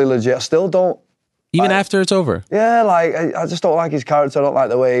fully legit. I still don't. Even after it's over? Yeah, like, I just don't like his character. I don't like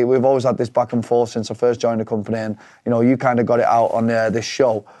the way, we've always had this back and forth since I first joined the company, and, you know, you kind of got it out on this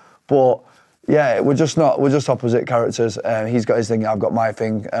show. But, yeah, we're just opposite characters. He's got his thing, I've got my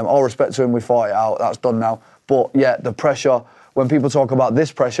thing. All respect to him, we fought it out, that's done now. But, yeah, the pressure, when people talk about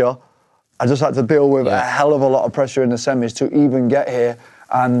this pressure, I just had to deal with a hell of a lot of pressure in the semis to even get here,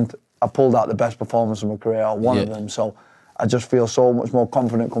 and I pulled out the best performance of my career, or one of them, so I just feel so much more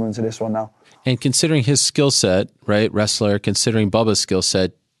confident coming to this one now. And considering his skill set, right, wrestler, considering Bubba's skill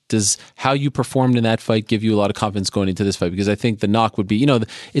set, does how you performed in that fight give you a lot of confidence going into this fight? Because I think the knock would be, you know,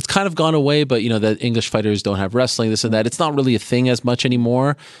 it's kind of gone away, but, you know, that English fighters don't have wrestling, this and that. It's not really a thing as much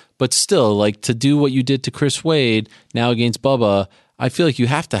anymore. But still, like, to do what you did to Chris Wade now against Bubba, I feel like you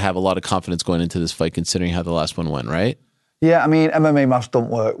have to have a lot of confidence going into this fight, considering how the last one went, right? Yeah, I mean, MMA maths don't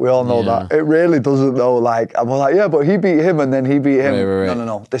work. We all know that. It really doesn't, though. Like, I'm like, yeah, but he beat him and then he beat him. Right.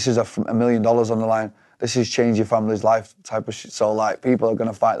 No. This is $1 million on the line. This is change your family's life type of shit. So, like, people are going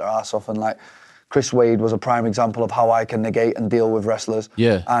to fight their ass off. And, like, Chris Wade was a prime example of how I can negate and deal with wrestlers.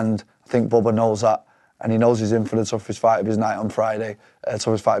 Yeah. And I think Bubba knows that. And he knows he's in for the toughest fight of his night on Friday,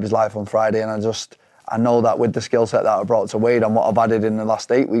 toughest fight of his life on Friday. And I know that with the skill set that I brought to Wade and what I've added in the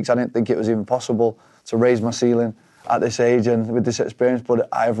last 8 weeks, I didn't think it was even possible to raise my ceiling at this age and with this experience, but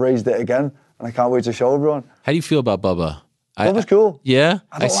I've raised it again, and I can't wait to show everyone. How do you feel about Bubba? Bubba's cool. Yeah?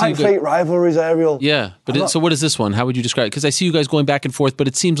 I don't like fake rivalries, Ariel. Yeah, but so what is this one? How would you describe it? Because I see you guys going back and forth, but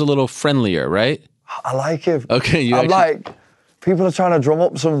it seems a little friendlier, right? I like him. Okay, like, people are trying to drum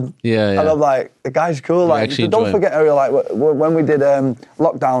up some... Yeah. And I'm like, the guy's cool. Like, don't forget, Ariel, like, when we did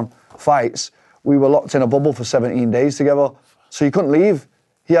lockdown fights, we were locked in a bubble for 17 days together, so you couldn't leave.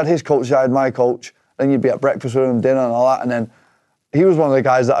 He had his coach, I had my coach. Then you'd be at breakfast with him, dinner and all that, and then he was one of the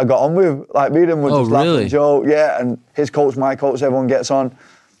guys that I got on with. Like, me and him would just laugh and joke, and his coach, my coach, everyone gets on.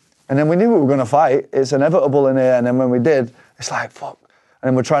 And then we knew we were going to fight. It's inevitable in here, and then when we did, it's like, fuck. And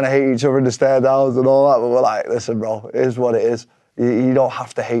then we're trying to hate each other in the stare downs and all that, but we're like, listen, bro, it is what it is. You don't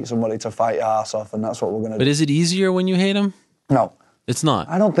have to hate somebody to fight your ass off, and that's what we're going to do. But is it easier when you hate him? No. It's not?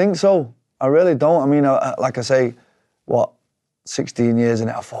 I don't think so. I really don't. I mean, like I say, 16 years in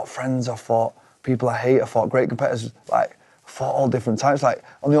it, I fought friends, I fought people I hate, I fought great competitors, like, I fought all different types. Like,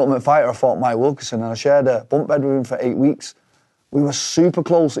 on The Ultimate Fighter, I fought Mike Wilkerson, and I shared a bunk bed with him for 8 weeks. We were super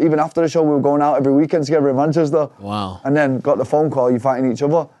close. Even after the show, we were going out every weekend together in Manchester. Wow. And then got the phone call, you're fighting each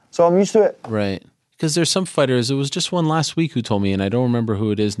other. So I'm used to it. Right. Because there's some fighters, it was just one last week who told me, and I don't remember who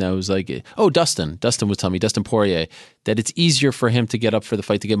it is now, it was like, Dustin. Dustin was telling me, Dustin Poirier, that it's easier for him to get up for the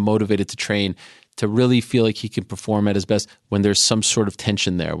fight, to get motivated to train, to really feel like he can perform at his best when there's some sort of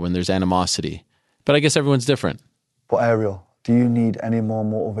tension there, when there's animosity. But I guess everyone's different. But Ariel, do you need any more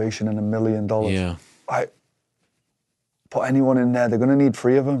motivation than $1 million? Yeah. Like, put anyone in there, they're going to need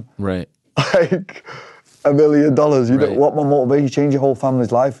 3 of them. Right. Like, $1 million. You know, what more motivation? You change your whole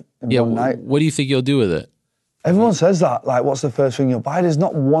family's life in one night. What do you think you'll do with it? Everyone says that. Like, what's the first thing you'll buy? There's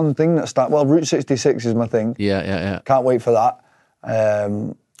not one thing that starts. Well, Route 66 is my thing. Yeah. Can't wait for that.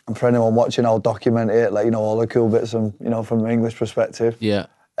 And for anyone watching, I'll document it, like, you know, all the cool bits and, you know, from an English perspective. Yeah.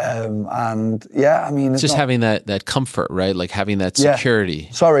 And yeah, I mean, it's just having that comfort, right? Like having that security.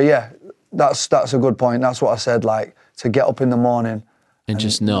 Sorry, yeah. That's a good point. That's what I said. Like, to get up in the morning and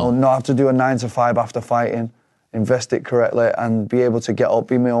just know, not have to do a 9 to 5 after fighting, invest it correctly, and be able to get up,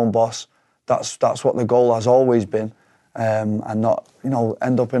 be my own boss. That's what the goal has always been, and not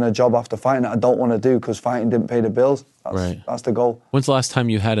end up in a job after fighting that I don't want to do because fighting didn't pay the bills. That's the goal. When's the last time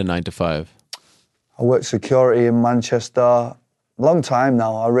you had a 9 to 5? I worked security in Manchester. Long time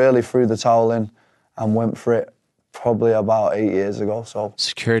now. I really threw the towel in and went for it probably about 8 years ago. So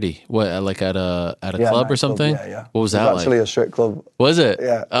security, what, like at a club or something? Club, yeah. What was that it was actually like? a strip club. Was it?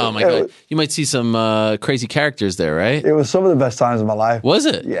 Yeah. Oh my God. You might see some crazy characters there, right? It was some of the best times of my life. Was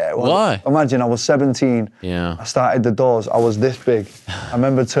it? Yeah. It was. Why? Imagine I was 17. Yeah. I started the doors. I was this big. I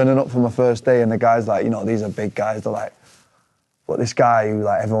remember turning up for my first day and the guys like, these are big guys. They're like, but this guy who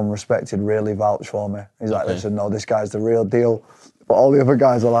like everyone respected really vouched for me. He's like, listen, no, this guy's the real deal. But all the other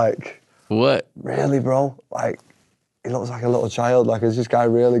guys are like, what? Really, bro? Like, he looks like a little child. Like, is this guy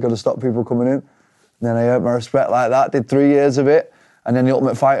really going to stop people coming in? And then I earned my respect like that. Did 3 years of it. And then the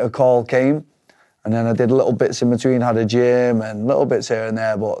Ultimate Fighter call came. And then I did little bits in between, had a gym and little bits here and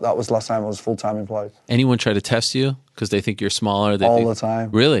there. But that was the last time I was full-time employed. Anyone try to test you because they think you're smaller? All the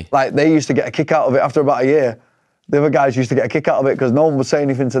time. Really? Like, they used to get a kick out of it after about a year. The other guys used to get a kick out of it because no one would say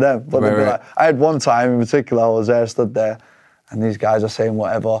anything to them. But they'd be like, I had one time in particular, I was there, stood there, and these guys are saying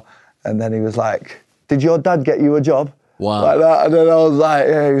whatever. And then he was like, did your dad get you a job? Wow. Like that. And then I was like,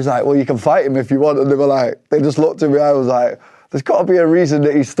 yeah, he was like, well, you can fight him if you want. And they were like, they just looked at me. I was like, there's got to be a reason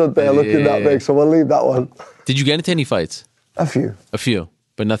that he stood there looking that big, so we'll leave that one. Did you get into any fights? A few. A few,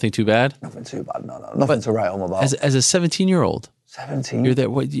 but nothing too bad? Nothing too bad, no. Nothing to write home about. As a 17-year-old? 17. You're there.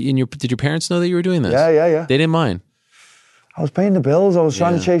 Did your parents know that you were doing this? Yeah. They didn't mind? I was paying the bills. I was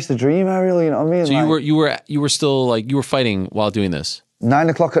trying to chase the dream, Ariel, you know what I mean? So like, you were still like, you were fighting while doing this? 9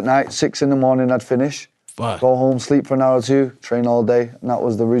 o'clock at night, 6 in the morning I'd finish. Fuck. Go home, sleep for an hour or two, train all day, and that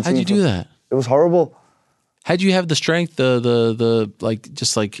was the routine. How'd you do that? It was horrible. How'd you have the strength, how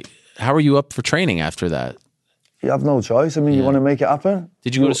are you up for training after that? You have no choice. I mean, you want to make it happen.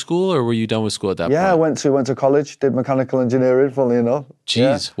 Did you go to school or were you done with school at that point? Yeah, I went to college, did mechanical engineering, funnily enough.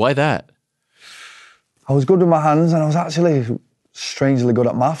 Jeez, why that? I was good with my hands and I was actually strangely good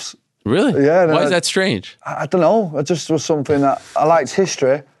at maths. Really? Yeah. Why is that strange? I don't know. It just was something that I liked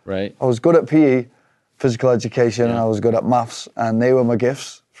history. Right. I was good at PE, physical education, and I was good at maths, and they were my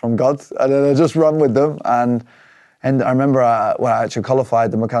gifts from God. And then I just ran with them. And I remember when I actually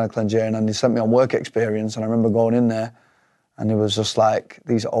qualified the mechanical engineering, and they sent me on work experience, and I remember going in there, and it was just like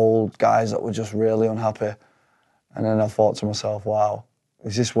these old guys that were just really unhappy. And then I thought to myself, wow,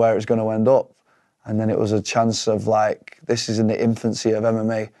 is this where it's going to end up? And then it was a chance of like, this is in the infancy of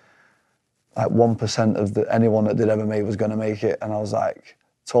MMA. Like 1% of anyone that did MMA was going to make it. And I was like,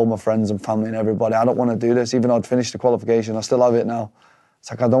 told my friends and family and everybody, I don't want to do this. Even though I'd finished the qualification, I still have it now.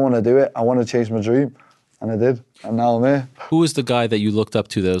 It's like, I don't want to do it. I want to chase my dream. And I did. And now I'm here. Who was the guy that you looked up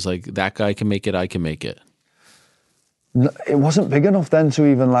to that was like, that guy can make it, I can make it? No, it wasn't big enough then to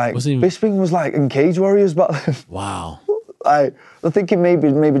even like, Bisping was like in Cage Warriors back then. Wow. I think it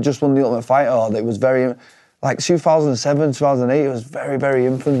maybe just won the Ultimate Fighter, or it was very, like 2007, 2008, it was very, very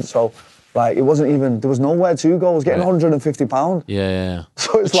infant. So like it wasn't even, there was nowhere to go. I was getting £150. Yeah.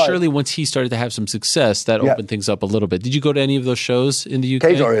 So it's but like, surely once he started to have some success, that opened things up a little bit. Did you go to any of those shows in the UK?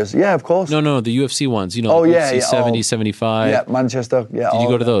 Cage Warriors, yeah, of course. No, the UFC ones, you know, oh, the yeah, UFC 70, 75. Yeah, Manchester, yeah. Did you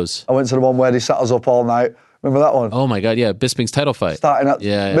go to those? I went to the one where they sat us up all night. Remember that one? Oh my God, yeah, Bisping's title fight. Starting at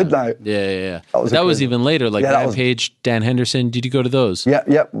midnight. Yeah. That was even later, like Rampage, Dan Henderson. Did you go to those?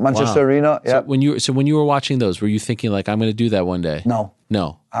 Yeah, Manchester Arena. Yeah. So when you were watching those, were you thinking like, I'm going to do that one day? No.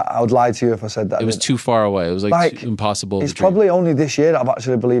 I would lie to you if I said that. It was too far away. It was like impossible. It's probably only this year that I've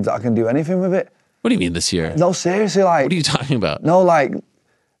actually believed that I can do anything with it. What do you mean this year? No, seriously, like. What are you talking about? No, like,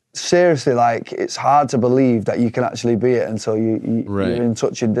 seriously, like, it's hard to believe that you can actually be it until you're in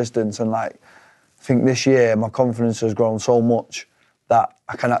touching distance. And like, I think this year my confidence has grown so much that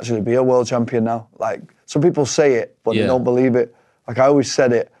I can actually be a world champion now. Like, some people say it, but they don't believe it. Like, I always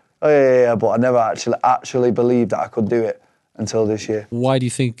said it, but I never actually believed that I could do it until this year. Why do you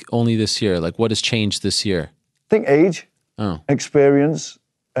think only this year? Like, what has changed this year? I think age, experience,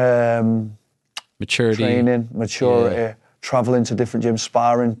 maturity, training, maturity, traveling to different gyms,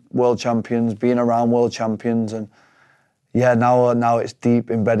 sparring world champions, being around world champions, and now it's deep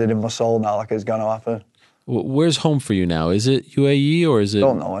embedded in my soul now, like it's going to happen. Where's home for you now? Is it UAE or is it?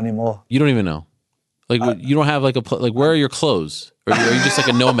 Don't know anymore. You don't even know. Like you don't have like like where are your clothes? Or are you just like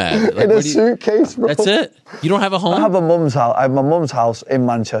a nomad? Like, in a suitcase, bro. That's it? You don't have a home? I have a mum's house. I have my mum's house in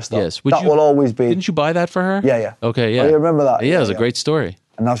Manchester. Yes. That will always be. Didn't you buy that for her? Yeah. Okay, yeah. Oh, you remember that? Yeah, it was a great story.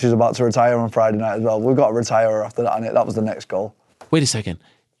 And now she's about to retire on Friday night as well. We've got to retire her after that, and that was the next goal. Wait a second.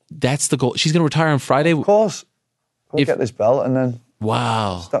 That's the goal. She's going to retire on Friday. Of course. Go get this belt, and then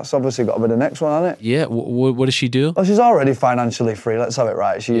wow, that's obviously got to be the next one, hasn't it? Yeah. What does she do? Well, she's already financially free. Let's have it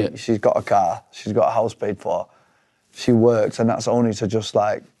right. She's got a car. She's got a house paid for. She works, and that's only to just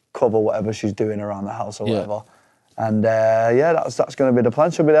like cover whatever she's doing around the house or whatever. And that's going to be the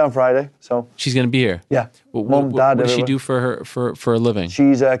plan. She'll be there on Friday. So she's going to be here. Yeah. Mom, Dad. What does she do for a living?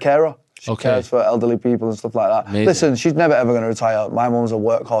 She's a carer. She cares for elderly people and stuff like that. Amazing. Listen, she's never ever going to retire. My mum's a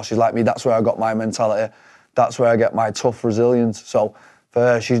workhorse. She's like me. That's where I got my mentality. That's where I get my tough resilience. So for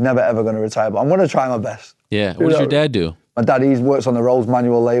her, she's never ever going to retire. But I'm going to try my best. Yeah. What does your dad do? My dad, he works on the roads,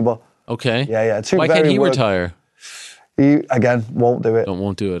 manual labour. Okay. Yeah. Why can't he retire? He, again, won't do it.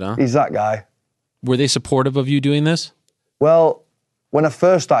 Won't do it, huh? He's that guy. Were they supportive of you doing this? Well, when I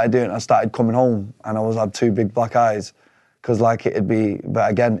first started doing it, I started coming home and I had 2 big black eyes because like it'd be, but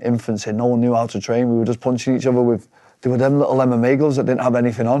again, infancy, no one knew how to train. We were just punching each other there were them little MMA gloves that didn't have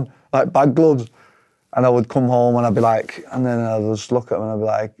anything on, like bag gloves. And I would come home and I'd be like, and then I'd just look at them and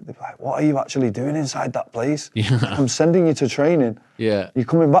they'd be like, what are you actually doing inside that place? Yeah. I'm sending you to training. Yeah. You're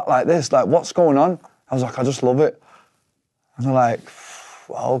coming back like this, like what's going on? I was like, I just love it. And they're like,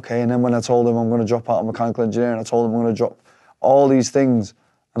 well, okay. And then when I told them I'm going to drop out of mechanical engineering, I told them I'm going to drop all these things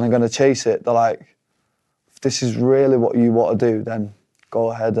and I'm going to chase it. They're like, if this is really what you want to do, then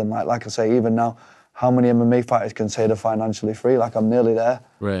go ahead. And like I say, even now, how many MMA fighters can say they're financially free? Like I'm nearly there.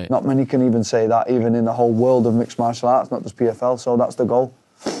 Right. Not many can even say that, even in the whole world of mixed martial arts, not just PFL. So that's the goal.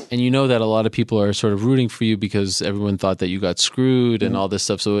 And you know that a lot of people are sort of rooting for you because everyone thought that you got screwed and all this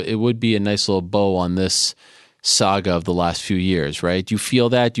stuff. So it would be a nice little bow on this saga of the last few years, right? Do you feel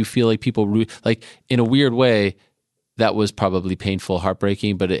that? Do you feel like people root, like in a weird way, that was probably painful,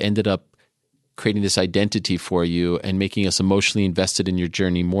 heartbreaking, but it ended up creating this identity for you and making us emotionally invested in your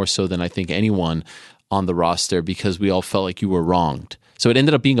journey more so than I think anyone on the roster because we all felt like you were wronged. So it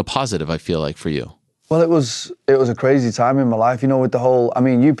ended up being a positive, I feel like, for you. Well, it was a crazy time in my life, you know, with the whole, I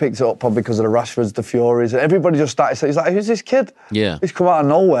mean, you picked it up probably because of the Rashfords, the Furies, and everybody just started saying, he's like, who's this kid? Yeah. He's come out of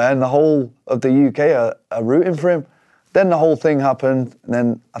nowhere and the whole of the UK are rooting for him. Then the whole thing happened, and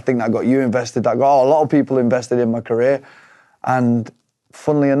then I think that got you invested, that got a lot of people invested in my career. And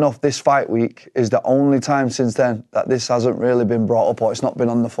funnily enough, this fight week is the only time since then that this hasn't really been brought up or it's not been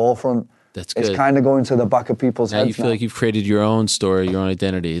on the forefront. That's good. It's kind of going to the back of people's heads now. You feel like you've created your own story, your own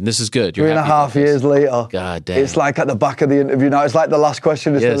identity, and this is good. You're 3.5 years later. God damn. It's like at the back of the interview now. It's like the last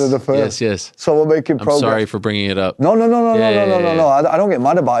question instead of the first. Yes. So we're making progress. I'm sorry for bringing it up. No. I don't get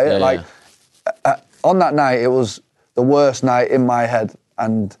mad about it. On that night, it was the worst night in my head,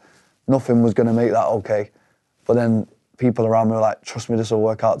 and nothing was going to make that okay. But then people around me were like, trust me, this will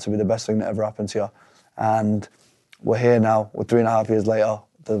work out to be the best thing that ever happened to you. And we're here now. We're 3.5 years later.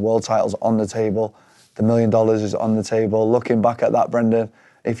 The world title's on the table. The $1 million is on the table. Looking back at that, Brendan,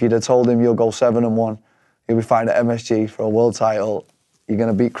 if you'd have told him you'll go 7-1, you'll be fighting at MSG for a world title, you're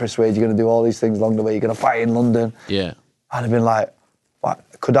going to beat Chris Wade, you're going to do all these things along the way, you're going to fight in London. Yeah. I'd have been like, what?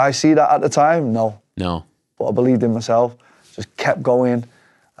 Could I see that at the time? No. But I believed in myself, just kept going.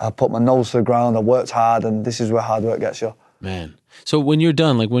 I put my nose to the ground, I worked hard, and this is where hard work gets you. Man. So when you're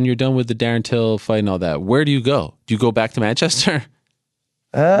done, with the Darren Till fight and all that, where do you go? Do you go back to Manchester?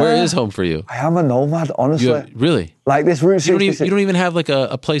 Where is home for you? I am a nomad, honestly. Really? Like this Route 66. You don't even have like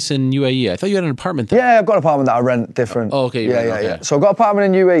a place in UAE. I thought you had an apartment there. Yeah, I've got an apartment that I rent different. Oh, okay. Yeah. So I've got an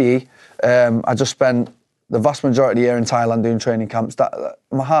apartment in UAE. I just spent the vast majority of the year in Thailand doing training camps.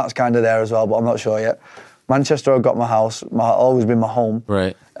 My heart's kind of there as well, but I'm not sure yet. Manchester, I've got my house. Always been my home.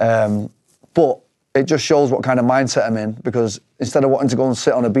 Right. But it just shows what kind of mindset I'm in, because instead of wanting to go and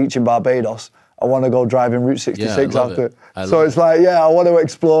sit on a beach in Barbados, I want to go driving Route 66 after it. So it's like, I want to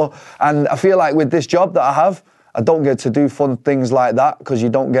explore. And I feel like with this job that I have, I don't get to do fun things like that, because you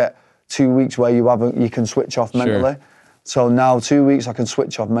don't get 2 weeks where you can switch off mentally. Sure. So now 2 weeks I can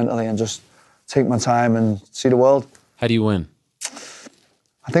switch off mentally and just take my time and see the world. How do you win?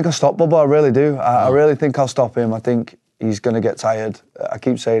 I think I'll stop Bubba, I really do. I really think I'll stop him. I think he's going to get tired. I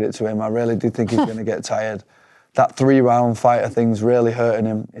keep saying it to him. I really do think he's going to get tired. That 3-round fighter thing's really hurting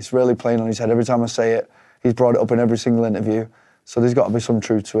him. It's really playing on his head. Every time I say it, he's brought it up in every single interview. So there's got to be some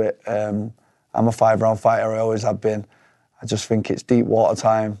truth to it. I'm a 5-round fighter, I always have been. I just think it's deep water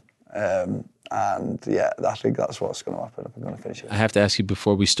time. And I think that's what's going to happen if I'm going to finish it. I have to ask you,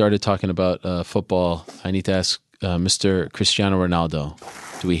 before we started talking about football, I need to ask Mr. Cristiano Ronaldo.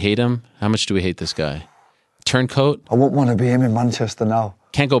 Do we hate him? How much do we hate this guy? Turncoat? I wouldn't want to be him in Manchester now.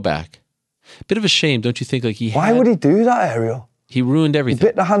 Can't go back. Bit of a shame, don't you think? Why would he do that, Ariel? He ruined everything. He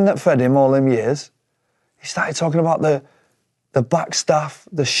bit the hand that fed him all them years. He started talking about the back staff,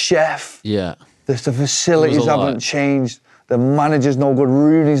 the chef. Yeah. The facilities haven't changed. The manager's no good.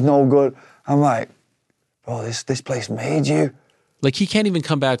 Rooney's no good. I'm like, bro, this place made you. Like, he can't even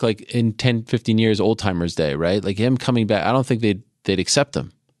come back like in 10, 15 years, old timers day, right? Like him coming back, I don't think they'd accept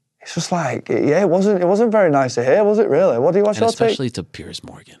him. It's just like, yeah, it wasn't very nice to hear, was it really? What do you watch your take? Especially to Piers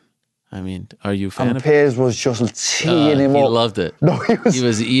Morgan. I mean, are you a fan of Piers was just teeing him up. He loved it. No, he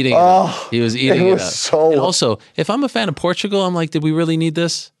was eating it up. He was eating it up. So... And also, if I'm a fan of Portugal, I'm like, did we really need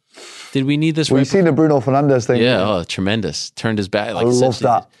this? Did we need this? We've seen the Bruno Fernandes thing. Yeah, oh, tremendous. Turned his back. Like, I love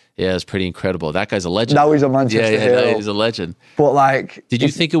that. Yeah, it's pretty incredible. That guy's a legend. Now he's a Manchester hero. Yeah, he's a legend. But like... Did you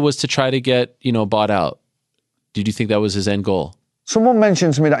think it was to try to get, bought out? Did you think that was his end goal? Someone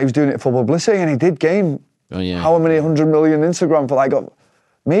mentioned to me that he was doing it for publicity, and he did gain how many 100 million Instagram for like...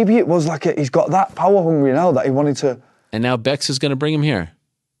 Maybe it was like he's got that power hungry now that he wanted to... And now Bex is going to bring him here.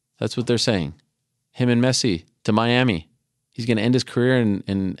 That's what they're saying. Him and Messi to Miami. He's going to end his career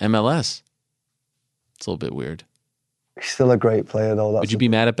in MLS. It's a little bit weird. He's still a great player, though. Would you be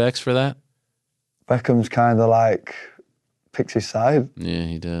mad at Bex for that? Beckham's kind of like picks his side. Yeah,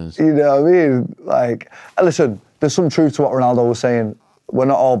 he does. You know what I mean? Like, listen, there's some truth to what Ronaldo was saying. We're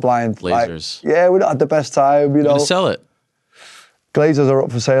not all blind. Glazers. Like, yeah, we don't have the best time, You're going to sell it. Glazers are up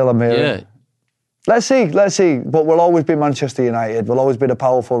for sale, I'm hearing. Yeah. Let's see. But we'll always be Manchester United. We'll always be the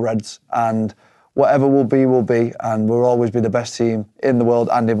powerful Reds. And whatever will be, will be. And we'll always be the best team in the world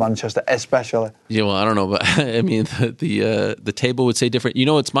and in Manchester, especially. Yeah, well, I don't know. But I mean, the table would say different.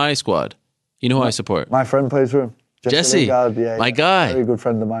 It's my squad. You know who I support? My friend plays for him. Jesse. Lingard, my guy. Very good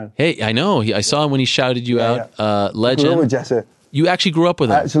friend of mine. Hey, I know. I saw him when he shouted you out. Legend. I grew up with Jesse. You actually grew up with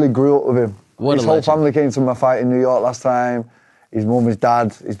him? I actually grew up with him. His whole family came to my fight in New York last time. His mum, his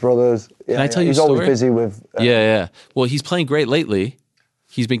dad, his brothers. Yeah, Can I tell you a he's story? always busy with... Yeah. Well, he's playing great lately.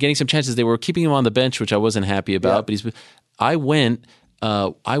 He's been getting some chances. They were keeping him on the bench, which I wasn't happy about. Yeah. But I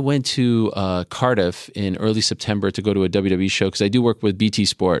went to Cardiff in early September to go to a WWE show because I do work with BT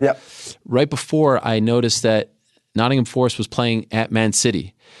Sport. Yep. Right before, I noticed that Nottingham Forest was playing at Man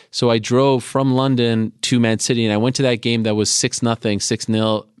City. So I drove from London to Man City, and I went to that game that was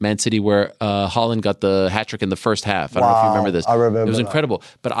 6-0 Man City, where Holland got the hat trick in the first half. I don't know if you remember this. I remember. It was incredible.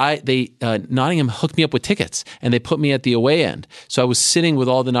 But Nottingham hooked me up with tickets, and they put me at the away end. So I was sitting with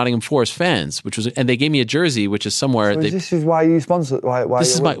all the Nottingham Forest fans, and they gave me a jersey, which is somewhere. So this is why you sponsored. Why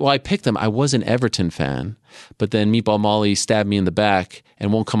I picked them. I was an Everton fan, but then Meatball Molly stabbed me in the back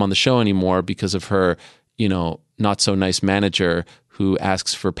and won't come on the show anymore because of her, not so nice manager who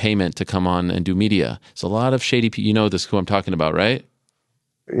asks for payment to come on and do media. It's a lot of shady people. You know this, who I'm talking about, right?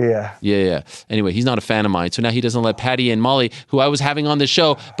 Yeah. Yeah. Anyway, he's not a fan of mine. So now he doesn't let Patty and Molly, who I was having on the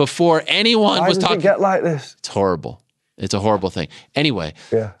show before anyone was talking. Why does it get like this? It's horrible. It's a horrible thing. Anyway,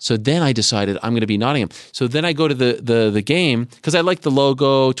 So then I decided I'm going to be Nottingham. So then I go to the game because I like the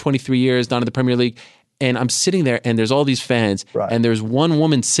logo, 23 years, not in the Premier League. And I'm sitting there and there's all these fans. Right. And there's one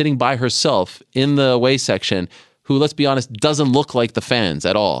woman sitting by herself in the away section who, let's be honest, doesn't look like the fans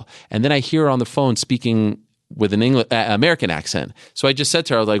at all. And then I hear her on the phone speaking with an American accent. So I just said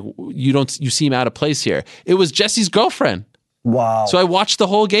to her, I was like, you seem out of place here. It was Jesse's girlfriend. Wow. So I watched the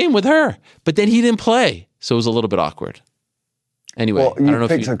whole game with her, but then he didn't play. So it was a little bit awkward. Anyway, well, I don't know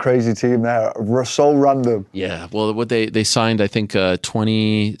picked a crazy team there. So random. Yeah. Well, what they signed, I think,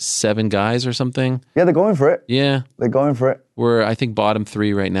 27 guys or something. Yeah, they're going for it. Yeah. They're going for it. We're, I think, bottom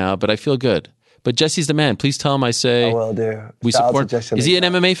 3 right now, but I feel good. But Jesse's the man. Please tell him I say I will do. We Shout out support. to Jesse Is he an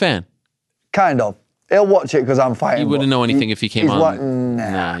MMA fan? Kind of. He'll watch it because I'm fighting. He wouldn't know anything if he came on.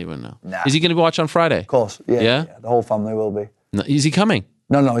 Nah, he wouldn't know. Nah. Is he going to watch on Friday? Of course. Yeah. The whole family will be. No, is he coming?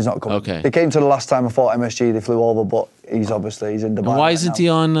 No, he's not coming. Okay. They came to the last time I fought MSG. They flew over, but he's in Dubai. And why isn't he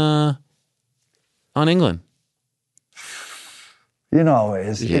on England? You know how it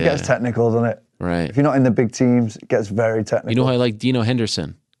is. Yeah. It gets technical, doesn't it? Right. If you're not in the big teams, it gets very technical. You know how I like Dino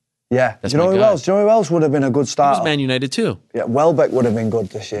Henderson? Yeah. That's Do you know my who guy. else? Do you know who else would have been a good He start? was Man United too. Yeah, Welbeck would have been good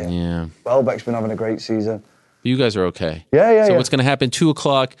this year. Yeah. Welbeck's been having a great season. You guys are okay. Yeah. So what's going to happen?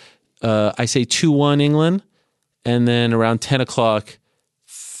 2:00. I say 2-1 England, and then around 10 o'clock,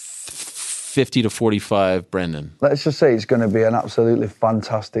 50 to 45 Brendan. Let's just say it's going to be an absolutely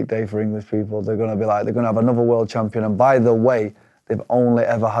fantastic day for English people. They're going to have another world champion. And by the way, they've only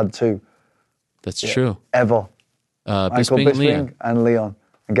ever had 2. That's true. Ever. Michael Bisping and Leon.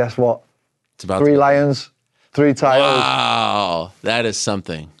 And guess what? It's about 3 Lions, 3 titles. Wow, that is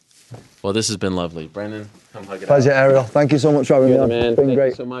something. Well, this has been lovely. Brendan, come hug it out. Pleasure, Ariel. Thank you so much for having me You're on. the man. It's been Thank great.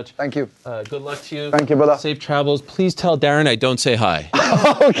 you so much. Thank you. Good luck to you. Thank you, brother. Safe travels. Please tell Darren I don't say hi.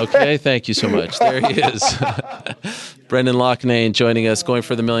 Okay, thank you so much. There he is. Brendan Loughnane joining us, going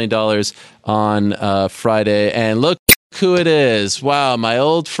for the $1 million on Friday. And look who it is. Wow, my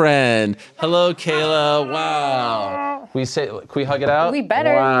old friend. Hello, Kayla. Wow. Can we hug it out? We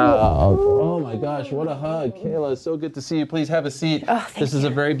better. Wow. Oh my gosh, what a hug. Kayla, it's so good to see you. Please have a seat. This is a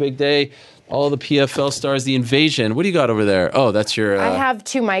very big day. All the PFL stars, the invasion. What do you got over there? Oh, that's your... I have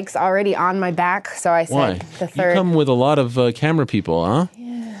 2 mics already on my back, so I said Why? the third. You come with a lot of camera people, huh?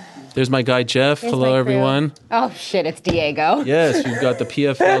 Yeah. There's my guy, Jeff. Here's Hello, my crew. everyone. Oh, shit, it's Diego. Yes, we've got the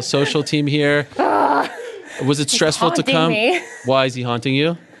PFL social team here. Was it stressful to haunting come? me. Why is he haunting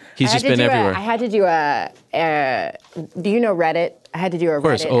you? He's just been everywhere. I had to do do you know Reddit? I had to do a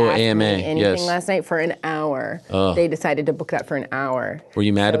course. Reddit Oh, Ask Me AMA, Anything yes. last night for an hour. Oh. They decided to book that for an hour. Were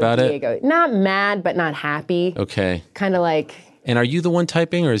you mad about it? Not mad, but not happy. Okay. Kind of like... And are you the one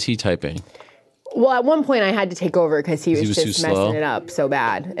typing or is he typing? Well, at one point I had to take over because he was too just slow? messing it up so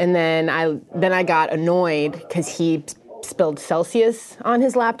bad. And then I got annoyed because he spilled Celsius on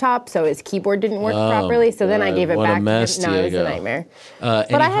his laptop, so his keyboard didn't work properly. So then I gave it what a back mess, to him. No, it was Diego. a nightmare.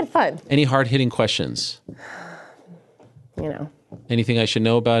 But I had fun. Any hard-hitting questions? You know. Anything I should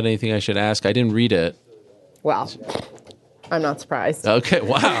know about? Anything I should ask? I didn't read it. Well, I'm not surprised. Okay,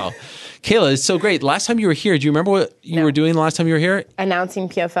 wow. Kayla, it's so great. Last time you were here, do you remember what you were doing the last time you were here? Announcing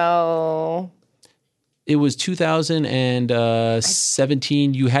PFL. It was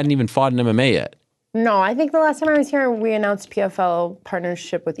 2017. You hadn't even fought in MMA yet. No, I think the last time I was here, we announced PFL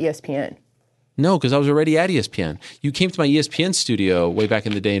partnership with ESPN. No, because I was already at ESPN. You came to my ESPN studio way back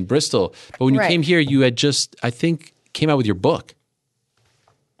in the day in Bristol. But when you came here, you had just, I think, came out with your book.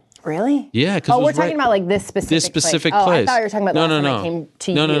 Really? Yeah. Oh, we're talking about like this specific place. Oh, I thought you were talking about the last time I came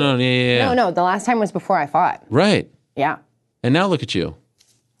to you. No. Yeah. No, the last time was before I fought. Right. Yeah. And now look at you.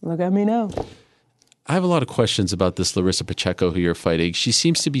 Look at me now. I have a lot of questions about this Larissa Pacheco who you're fighting. She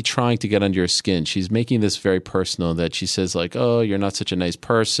seems to be trying to get under your skin. She's making this very personal that she says like, oh, you're not such a nice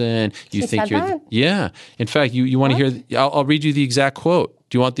person. You think you're... that? Yeah. In fact, you want to hear... I'll read you the exact quote.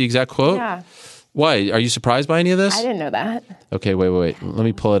 Do you want the exact quote? Yeah. Why? Are you surprised by any of this? I didn't know that. Okay, wait. Let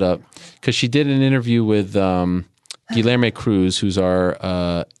me pull it up. Because she did an interview with Guilherme Cruz, who's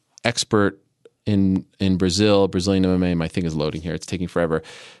our expert in Brazilian MMA. My thing is loading here. It's taking forever.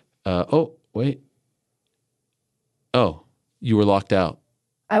 Wait. Oh, you were locked out.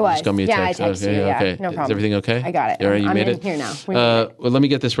 I was. Just got me a text. I texted you. Yeah, okay. no problem. Is everything okay? I got it. All right, you I'm made in it? here now. Well, let me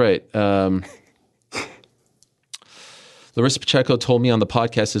get this right. Larissa Pacheco told me on the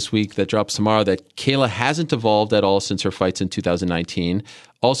podcast this week that drops tomorrow that Kayla hasn't evolved at all since her fights in 2019.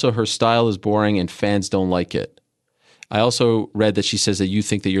 Also, her style is boring and fans don't like it. I also read that she says that you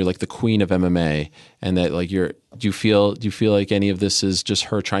think that you're like the queen of MMA and that like do you feel like any of this is just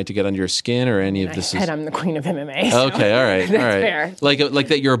her trying to get under your skin or any of this I said I'm the queen of MMA. So okay, all right. that's fair. Like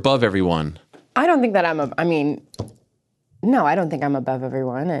that you're above everyone. I don't think that no, I don't think I'm above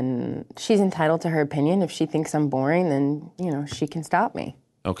everyone, and she's entitled to her opinion. If she thinks I'm boring, then, she can stop me.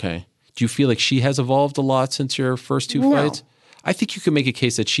 Okay. Do you feel like she has evolved a lot since your first 2 fights? I think you could make a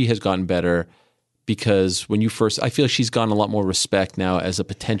case that she has gotten better because I feel like she's gotten a lot more respect now as a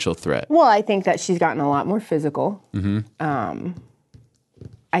potential threat. Well, I think that she's gotten a lot more physical. Mm-hmm.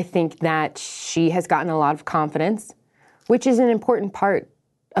 I think that she has gotten a lot of confidence, which is an important part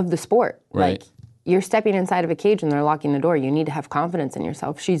of the sport. Right. Like, you're stepping inside of a cage and they're locking the door. You need to have confidence in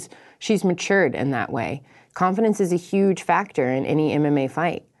yourself. She's matured in that way. Confidence is a huge factor in any MMA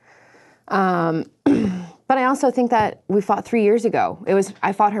fight. But I also think that we fought 3 years ago.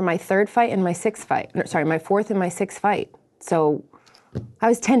 I fought her my 3rd fight and my 6th fight. My 4th and my 6th fight. So I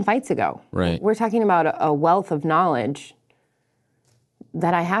was 10 fights ago. Right. We're talking about a wealth of knowledge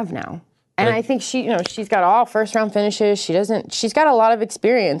that I have now. And I think she's got all first round finishes. She's got a lot of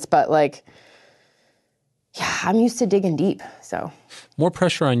experience, but I'm used to digging deep, so. More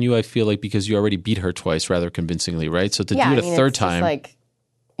pressure on you, I feel like, because you already beat her twice rather convincingly, right? So to do it a third time.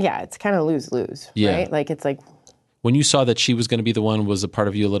 It's kind of lose-lose, Yeah. right? Like, it's like. When you saw that she was going to be the one, was a part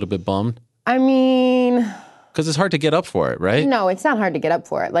of you a little bit bummed? I mean. Because it's hard to get up for it, right? No, it's not hard to get up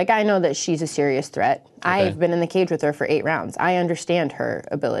for it. Like, I know that she's a serious threat. Okay. I've been in the cage with her for 8 rounds. I understand her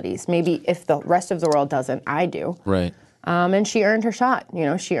abilities. Maybe if the rest of the world doesn't, I do. Right. And she earned her shot.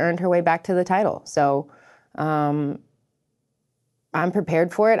 She earned her way back to the title. So. I'm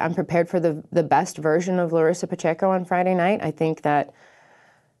prepared for it. I'm prepared for the best version of Larissa Pacheco on Friday night. I think that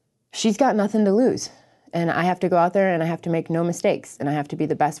she's got nothing to lose. And I have to go out there and I have to make no mistakes. And I have to be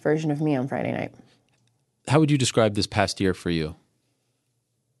the best version of me on Friday night. How would you describe this past year for you?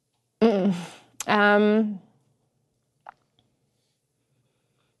 It's been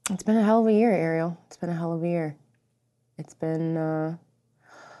a hell of a year, Ariel. It's been a hell of a year. It's been a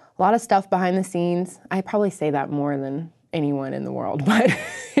lot of stuff behind the scenes. I probably say that more than anyone in the world, but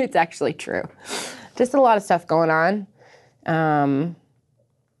it's actually true. Just a lot of stuff going on.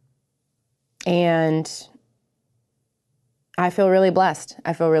 And I feel really blessed.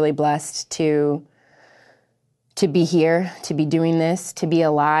 I feel really blessed to be here, to be doing this, to be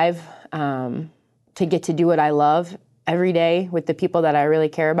alive, to get to do what I love every day with the people that I really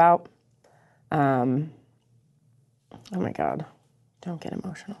care about. Oh my God, don't get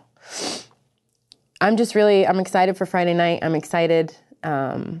emotional. I'm excited for Friday night. I'm excited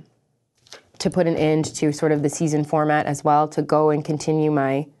to put an end to sort of the season format as well, to go and continue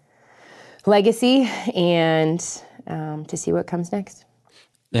my legacy and to see what comes next.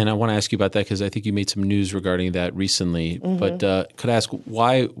 And I want to ask you about that because I think you made some news regarding that recently. But could I ask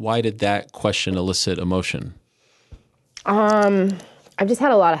why did that question elicit emotion? I've just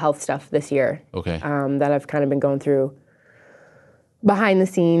had a lot of health stuff this year. Okay. That I've kind of been going through behind the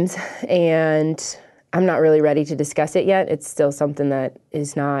scenes, and I'm not really ready to discuss it yet. It's still something that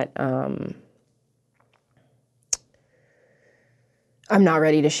is not. I'm not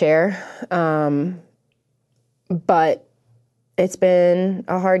ready to share, but it's been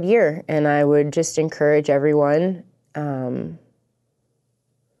a hard year, and I would just encourage everyone, do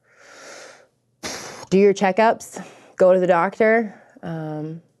your checkups, go to the doctor,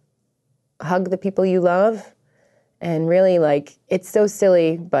 hug the people you love, and really, like, it's so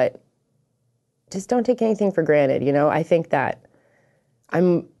silly, but just don't take anything for granted, you know? I think that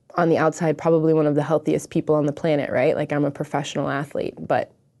I'm, on the outside, probably one of the healthiest people on the planet, right? Like, I'm a professional athlete,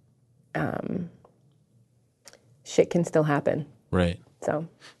 but shit can still happen. Right. So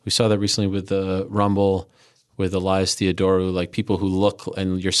we saw that recently with the Rumble, with Elias Theodorou, like people who look,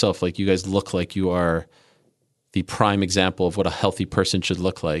 and yourself, like you guys look like you are the prime example of what a healthy person should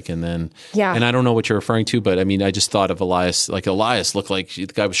look like. And then, and I don't know what you're referring to, but I mean, I just thought of Elias, like Elias looked like the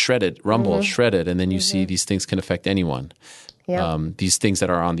guy was shredded, Rumble shredded. And then you see these things can affect anyone. Yeah. These things that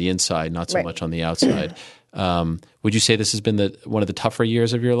are on the inside, not so much on the outside. Would you say this has been one of the tougher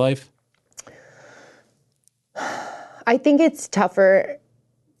years of your life? I think it's tougher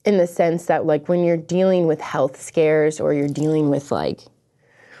in the sense that, like, when you're dealing with health scares or you're dealing with, like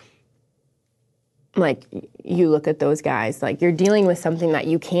you look at those guys, like, you're dealing with something that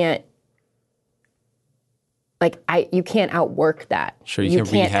you can't, you can't outwork that. Sure, you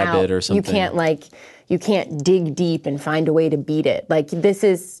can't rehab it or something. You can't dig deep and find a way to beat it. Like, this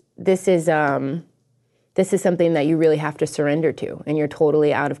is something that you really have to surrender to, and you're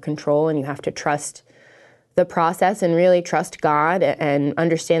totally out of control, and you have to trust the process and really trust God and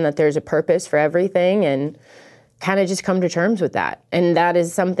understand that there's a purpose for everything and kind of just come to terms with that. And that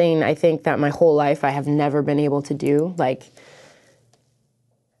is something I think that my whole life I have never been able to do. Like,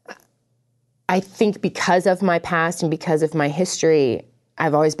 I think because of my past and because of my history,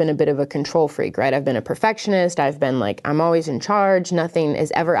 I've always been a bit of a control freak, right? I've been a perfectionist. I've been like, I'm always in charge. Nothing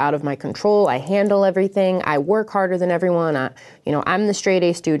is ever out of my control. I handle everything. I work harder than everyone. I'm the straight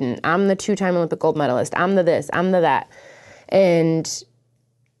A student. I'm the 2-time Olympic gold medalist. I'm the this, I'm the that. And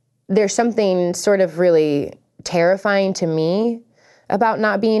there's something sort of really terrifying to me about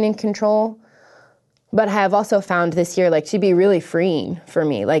not being in control. But I have also found this year, like, to be really freeing for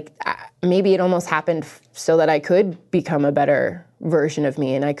me. Like, maybe it almost happened so that I could become a better version of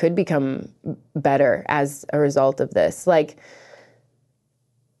me and I could become better as a result of this. Like,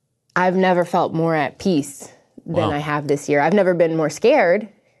 I've never felt more at peace than I have this year. I've never been more scared,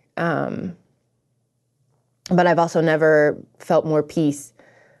 but I've also never felt more peace.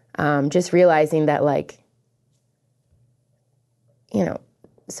 Just realizing that, like,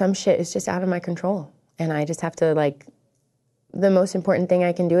 some shit is just out of my control. And I just have to, like, the most important thing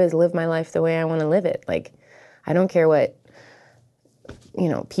I can do is live my life the way I want to live it. Like, I don't care what,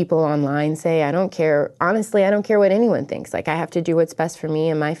 people online say. I don't care. Honestly, I don't care what anyone thinks. Like, I have to do what's best for me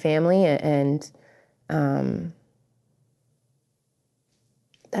and my family. And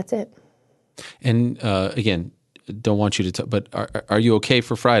that's it. And again, don't want you to but are you okay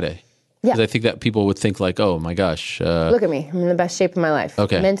for Friday? Yeah. Because I think that people would think, like, oh my gosh. Look at me. I'm in the best shape of my life.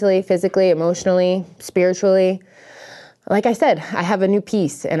 Okay. Mentally, physically, emotionally, spiritually. Like I said, I have a new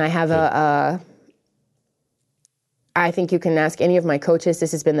peace, and I have I think you can ask any of my coaches.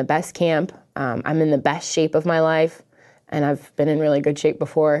 This has been the best camp. I'm in the best shape of my life, and I've been in really good shape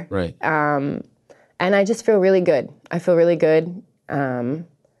before. Right. And I just feel really good. I feel really good, and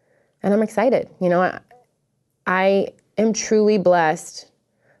I'm excited. I am truly blessed.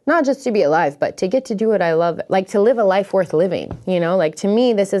 Not just to be alive, but to get to do what I love, like to live a life worth living, like to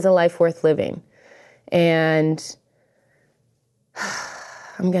me, this is a life worth living. And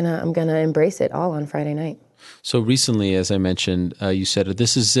I'm gonna embrace it all on Friday night. So recently, as I mentioned, you said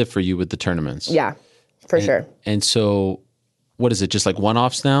this is it for you with the tournaments. Yeah, for sure. And so what is it, just like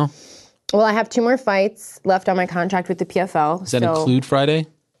one-offs now? Well, I have 2 more fights left on my contract with the PFL. Does that include Friday?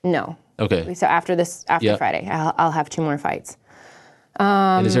 No. Okay. So after Yeah. Friday, I'll have 2 more fights.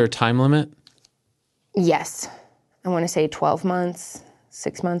 And is there a time limit? Yes. I want to say 12 months,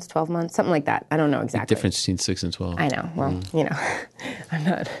 6 months, 12 months, something like that. I don't know exactly. Difference between 6 and 12. I know. Well, I'm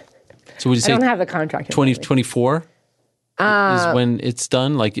not. So would you I say don't have the contract. in front of me. 2024 is when it's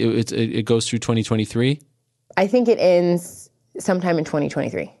done? Like it goes through 2023? I think it ends sometime in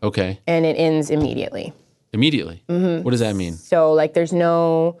 2023. Okay. And it ends immediately. Immediately? Mm-hmm. What does that mean? So, like, there's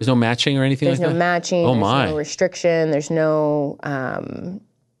no matching or anything like that? There's no matching. Oh, there's my. no restriction. There's no,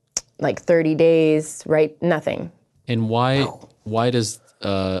 30 days, right? Nothing. And why does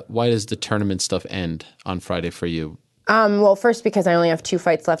the tournament stuff end on Friday for you? Well, first, because I only have 2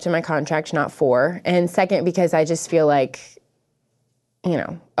 fights left in my contract, not 4. And second, because I just feel like,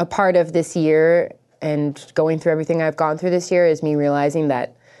 a part of this year and going through everything I've gone through this year is me realizing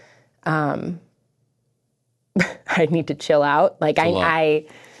that I need to chill out. Like, I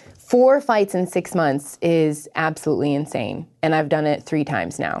 4 fights in 6 months is absolutely insane. And I've done it 3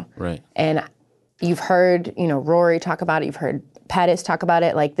 times now. Right. And you've heard, Rory talk about it. You've heard Pettis talk about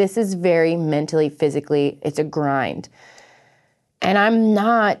it. Like, this is very mentally, physically, it's a grind. And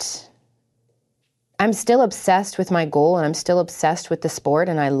I'm still obsessed with my goal and I'm still obsessed with the sport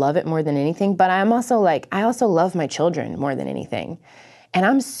and I love it more than anything. But I also love my children more than anything. And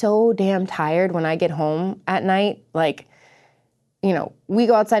I'm so damn tired when I get home at night. Like, we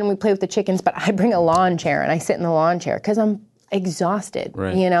go outside and we play with the chickens, but I bring a lawn chair and I sit in the lawn chair because I'm exhausted,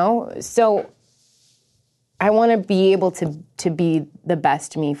 right. So I want to be able to be the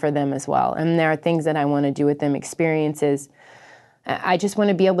best me for them as well. And there are things that I want to do with them, experiences. I just want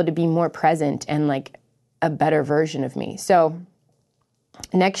to be able to be more present and like a better version of me. So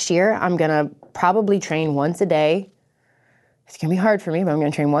next year, I'm going to probably train once a day. It's going to be hard for me, but I'm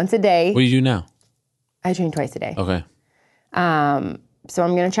going to train once a day. What do you do now? I train twice a day. Okay. So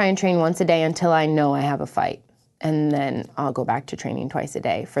I'm going to try and train once a day until I know I have a fight. And then I'll go back to training twice a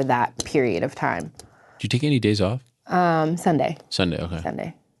day for that period of time. Do you take any days off? Sunday. Sunday,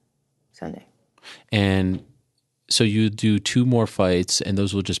 okay. Sunday. And so you do 2 more fights, and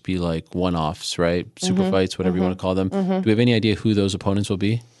those will just be like one-offs, right? Super fights, whatever you want to call them. Do we have any idea who those opponents will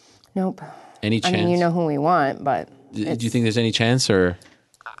be? Nope. Any chance? I mean, you know who we want, but... Do you think there's any chance, or...?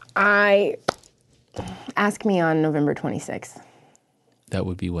 Ask me on November 26th. That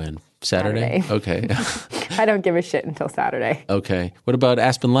would be when? Saturday? Okay. I don't give a shit until Saturday. Okay. What about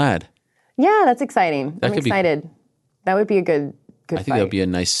Aspen Ladd? Yeah, that's exciting. I'm excited. That would be a good I think fight. that would be a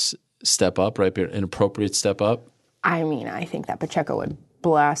nice step up, right? An appropriate step up. I mean, I think that Pacheco would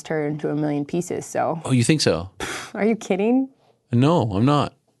blast her into a million pieces, so... Oh, you think so? Are you kidding? No, I'm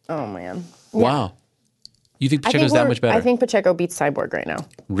not. Oh, man. Wow. You think Pacheco's that much better? I think Pacheco beats Cyborg right now.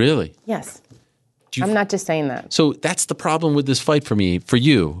 Really? Yes. I'm not just saying that. So that's the problem with this fight for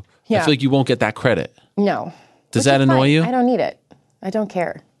you. Yeah. I feel like you won't get that credit. No. Does that annoy you? I don't need it. I don't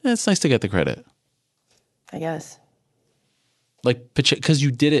care. It's nice to get the credit. I guess. Like, because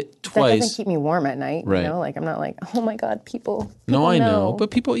you did it That twice. doesn't keep me warm at night. Right. Like, I'm not like, oh my God, people No, I know.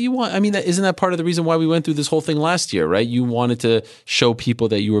 But people, isn't that part of the reason why we went through this whole thing last year, right? You wanted to show people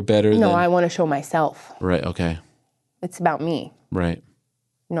that you were better No, I want to show myself. Right, okay. It's about me. Right.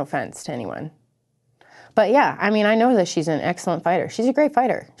 No offense to anyone. But yeah, I mean, I know that she's an excellent fighter. She's a great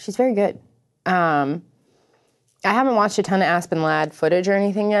fighter. She's very good. I haven't watched a ton of Aspen Ladd footage or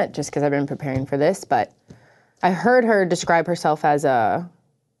anything yet, just because I've been preparing for this, but I heard her describe herself as a,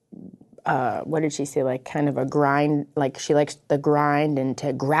 what did she say, like kind of a grind, like she likes the grind and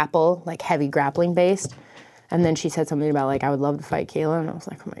to grapple, like heavy grappling based. And then she said something about like, I would love to fight Kayla. And I was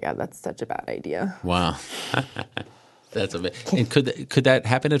like, oh my God, that's such a bad idea. Wow. That's amazing. And could that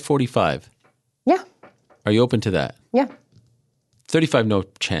happen at 45? Yeah. Are you open to that? Yeah. 35, no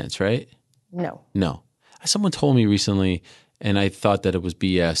chance, right? No. No. Someone told me recently, and I thought that it was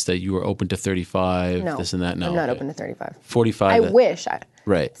BS, that you were open to 35, No. this and that. No, I'm not open to 35. 45. I wish.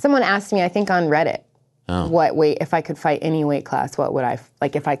 Right. Someone asked me, I think on Reddit, what weight, if I could fight any weight class, what would I,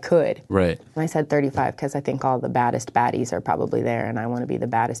 like if I could. Right. And I said 35 because I think all the baddest baddies are probably there and I want to be the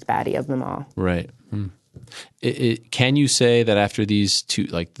baddest baddie of them all. Right. Can you say that after these 2,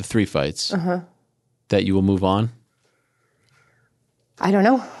 like the 3 fights, that you will move on? I don't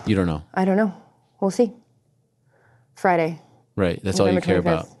know. You don't know. I don't know. We'll see. Friday. Right. That's all you November care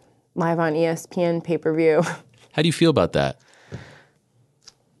 25th, about. Live on ESPN, pay-per-view. How do you feel about that?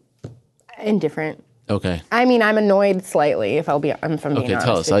 Indifferent. Okay. I mean, I'm annoyed slightly if I'm being honest. Okay,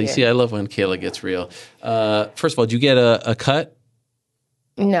 tell us. You see, I love when Kayla gets real. First of all, did you get a cut?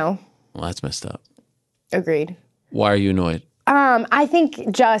 No. Well, that's messed up. Agreed. Why are you annoyed? I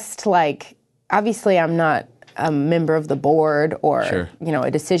think just like, obviously I'm not a member of the board or Sure.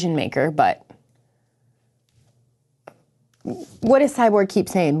 a decision maker, but what does Cyborg keep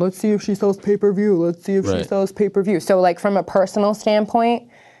saying? Let's see if she sells pay-per-view. Let's see if she Right. sells pay-per-view. So like from a personal standpoint,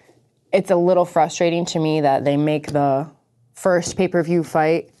 it's a little frustrating to me that they make the first pay-per-view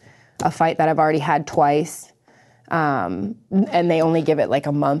fight a fight that I've already had twice, and they only give it like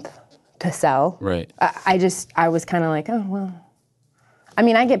a month to sell. Right. I was kind of like, oh, well. I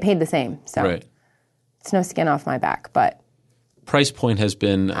mean, I get paid the same, so Right. it's no skin off my back, but Price point has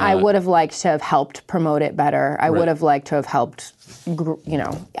been. I would have liked to have helped promote it better. I Right. would have liked to have helped,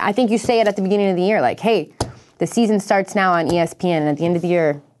 I think you say it at the beginning of the year, like, hey, the season starts now on ESPN, and at the end of the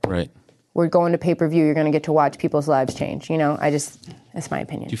year, Right. we're going to pay-per-view. You're going to get to watch people's lives change. That's my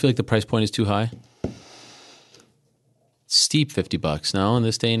opinion. Do you feel like the price point is too high? Steep $50 now in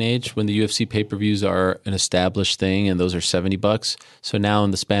this day and age when the UFC pay-per-views are an established thing and those are $70. So now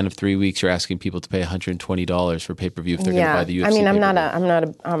in the span of 3 weeks, you're asking people to pay $120 for pay-per-view if they're going to buy the UFC. I mean,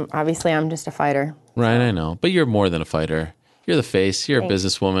 pay-per-view. obviously I'm just a fighter. Right, I know. But you're more than a fighter. You're the face. You're a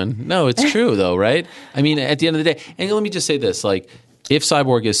businesswoman. No, it's true though, right? I mean, at the end of the day, and let me just say this, like, if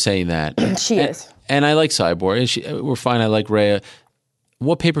Cyborg is saying that. She is. And I like Cyborg. And we're fine. I like Rhea.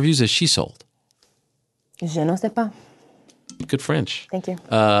 What pay-per-views has she sold? Je ne sais pas. Good French. Thank you.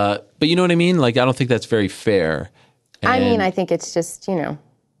 But you know what I mean? Like, I don't think that's very fair. I mean, I think it's just,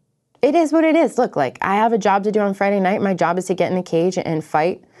 it is what it is. Look, like, I have a job to do on Friday night. My job is to get in the cage and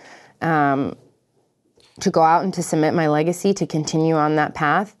fight, to go out and to cement my legacy, to continue on that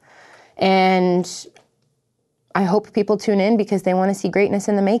path. And I hope people tune in because they want to see greatness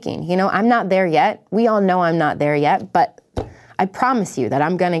in the making. I'm not there yet. We all know I'm not there yet, but I promise you that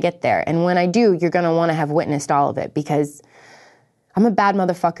I'm going to get there. And when I do, you're going to want to have witnessed all of it because I'm a bad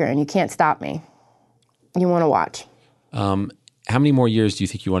motherfucker and you can't stop me. You want to watch. How many more years do you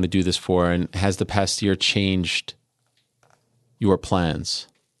think you want to do this for? And has the past year changed your plans?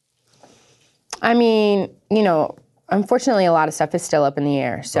 I mean, unfortunately, a lot of stuff is still up in the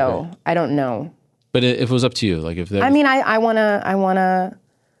air. So Okay. I don't know. But if it was up to you, like if there, I mean, I wanna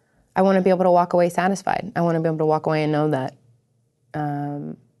be able to walk away satisfied. I want to be able to walk away and know that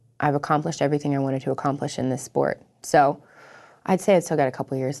I've accomplished everything I wanted to accomplish in this sport. So I'd say I've still got a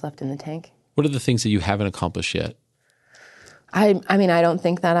couple years left in the tank. what are the things that you haven't accomplished yet? I mean, I don't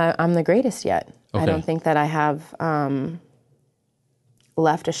think that I'm the greatest yet. Okay. I don't think that I have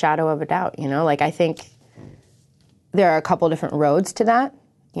left a shadow of a doubt. Like I think there are a couple different roads to that.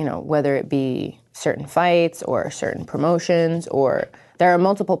 Whether it be certain fights or certain promotions, or there are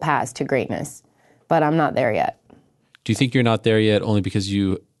multiple paths to greatness, but I'm not there yet. Do you think you're not there yet only because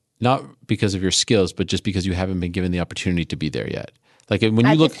not because of your skills, but just because you haven't been given the opportunity to be there yet? Like when you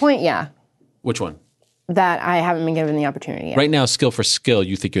At look, this point, yeah, which one? that I haven't been given the opportunity yet. Right now, skill for skill,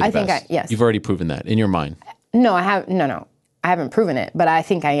 you think you're the best. Yes. You've already proven that in your mind. No, I haven't proven it, but I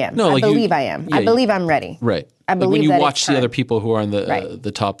think I am. No, I like believe I am. yeah, I believe I'm ready. Right. I Like believe when you that it's watch the time. other people who are in the Right.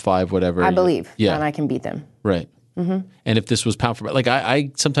 the top five, whatever. I believe Yeah. that I can beat them. Right. Mm-hmm. And if this was pound for pound, like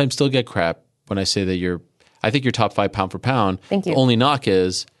I sometimes still get crap when I say that I think you're top 5 pound for pound. Thank you. The only knock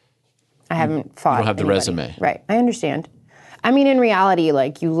is I haven't fought. you don't have the anybody. resume. Right. I understand. I mean, in reality,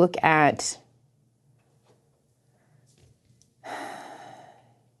 like you look at,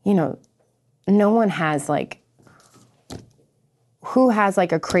 no one has who has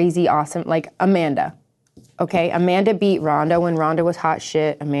a crazy awesome, like Amanda. Okay. Amanda beat Ronda when Ronda was hot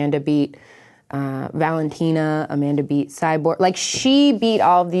shit. Amanda beat Valentina. Amanda beat Cyborg. Like she beat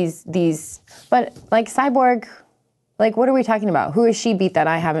all of these, but like Cyborg, like what are we talking about? Who has she beat that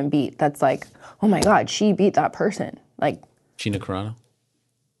I haven't beat? That's like, oh my God, she beat that person. Like Gina Carano.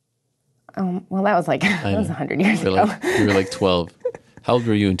 Well, that was 100 years ago. You were like 12. How old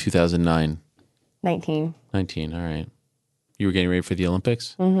were you in 2009? 19. 19. All right. You were getting ready for the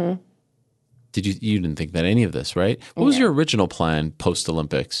Olympics? Mm-hmm. You didn't think that any of this, right? What was your original plan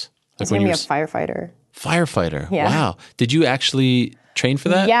post-Olympics? I was going to be a firefighter. Firefighter. Yeah. Wow. Did you actually train for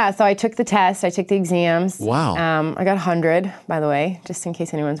that? Yeah, so I took the test. I took the exams. Wow. I got 100, by the way, just in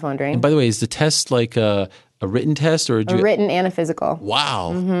case anyone's wondering. And by the way, is the test like a written test or A written and a physical.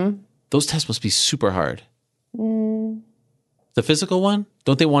 Wow. Mm-hmm. Those tests must be super hard. The physical one?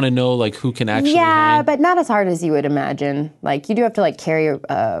 Don't they want to know who can actually hang? But not as hard as you would imagine. You do have to carry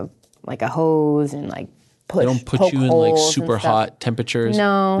a hose and push. They don't put poke you in holes and super stuff. hot temperatures?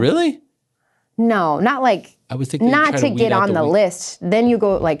 No. Really? No, not I would think they'd not try to weed get out on the weak- list. Then you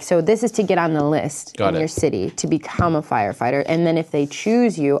go so this is to get on the list Got in it. your city to become a firefighter. And then if they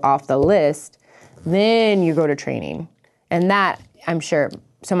choose you off the list, then you go to training. And that, I'm sure,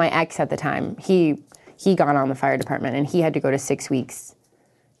 so my ex at the time, he got on the fire department and he had to go to 6 weeks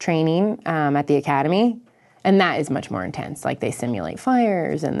training at the academy. And that is much more intense. Like they simulate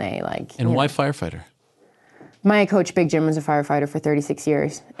fires and they like. And why firefighter? My coach, Big Jim, was a firefighter for 36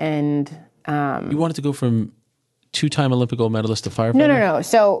 years. And you wanted to go from 2-time Olympic gold medalist to firefighter? No.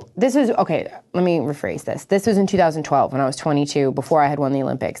 So this is, okay, let me rephrase this. This was in 2012 when I was 22, before I had won the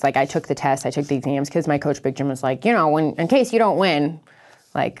Olympics. Like I took the test, I took the exams because my coach, Big Jim, was like, in case you don't win,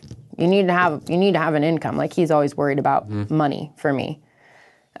 like you need to have an income. Like he's always worried about money for me.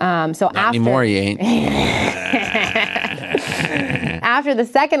 Not anymore, you ain't. After the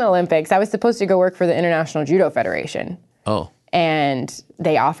second Olympics, I was supposed to go work for the International Judo Federation. Oh. And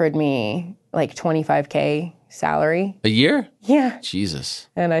they offered me like $25K salary. A year? Yeah. Jesus.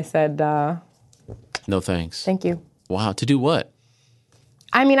 And I said, no thanks. Thank you. Wow. To do what?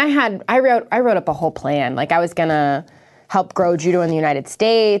 I mean, I wrote up a whole plan. Like I was gonna help grow judo in the United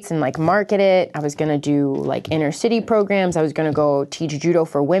States and like market it. I was gonna do like inner city programs. I was gonna go teach judo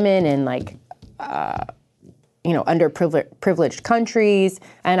for women in like, underprivileged countries,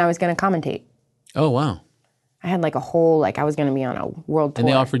 and I was gonna commentate. Oh, wow. I had like a whole, like I was gonna be on a world tour. And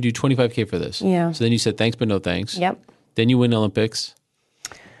they offered you $25K for this? Yeah. So then you said thanks, but no thanks. Yep. Then you win Olympics.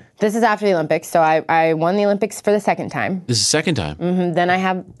 This is after the Olympics, so I won the Olympics for the second time. This is the second time? Mm-hmm.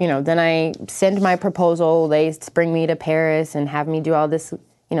 Then I send my proposal. They bring me to Paris and have me do all this.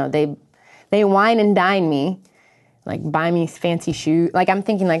 They wine and dine me, like buy me fancy shoes. Like I'm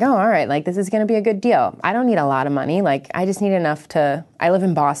thinking like, oh, all right, like this is going to be a good deal. I don't need a lot of money. Like I just need enough I live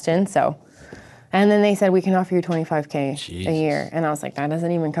in Boston, so. And then they said, we can offer you $25K a year. And I was like, that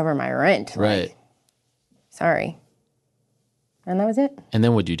doesn't even cover my rent. Right. Like, sorry. And that was it. And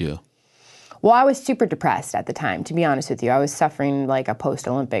then what'd you do? Well, I was super depressed at the time, to be honest with you. I was suffering like a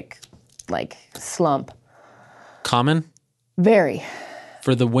post-Olympic like slump. Common? Very.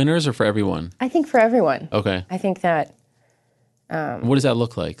 For the winners or for everyone? I think for everyone. Okay. I think that... what does that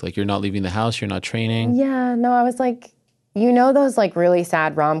look like? Like you're not leaving the house, you're not training? Yeah, no, I was like... those like really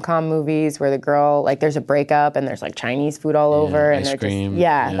sad rom-com movies where the girl, like there's a breakup and there's like Chinese food all over. And ice cream.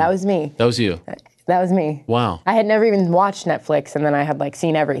 Yeah, that was me. That was you? That was me. Wow. I had never even watched Netflix, and then I had like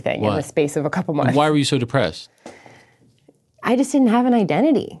seen everything in the space of a couple months. Why were you so depressed? I just didn't have an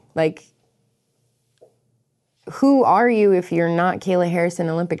identity. Like, who are you if you're not Kayla Harrison,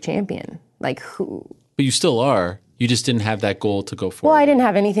 Olympic champion? Like, who? But you still are. You just didn't have that goal to go for. Well, I didn't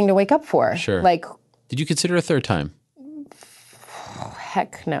have anything to wake up for. Sure. Like, did you consider a third time?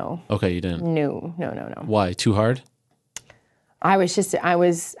 Heck no. Okay, you didn't. No. Why? Too hard? I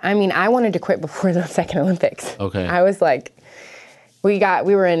wanted to quit before the second Olympics. Okay. I was like, we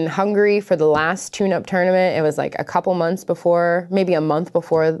were in Hungary for the last tune-up tournament. It was like a couple months before, maybe a month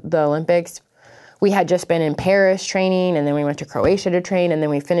before the Olympics. We had just been in Paris training, and then we went to Croatia to train, and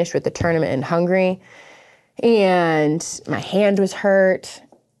then we finished with the tournament in Hungary. And my hand was hurt.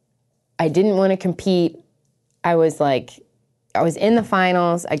 I didn't want to compete. I was in the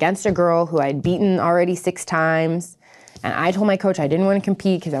finals against a girl who I'd beaten already 6 times. And I told my coach I didn't want to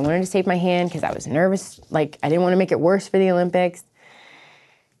compete because I wanted to save my hand because I was nervous. Like, I didn't want to make it worse for the Olympics.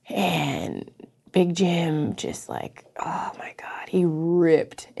 And Big Jim just like, oh my God, he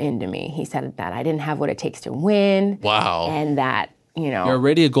ripped into me. He said that I didn't have what it takes to win. Wow. And that, you're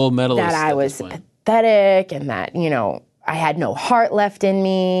already a gold medalist. That I was pathetic and that, I had no heart left in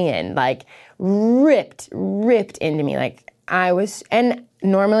me and like ripped into me. Like and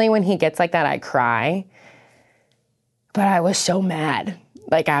normally when he gets like that, I cry. But I was so mad.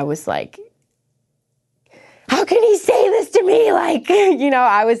 Like, I was like, how can he say this to me? Like,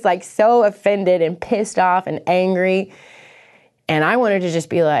 I was like so offended and pissed off and angry. And I wanted to just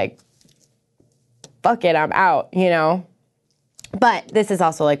be like, fuck it, I'm out, But this is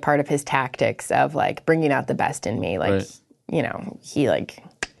also like part of his tactics of like bringing out the best in me. Like, right.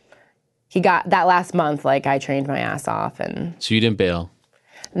 He got that last month, like I trained my ass off. And so you didn't bail?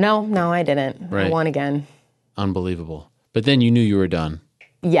 No, I didn't. Right. I won again. Unbelievable. But then you knew you were done.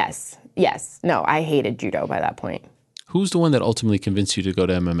 Yes. No, I hated judo by that point. Who's the one that ultimately convinced you to go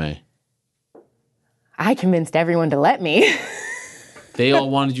to MMA? I convinced everyone to let me. They all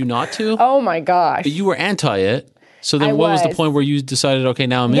wanted you not to? Oh my gosh. But you were anti it. So then what was the point where you decided, okay,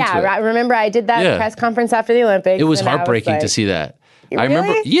 now I'm into it? Yeah, remember I did that press conference after the Olympics. It was heartbreaking to see that. Really? I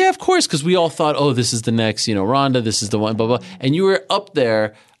remember, yeah, of course, because we all thought, oh, this is the next, Ronda, this is the one, blah, blah. And you were up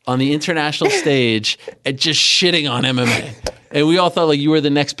there on the international stage and just shitting on MMA. And we all thought like you were the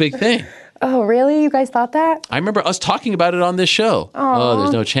next big thing. Oh, really? You guys thought that? I remember us talking about it on this show. Aww. Oh,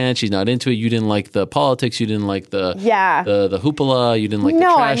 there's no chance. She's not into it. You didn't like the politics. You didn't like the hoopla. You didn't like the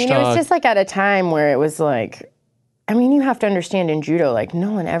trash talk. It was just like at a time where it was like, I mean, you have to understand in judo, like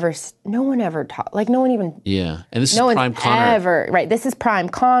no one ever taught, like no one even. Yeah, and this is No one's prime Connor. ever, right, this is prime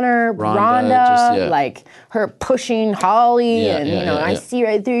Connor, Rhonda, Rhonda, like her pushing Holly, Yeah, and yeah, you know, yeah, I yeah. see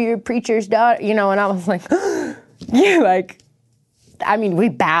right through your preacher's daughter, you know, and I was like, yeah, like, I mean, we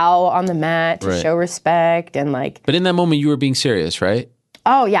bow on the mat to Right. show respect, and like, But in that moment, you were being serious, right?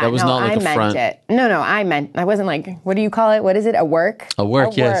 oh yeah, That was no, not like I a meant front. it. No, I wasn't like, what do you call it? What is it? A work? A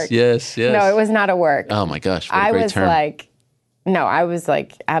work, yes. No, it was not a work. Oh my gosh, what a I great was term. like, no, I was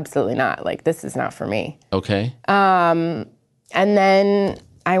like, absolutely not. Like, this is not for me. Okay. And then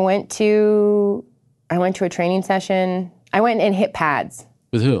I went to a training session. I went and hit pads.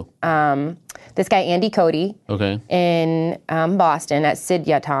 With who? This guy, Andy Cody, Okay. in Boston at Sid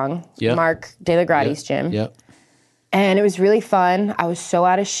Yatong, Yep. Mark De La Grati's gym. Yep. And it was really fun. I was so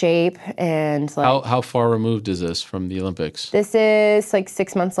out of shape. And like, How far removed is this from the Olympics? this is like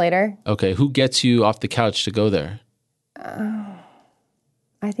 6 months later. Okay. Who gets you off the couch to go there?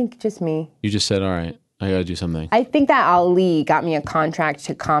 I think just me. You just said, all right, I got to do something. I think that Ali got me a contract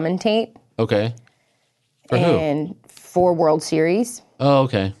to commentate. Okay. For who? And for World Series. Oh,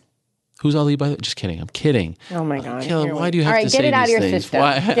 okay. Who's Ali, by the way? Just kidding. I'm kidding. Oh my God. Kayla, Here why we- do you have All right, to get say it out of these your things? system.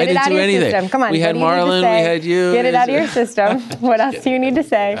 Why? Get I it didn't out do of your anything. system. Come on. We what had do you need to Marlon. We say? had you. Get it out of your system. What else do you need to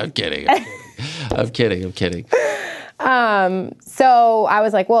say? I'm kidding. I'm kidding. So I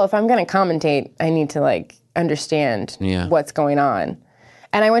was like, well, if I'm going to commentate, I need to like understand what's going on.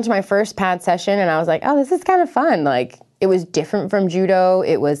 And I went to my first pad session and I was like, oh, this is kind of fun. Like, it was different from judo.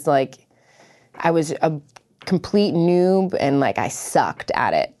 It was like, I was a complete noob and like I sucked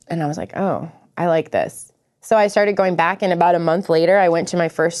at it. And I was like, oh, I like this. So I started going back, and about a month later, I went to my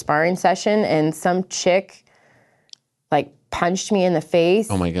first sparring session, and some chick like punched me in the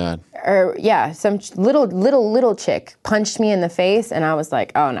face. Oh my God. Or yeah, some little chick punched me in the face, and I was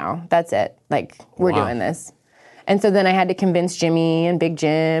like, oh no, that's it. Like, we're doing this. And so then I had to convince Jimmy and Big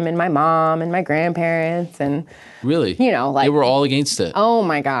Jim and my mom and my grandparents, and Really? you know, like, they were all against it. oh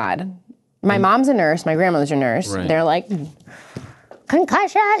my God. My mom's a nurse, my grandmother's a nurse. Right. They're like,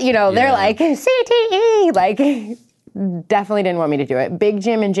 concussion, you know, they're Yeah. like, CTE, like, definitely didn't want me to do it. Big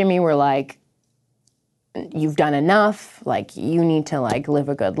Jim and Jimmy were like, you've done enough, like, you need to like live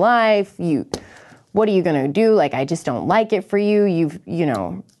a good life. What are you gonna do? Like, I just don't like it for you. You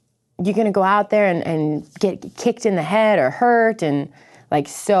know, you're gonna go out there and get kicked in the head or hurt, and like,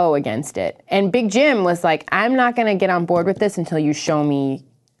 so against it. And Big Jim was like, I'm not gonna get on board with this until you show me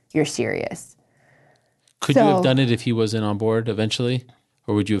you're serious. Could you have done it if he wasn't on board eventually?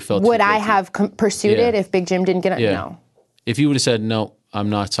 Or would you have felt Would too I guilty? have pursued Yeah. it if Big Jim didn't get on? Yeah. No. If you would have said, no, I'm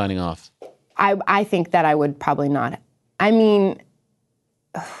not signing off. I think that I would probably not. I mean,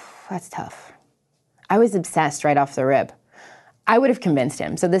 that's tough. I was obsessed right off the rip. I would have convinced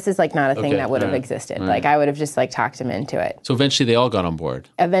him. So this is like not a thing Okay, that would have alright, existed. alright. Like, I would have just like talked him into it. So eventually they all got on board.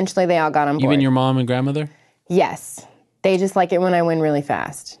 Eventually they all got on board. Even your mom and grandmother? Yes. They just like it when I win really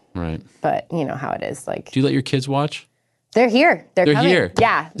fast. Right. But you know how it is. Like, Do you let your kids watch? they're here. They're coming. here?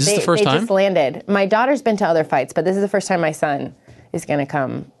 Yeah. Is this the first they time? just landed. My daughter's been to other fights, but this is the first time my son is going to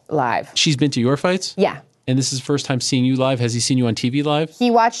come live. She's been to your fights? Yeah. And this is the first time seeing you live? Has he seen you on TV live? He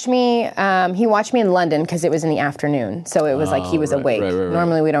watched me. He watched me in London because it was in the afternoon, so it was like he was awake. right.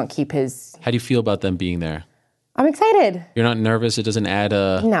 Normally, we don't keep his. How do you feel about them being there? I'm excited. You're not nervous? It doesn't add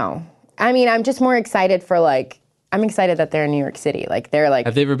a... No, I mean, I'm just more excited for like. I'm excited that they're in New York City. Like, they're like.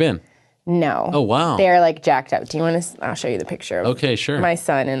 Have they ever been? No. Oh, wow. They're like jacked up. Do you want to? I'll show you the picture of Okay, sure. my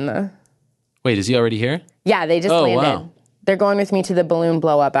son in the. Wait, is he already here? Yeah, they just Oh, landed. wow. They're going with me to the balloon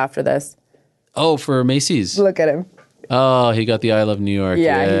blow up after this. Oh, for Macy's. Look at him. Oh, he got the I Love New York.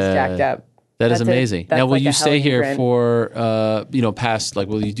 Yeah, he's jacked up. That is That's amazing. that's Now, will like you a stay here Halloween for, past, like,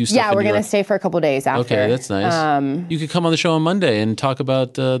 will you do stuff Yeah, in we're New gonna York? stay for a couple days after. Okay, that's nice. You could come on the show on Monday and talk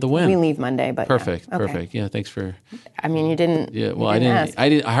about the win. We leave Monday, but Perfect, yeah. Okay. perfect. Yeah, thanks for... I mean, you didn't. Yeah, well, you didn't ask.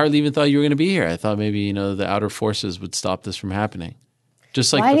 I hardly even thought you were going to be here. I thought maybe, the outer forces would stop this from happening.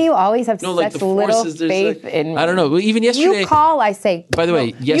 Just like Why do you always have like such the little forces, there's faith like- in me? I don't know. Well, even yesterday... You call, I say. By the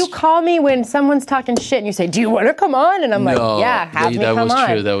way, you call me when someone's talking shit, and you say, "Do you want to come on?" And I'm like, "Yeah, have me that come was on."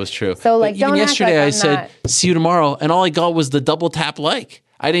 true. That was true. So, But like, even don't act yesterday, like I I'm said, "See you tomorrow," and all I got was the double tap like.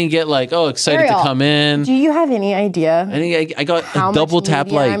 I didn't get like, "Oh, excited Ariel, to come in." Do you have any idea I think I got how a double much tap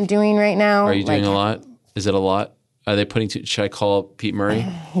media like. I'm doing right now? Are you doing Like, a lot? Is it a lot? Are they putting? Should I call Pete Murray?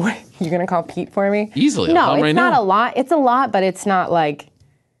 You're gonna call Pete for me? Easily. I'll No, call him it's right not now. a lot. It's a lot, but it's not like.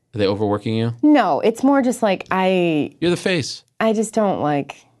 Are they overworking you? No, it's more just like You're the face. I just don't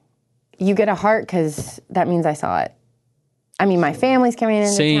like. You get a heart because that means I saw it. I mean, my family's coming into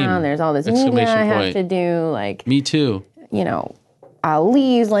Same. town. There's all this media Exclamation I have point. to do. Like, Me too. you know,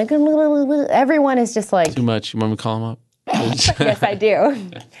 Ali's like, everyone is just like, Too much. You want me to call him up? yes, I do.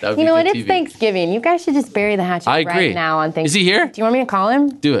 That would You be know what? good It's TV. Thanksgiving. You guys should just bury the hatchet I agree. right now on Thanksgiving. Is he here? Do you want me to call him?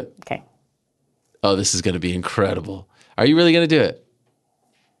 Do it. Okay. Oh, this is going to be incredible. Are you really going to do it?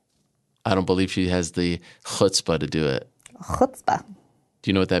 I don't believe she has the chutzpah to do it. Chutzpah. Do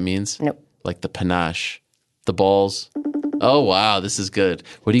you know what that means? Nope. Like the panache, the balls. Oh, wow. This is good.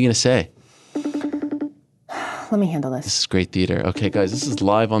 What are you going to say? Let me handle This this. is great theater. Okay, guys, this is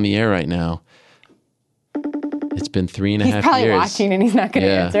live on the air right now. It's been 3.5 He's probably years. watching and he's not going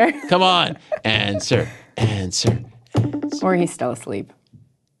to answer. Come on. Answer. Or he's still asleep.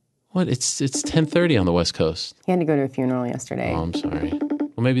 What? It's 10:30 on the West Coast. He had to go to a funeral yesterday. Oh, I'm sorry.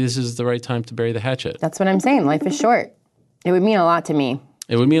 Well, maybe this is the right time to bury the hatchet. That's what I'm saying. Life is short. It would mean a lot to me.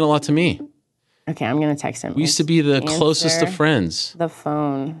 It would mean a lot to me. Okay, I'm going to text him. We used to be the closest of Answer friends. The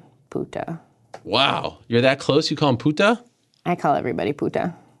phone, puta. Wow. You're that close? You call him puta? I call everybody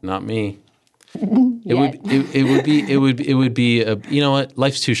puta. Not me. It would be a, you know what?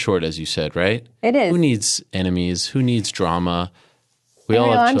 Life's too short, as you said, right? It is. Who needs enemies? Who needs drama? We all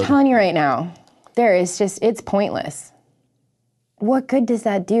Ariel, have I'm children. telling you right now, it's pointless. What good does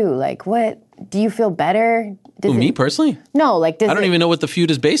that do? Like, what, do you feel better? Who, me personally? No, like, does I don't even know what the feud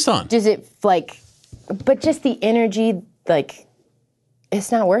is based on. Does it, like, but just the energy, like,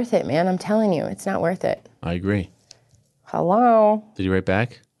 it's not worth it, man. I'm telling you, it's not worth it. I agree. Hello? Did you write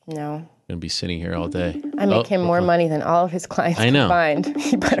back? No. I'm going to be sitting here all day. I make him more money than all of his clients I know. combined.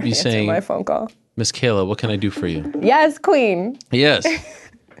 He better Be answer saying- my phone call. Miss Kayla, what can I do for you? Yes, queen. Yes.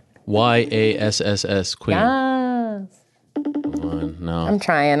 YASSS, Queen. Yes. Come on, no. I'm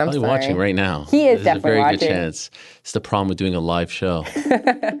trying. I'm Probably sorry. watching right now. He is There's definitely a very watching. good chance. It's the problem with doing a live show.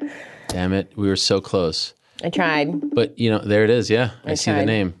 Damn it. We were so close. I tried. But, you know, there it is. Yeah. I see the tried.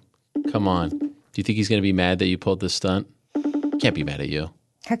 name. Come on. Do you think he's going to be mad that you pulled this stunt? Can't be mad at you.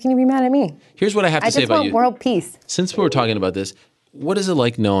 How can you be mad at me? Here's what I have to I say just about want you. world peace. Since we were talking about this, what is it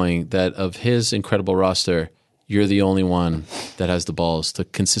like knowing that of his incredible roster, you're the only one that has the balls to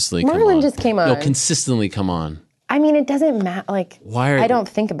consistently come Marlon on? just came No, on. consistently come on. I mean, it doesn't matter. Like, Why are I don't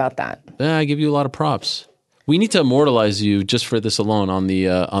think about that. I give you a lot of props. We need to immortalize you just for this alone on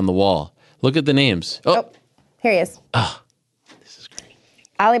the wall. Look at the names. Oh, Here he is. this is great.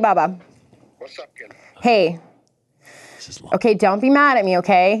 Alibaba. What's up, kid? Hey. This is long. Okay, don't be mad at me,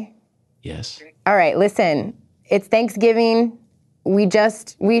 okay? Yes. All right, listen. It's Thanksgiving. We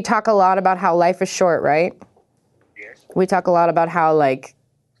talk a lot about how life is short, right? Yes. We talk a lot about how, like,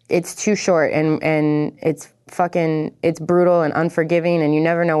 it's too short and it's brutal and unforgiving and you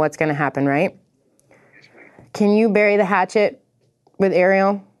never know what's going to happen, right? Yes, ma'am. Can you bury the hatchet with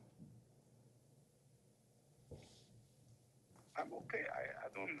Ariel? I'm okay.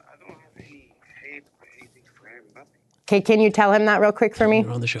 I don't have any hate or anything for him. Nothing. Okay, can you tell him that real quick for me?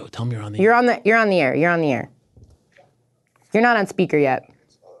 You're on the show. Tell me you're on the You're on the air. You're on the air. You're not on speaker yet.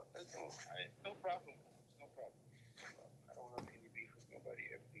 No problem. No problem. I don't have any beef with nobody.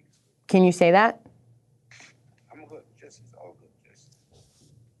 Everything's good. Can you say that? I'm good. Just it's all good. Just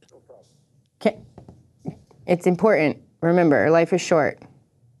no problem. Okay. It's important. Remember, life is short.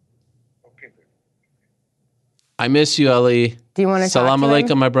 Okay, good. I miss you, Ali. Do you want to Salam talk to him?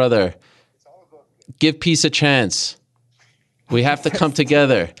 alaikum, my brother. Give peace a chance. We have to come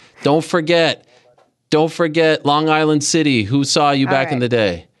together. Don't forget Long Island City, who saw you back in right. the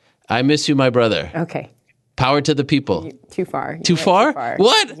day. I miss you, my brother. Okay. Power to the people. Too far. You Too went far?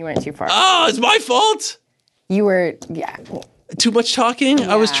 What? You went too far. Oh, it's my fault? You were, yeah. Too much talking?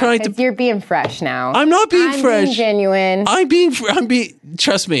 I was trying to... 'Cause you're being fresh now. I'm not being fresh. Being genuine. I'm being...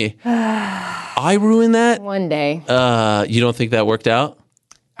 Trust me. I ruined that? One day. You don't think that worked out?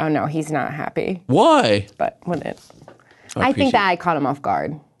 Oh, no, he's not happy. Why? But with it. I appreciate think that I caught him off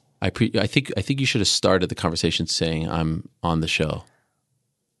guard. I think you should have started the conversation saying I'm on the show.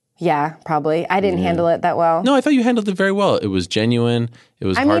 Yeah, probably. I didn't handle it that well. No, I thought you handled it very well. It was genuine. It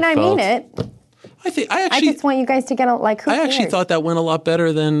was heartfelt. I mean it. I just want you guys to get who I cares? actually thought that went a lot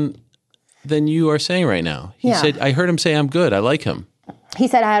better than you are saying right now. He Yeah. said, I heard him say I'm good. I like him. He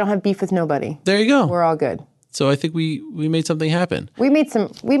said, I don't have beef with nobody. There you go. We're all good. So I think we made something happen. We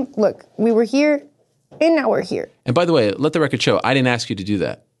were here and now we're here. And by the way, let the record show, I didn't ask you to do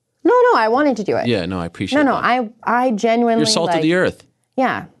that. No, I wanted to do it. Yeah, no, I appreciate No, that. I genuinely You're salt of the earth.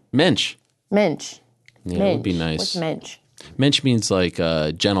 Yeah. Mensch. Mensch. Yeah, it would be nice. What's mensch? Mensch means like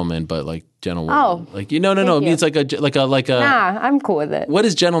gentleman, but like gentlewoman. Oh. Like no. It you. means like a Nah, I'm cool with it. What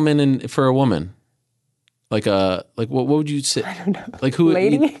is gentleman for a woman? what would you say? I don't know. Like who?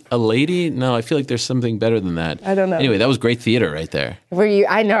 Lady? A lady? No, I feel like there's something better than that. I don't know. Anyway, that was great theater right there. Were you?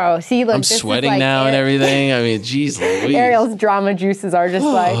 I know. See, look, I'm this is sweating like now and everything. I mean, geez Louise. Ariel's drama juices are just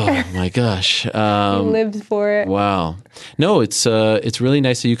like Oh my gosh. he lived for it. Wow. No, it's really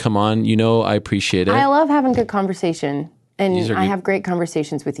nice that you come on. You know, I appreciate it. I love having good conversation, and These are I good- have great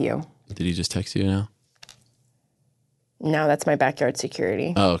conversations with you. Did he just text you now? No, that's my backyard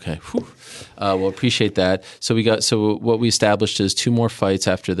security. Oh, okay. Whew. Well, appreciate that. So what we established is 2 more fights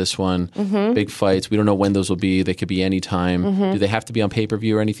after this one. Mm-hmm. Big fights. We don't know when those will be. They could be any time. Mm-hmm. Do they have to be on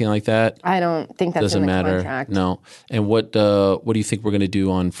pay-per-view or anything like that? I don't think that's Doesn't in the matter. contract. No. And what do you think we're going to do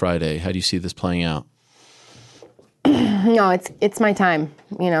on Friday? How do you see this playing out? No, it's my time.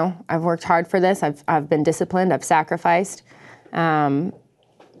 You know, I've worked hard for this. I've been disciplined. I've sacrificed. I'm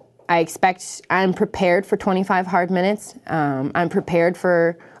prepared for 25 hard minutes. I'm prepared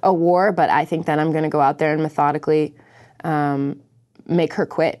for a war, but I think that I'm going to go out there and methodically make her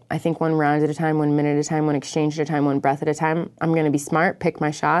quit. I think 1 round at a time, 1 minute at a time, 1 exchange at a time, 1 breath at a time. I'm going to be smart, pick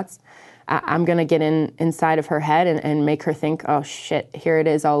my shots. I'm going to get inside of her head and make her think, oh shit, here it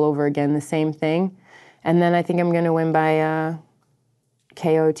is all over again, the same thing. And then I think I'm going to win by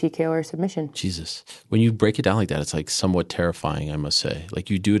KO, TKO, or submission. Jesus. When you break it down like that, it's like somewhat terrifying, I must say.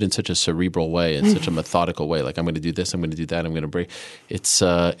 Like you do it in such a cerebral way, in such a methodical way. Like I'm going to do this, I'm going to do that, I'm going to break. It's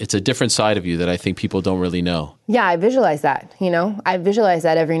a different side of you that I think people don't really know. Yeah, I visualize that, you know. I visualize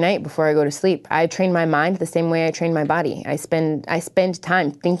that every night before I go to sleep. I train my mind the same way I train my body. I spend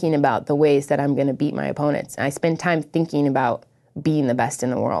time thinking about the ways that I'm going to beat my opponents. I spend time thinking about being the best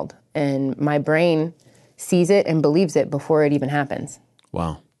in the world. And my brain sees it and believes it before it even happens.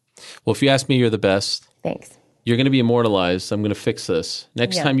 Wow. Well, if you ask me, you're the best. Thanks. You're going to be immortalized. I'm going to fix this.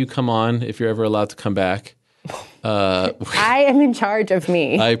 Next time you come on, if you're ever allowed to come back. I am in charge of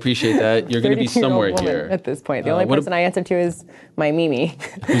me. I appreciate that. You're going to be 32-year-old somewhere woman here. at this point. The only person I answer to is my Mimi.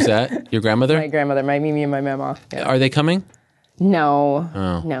 Who's that? Your grandmother? My grandmother, my Mimi and my mama. Yeah. Are they coming? No.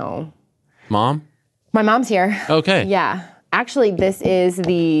 Oh. No. Mom? My mom's here. Okay. Yeah. Actually, this is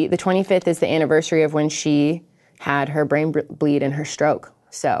the 25th is the anniversary of when she had her brain bleed and her stroke.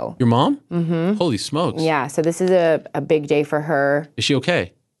 So Your mom? Mm-hmm. Holy smokes. yeah, so this is a big day for her. Is she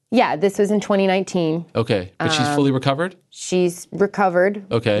okay? Yeah, this was in 2019. Okay. But she's fully recovered? She's recovered,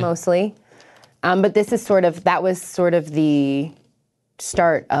 mostly. But this is that was sort of the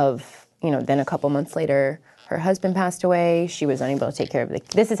start of, then a couple months later, her husband passed away. She was unable to take care of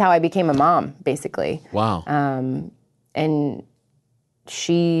this is how I became a mom, basically. Wow. And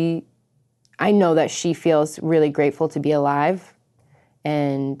I know that she feels really grateful to be alive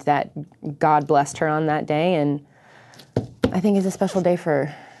and that God blessed her on that day. And I think it's a special day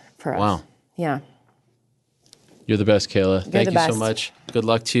for us. Wow. Yeah. You're the best, Kayla. Thank the you so best. much. Good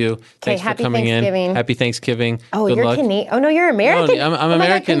luck to you. Thanks for happy coming Thanksgiving. in. Happy Thanksgiving. Oh, Good you're luck. Canadian. Oh, no, you're American. No, I'm Oh my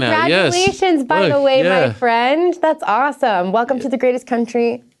American God, now. Yes. Congratulations, by Look, the way, yeah. my friend. That's awesome. Welcome to the greatest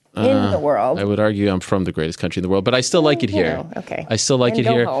country in the world. I would argue I'm from the greatest country in the world, but I still like it here. Okay. I still like Then it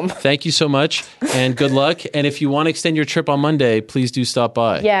go here. home. Thank you so much, and good luck. And if you want to extend your trip on Monday, please do stop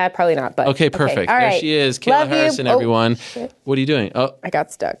by. Yeah, probably not. But Okay, perfect. All There right. she is, Kayla Love you. Harrison, Oh, everyone. shit. What are you doing? Oh, I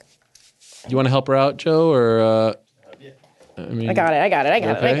got stuck. you want to help her out, Joe, or? I got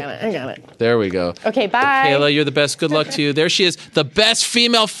it. There we go. Okay, bye. Kayla, you're the best. Good luck to you. There she is, the best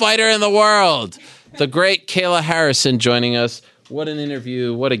female fighter in the world. The great Kayla Harrison joining us. What an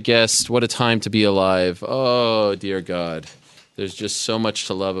interview. What a guest. What a time to be alive. Oh, dear God. There's just so much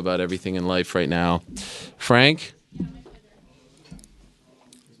to love about everything in life right now. Frank?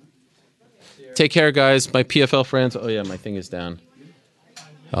 Take care, guys. My PFL friends. Oh, yeah, my thing is down.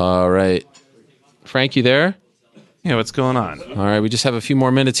 All right. Frank, you there? Yeah, what's going on? All right, we just have a few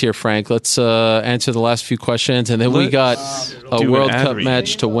more minutes here, Frank. Let's answer the last few questions, and then we got a World Cup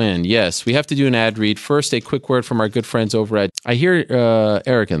match to win. Yes, we have to do an ad read. First, a quick word from our good friends over at... I hear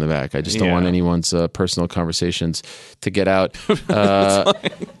Eric in the back. I just don't want anyone's personal conversations to get out.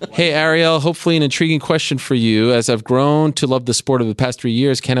 Hey, Ariel, hopefully an intriguing question for you. As I've grown to love the sport over the past 3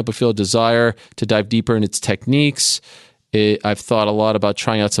 years, can't help but feel a desire to dive deeper in its techniques. I've thought a lot about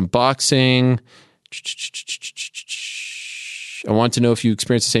trying out some boxing. I want to know if you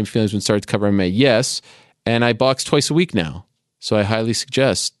experienced the same feelings when you started to cover MMA. Yes, and I box twice a week now, so I highly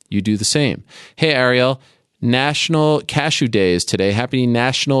suggest you do the same. Hey, Ariel, National Cashew Day is today. Happy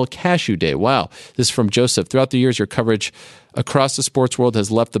National Cashew Day. Wow. This is from Joseph. Throughout the years, your coverage across the sports world has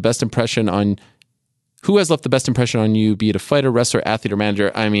left the best impression on... Who has left the best impression on you, be it a fighter, wrestler, athlete, or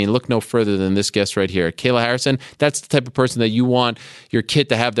manager? I mean, look no further than this guest right here. Kayla Harrison, that's the type of person that you want your kid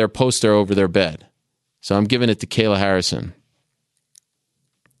to have their poster over their bed. So I'm giving it to Kayla Harrison.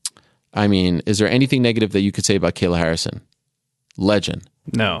 I mean, is there anything negative that you could say about Kayla Harrison? Legend,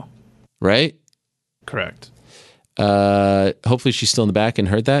 No. right? Correct. Hopefully she's still in the back and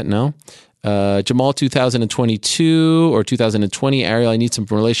heard that. No. Jamal 2022 or 2020. Ariel, I need some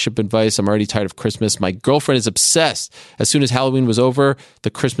relationship advice. I'm already tired of Christmas. My girlfriend is obsessed. As soon as Halloween was over, the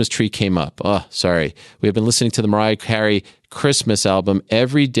Christmas tree came up. Oh, sorry. We have been listening to the Mariah Carey Christmas album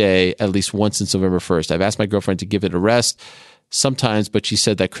every day, at least once since November 1st. I've asked my girlfriend to give it a rest sometimes, but she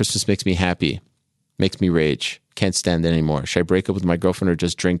said that Christmas makes me happy, makes me rage. Can't stand it anymore. Should I break up with my girlfriend or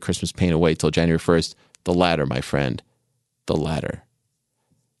just drink Christmas pain away till January 1st? The latter, my friend. The latter.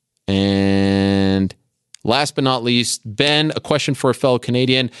 And last but not least, Ben, a question for a fellow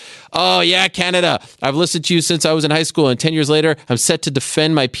Canadian. Oh, yeah, Canada. I've listened to you since I was in high school, and 10 years later, I'm set to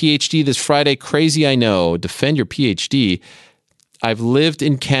defend my PhD this Friday. Crazy, I know. Defend your PhD. I've lived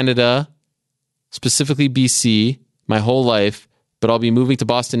in Canada, specifically BC, my whole life, but I'll be moving to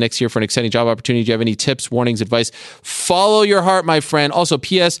Boston next year for an exciting job opportunity. Do you have any tips, warnings, advice? Follow your heart, my friend. Also,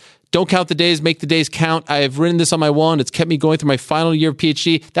 P.S., don't count the days, make the days count. I have written this on my wall, and it's kept me going through my final year of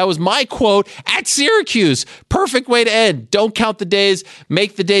PhD. That was my quote at Syracuse. Perfect way to end. Don't count the days,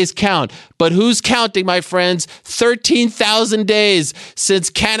 make the days count. But who's counting, my friends? 13,000 days since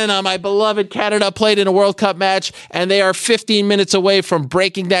Canada, my beloved Canada, played in a World Cup match, and they are 15 minutes away from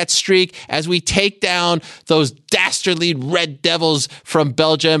breaking that streak as we take down those dastardly Red Devils from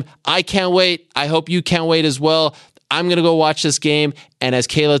Belgium. I can't wait. I hope you can't wait as well. I'm going to go watch this game. And as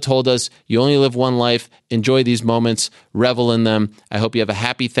Kayla told us, you only live one life. Enjoy these moments. Revel in them. I hope you have a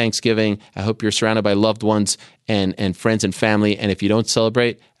happy Thanksgiving. I hope you're surrounded by loved ones and friends and family. And if you don't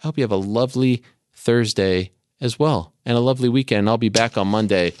celebrate, I hope you have a lovely Thursday as well and a lovely weekend. I'll be back on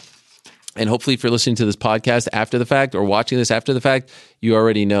Monday. And hopefully if you're listening to this podcast after the fact or watching this after the fact, you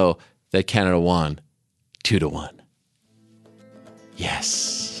already know that Canada won 2-1.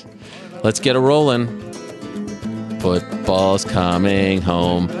 Yes. Let's get it rolling. Football's coming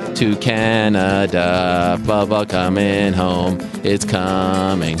home to Canada. Football coming home. It's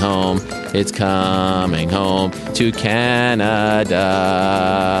coming home. It's coming home to Canada.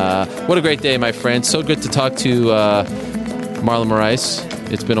 What a great day, my friends. So good to talk to Marlon Moraes.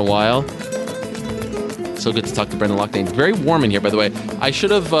 It's been a while. So good to talk to Brendan Loughnane. It's very warm in here, by the way. I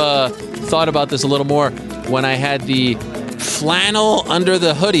should have thought about this a little more when I had the flannel under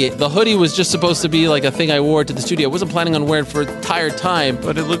the hoodie. The hoodie was just supposed to be like a thing I wore to the studio. I wasn't planning on wearing it for an entire time.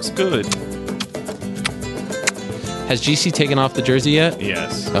 But it looks good. Has GC taken off the jersey yet?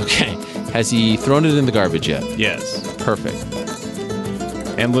 Yes. Okay. Has he thrown it in the garbage yet? Yes. Perfect.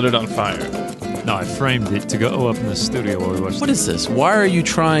 And lit it on fire. No, I framed it to go up in the studio while we watched. What is this? Why are you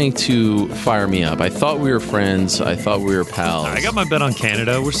trying to fire me up? I thought we were friends. I thought we were pals. I got my bet on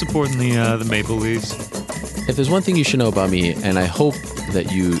Canada. We're supporting the Maple Leafs. If there's one thing you should know about me, and I hope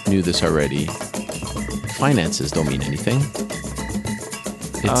that you knew this already, finances don't mean anything.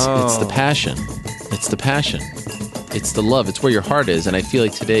 It's the passion. It's the passion. It's the love. It's where your heart is. And I feel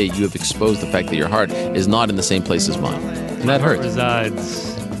like today you have exposed the fact that your heart is not in the same place as mine. And that hurts.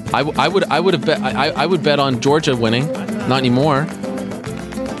 Resides. I would bet on Georgia winning. Not anymore.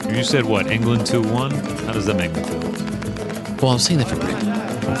 You said what? England 2-1? How does that make me feel? Well, I was saying that for Britain,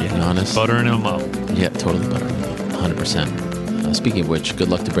 if I'm being honest. Buttering him up. Yeah, totally buttering him up. 100%. Speaking of which, good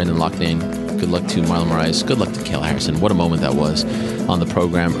luck to Brendan Loughnane. Good luck to Marlon Moraes. Good luck to Kayla Harrison. What a moment that was on the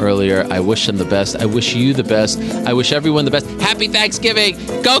program earlier. I wish them the best. I wish you the best. I wish everyone the best. Happy Thanksgiving.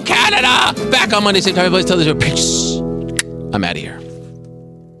 Go Canada. Back on Monday, same time. Please tell the show. Peace. I'm out of here.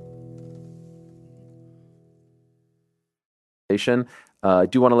 I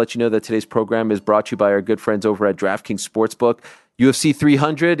do want to let you know that today's program is brought to you by our good friends over at DraftKings Sportsbook. UFC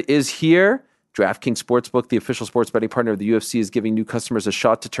 300 is here. DraftKings Sportsbook, the official sports betting partner of the UFC, is giving new customers a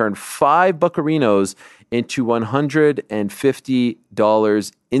shot to turn 5 buccarinos into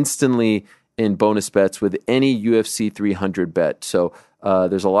 $150 instantly in bonus bets with any UFC 300 bet. So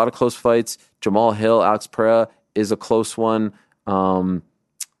there's a lot of close fights. Jamal Hill, Alex Pereira is a close one. One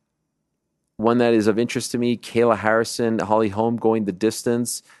that is of interest to me, Kayla Harrison, Holly Holm going the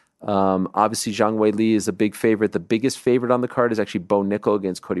distance. Obviously, Zhang Weili is a big favorite. The biggest favorite on the card is actually Bo Nickel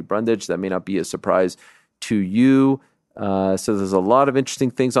against Cody Brundage. That may not be a surprise to you. So there's a lot of interesting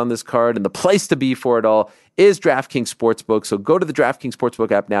things on this card, and the place to be for it all is DraftKings Sportsbook. So go to the DraftKings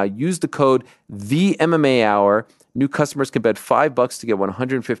Sportsbook app now. Use the code THEMMAHour. New customers can bet $5 to get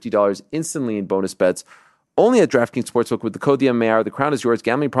 $150 instantly in bonus bets. Only at DraftKings Sportsbook with the code THEMMAHour. The crown is yours.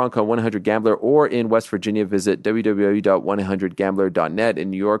 Gambling problem, call 1-800-GAMBLER, or in West Virginia, visit www.1800gambler.net.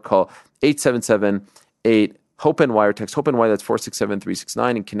 In New York, call 877-8-HOPE-NY or text HOPE-NY. That's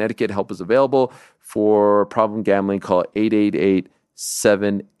 467-369. In Connecticut, help is available. For problem gambling, call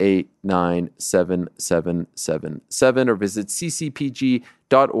 789-7777 or visit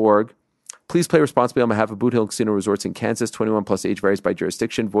ccpg.org. Please play responsibly on behalf of Boot Hill Casino Resorts in Kansas. 21 plus age varies by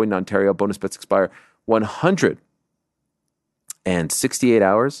jurisdiction. Void in Ontario. Bonus bets expire 168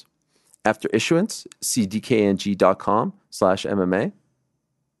 hours after issuance. See dkng.com/MMA.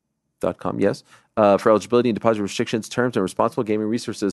 .com, yes. For eligibility and deposit restrictions, terms, and responsible gaming resources,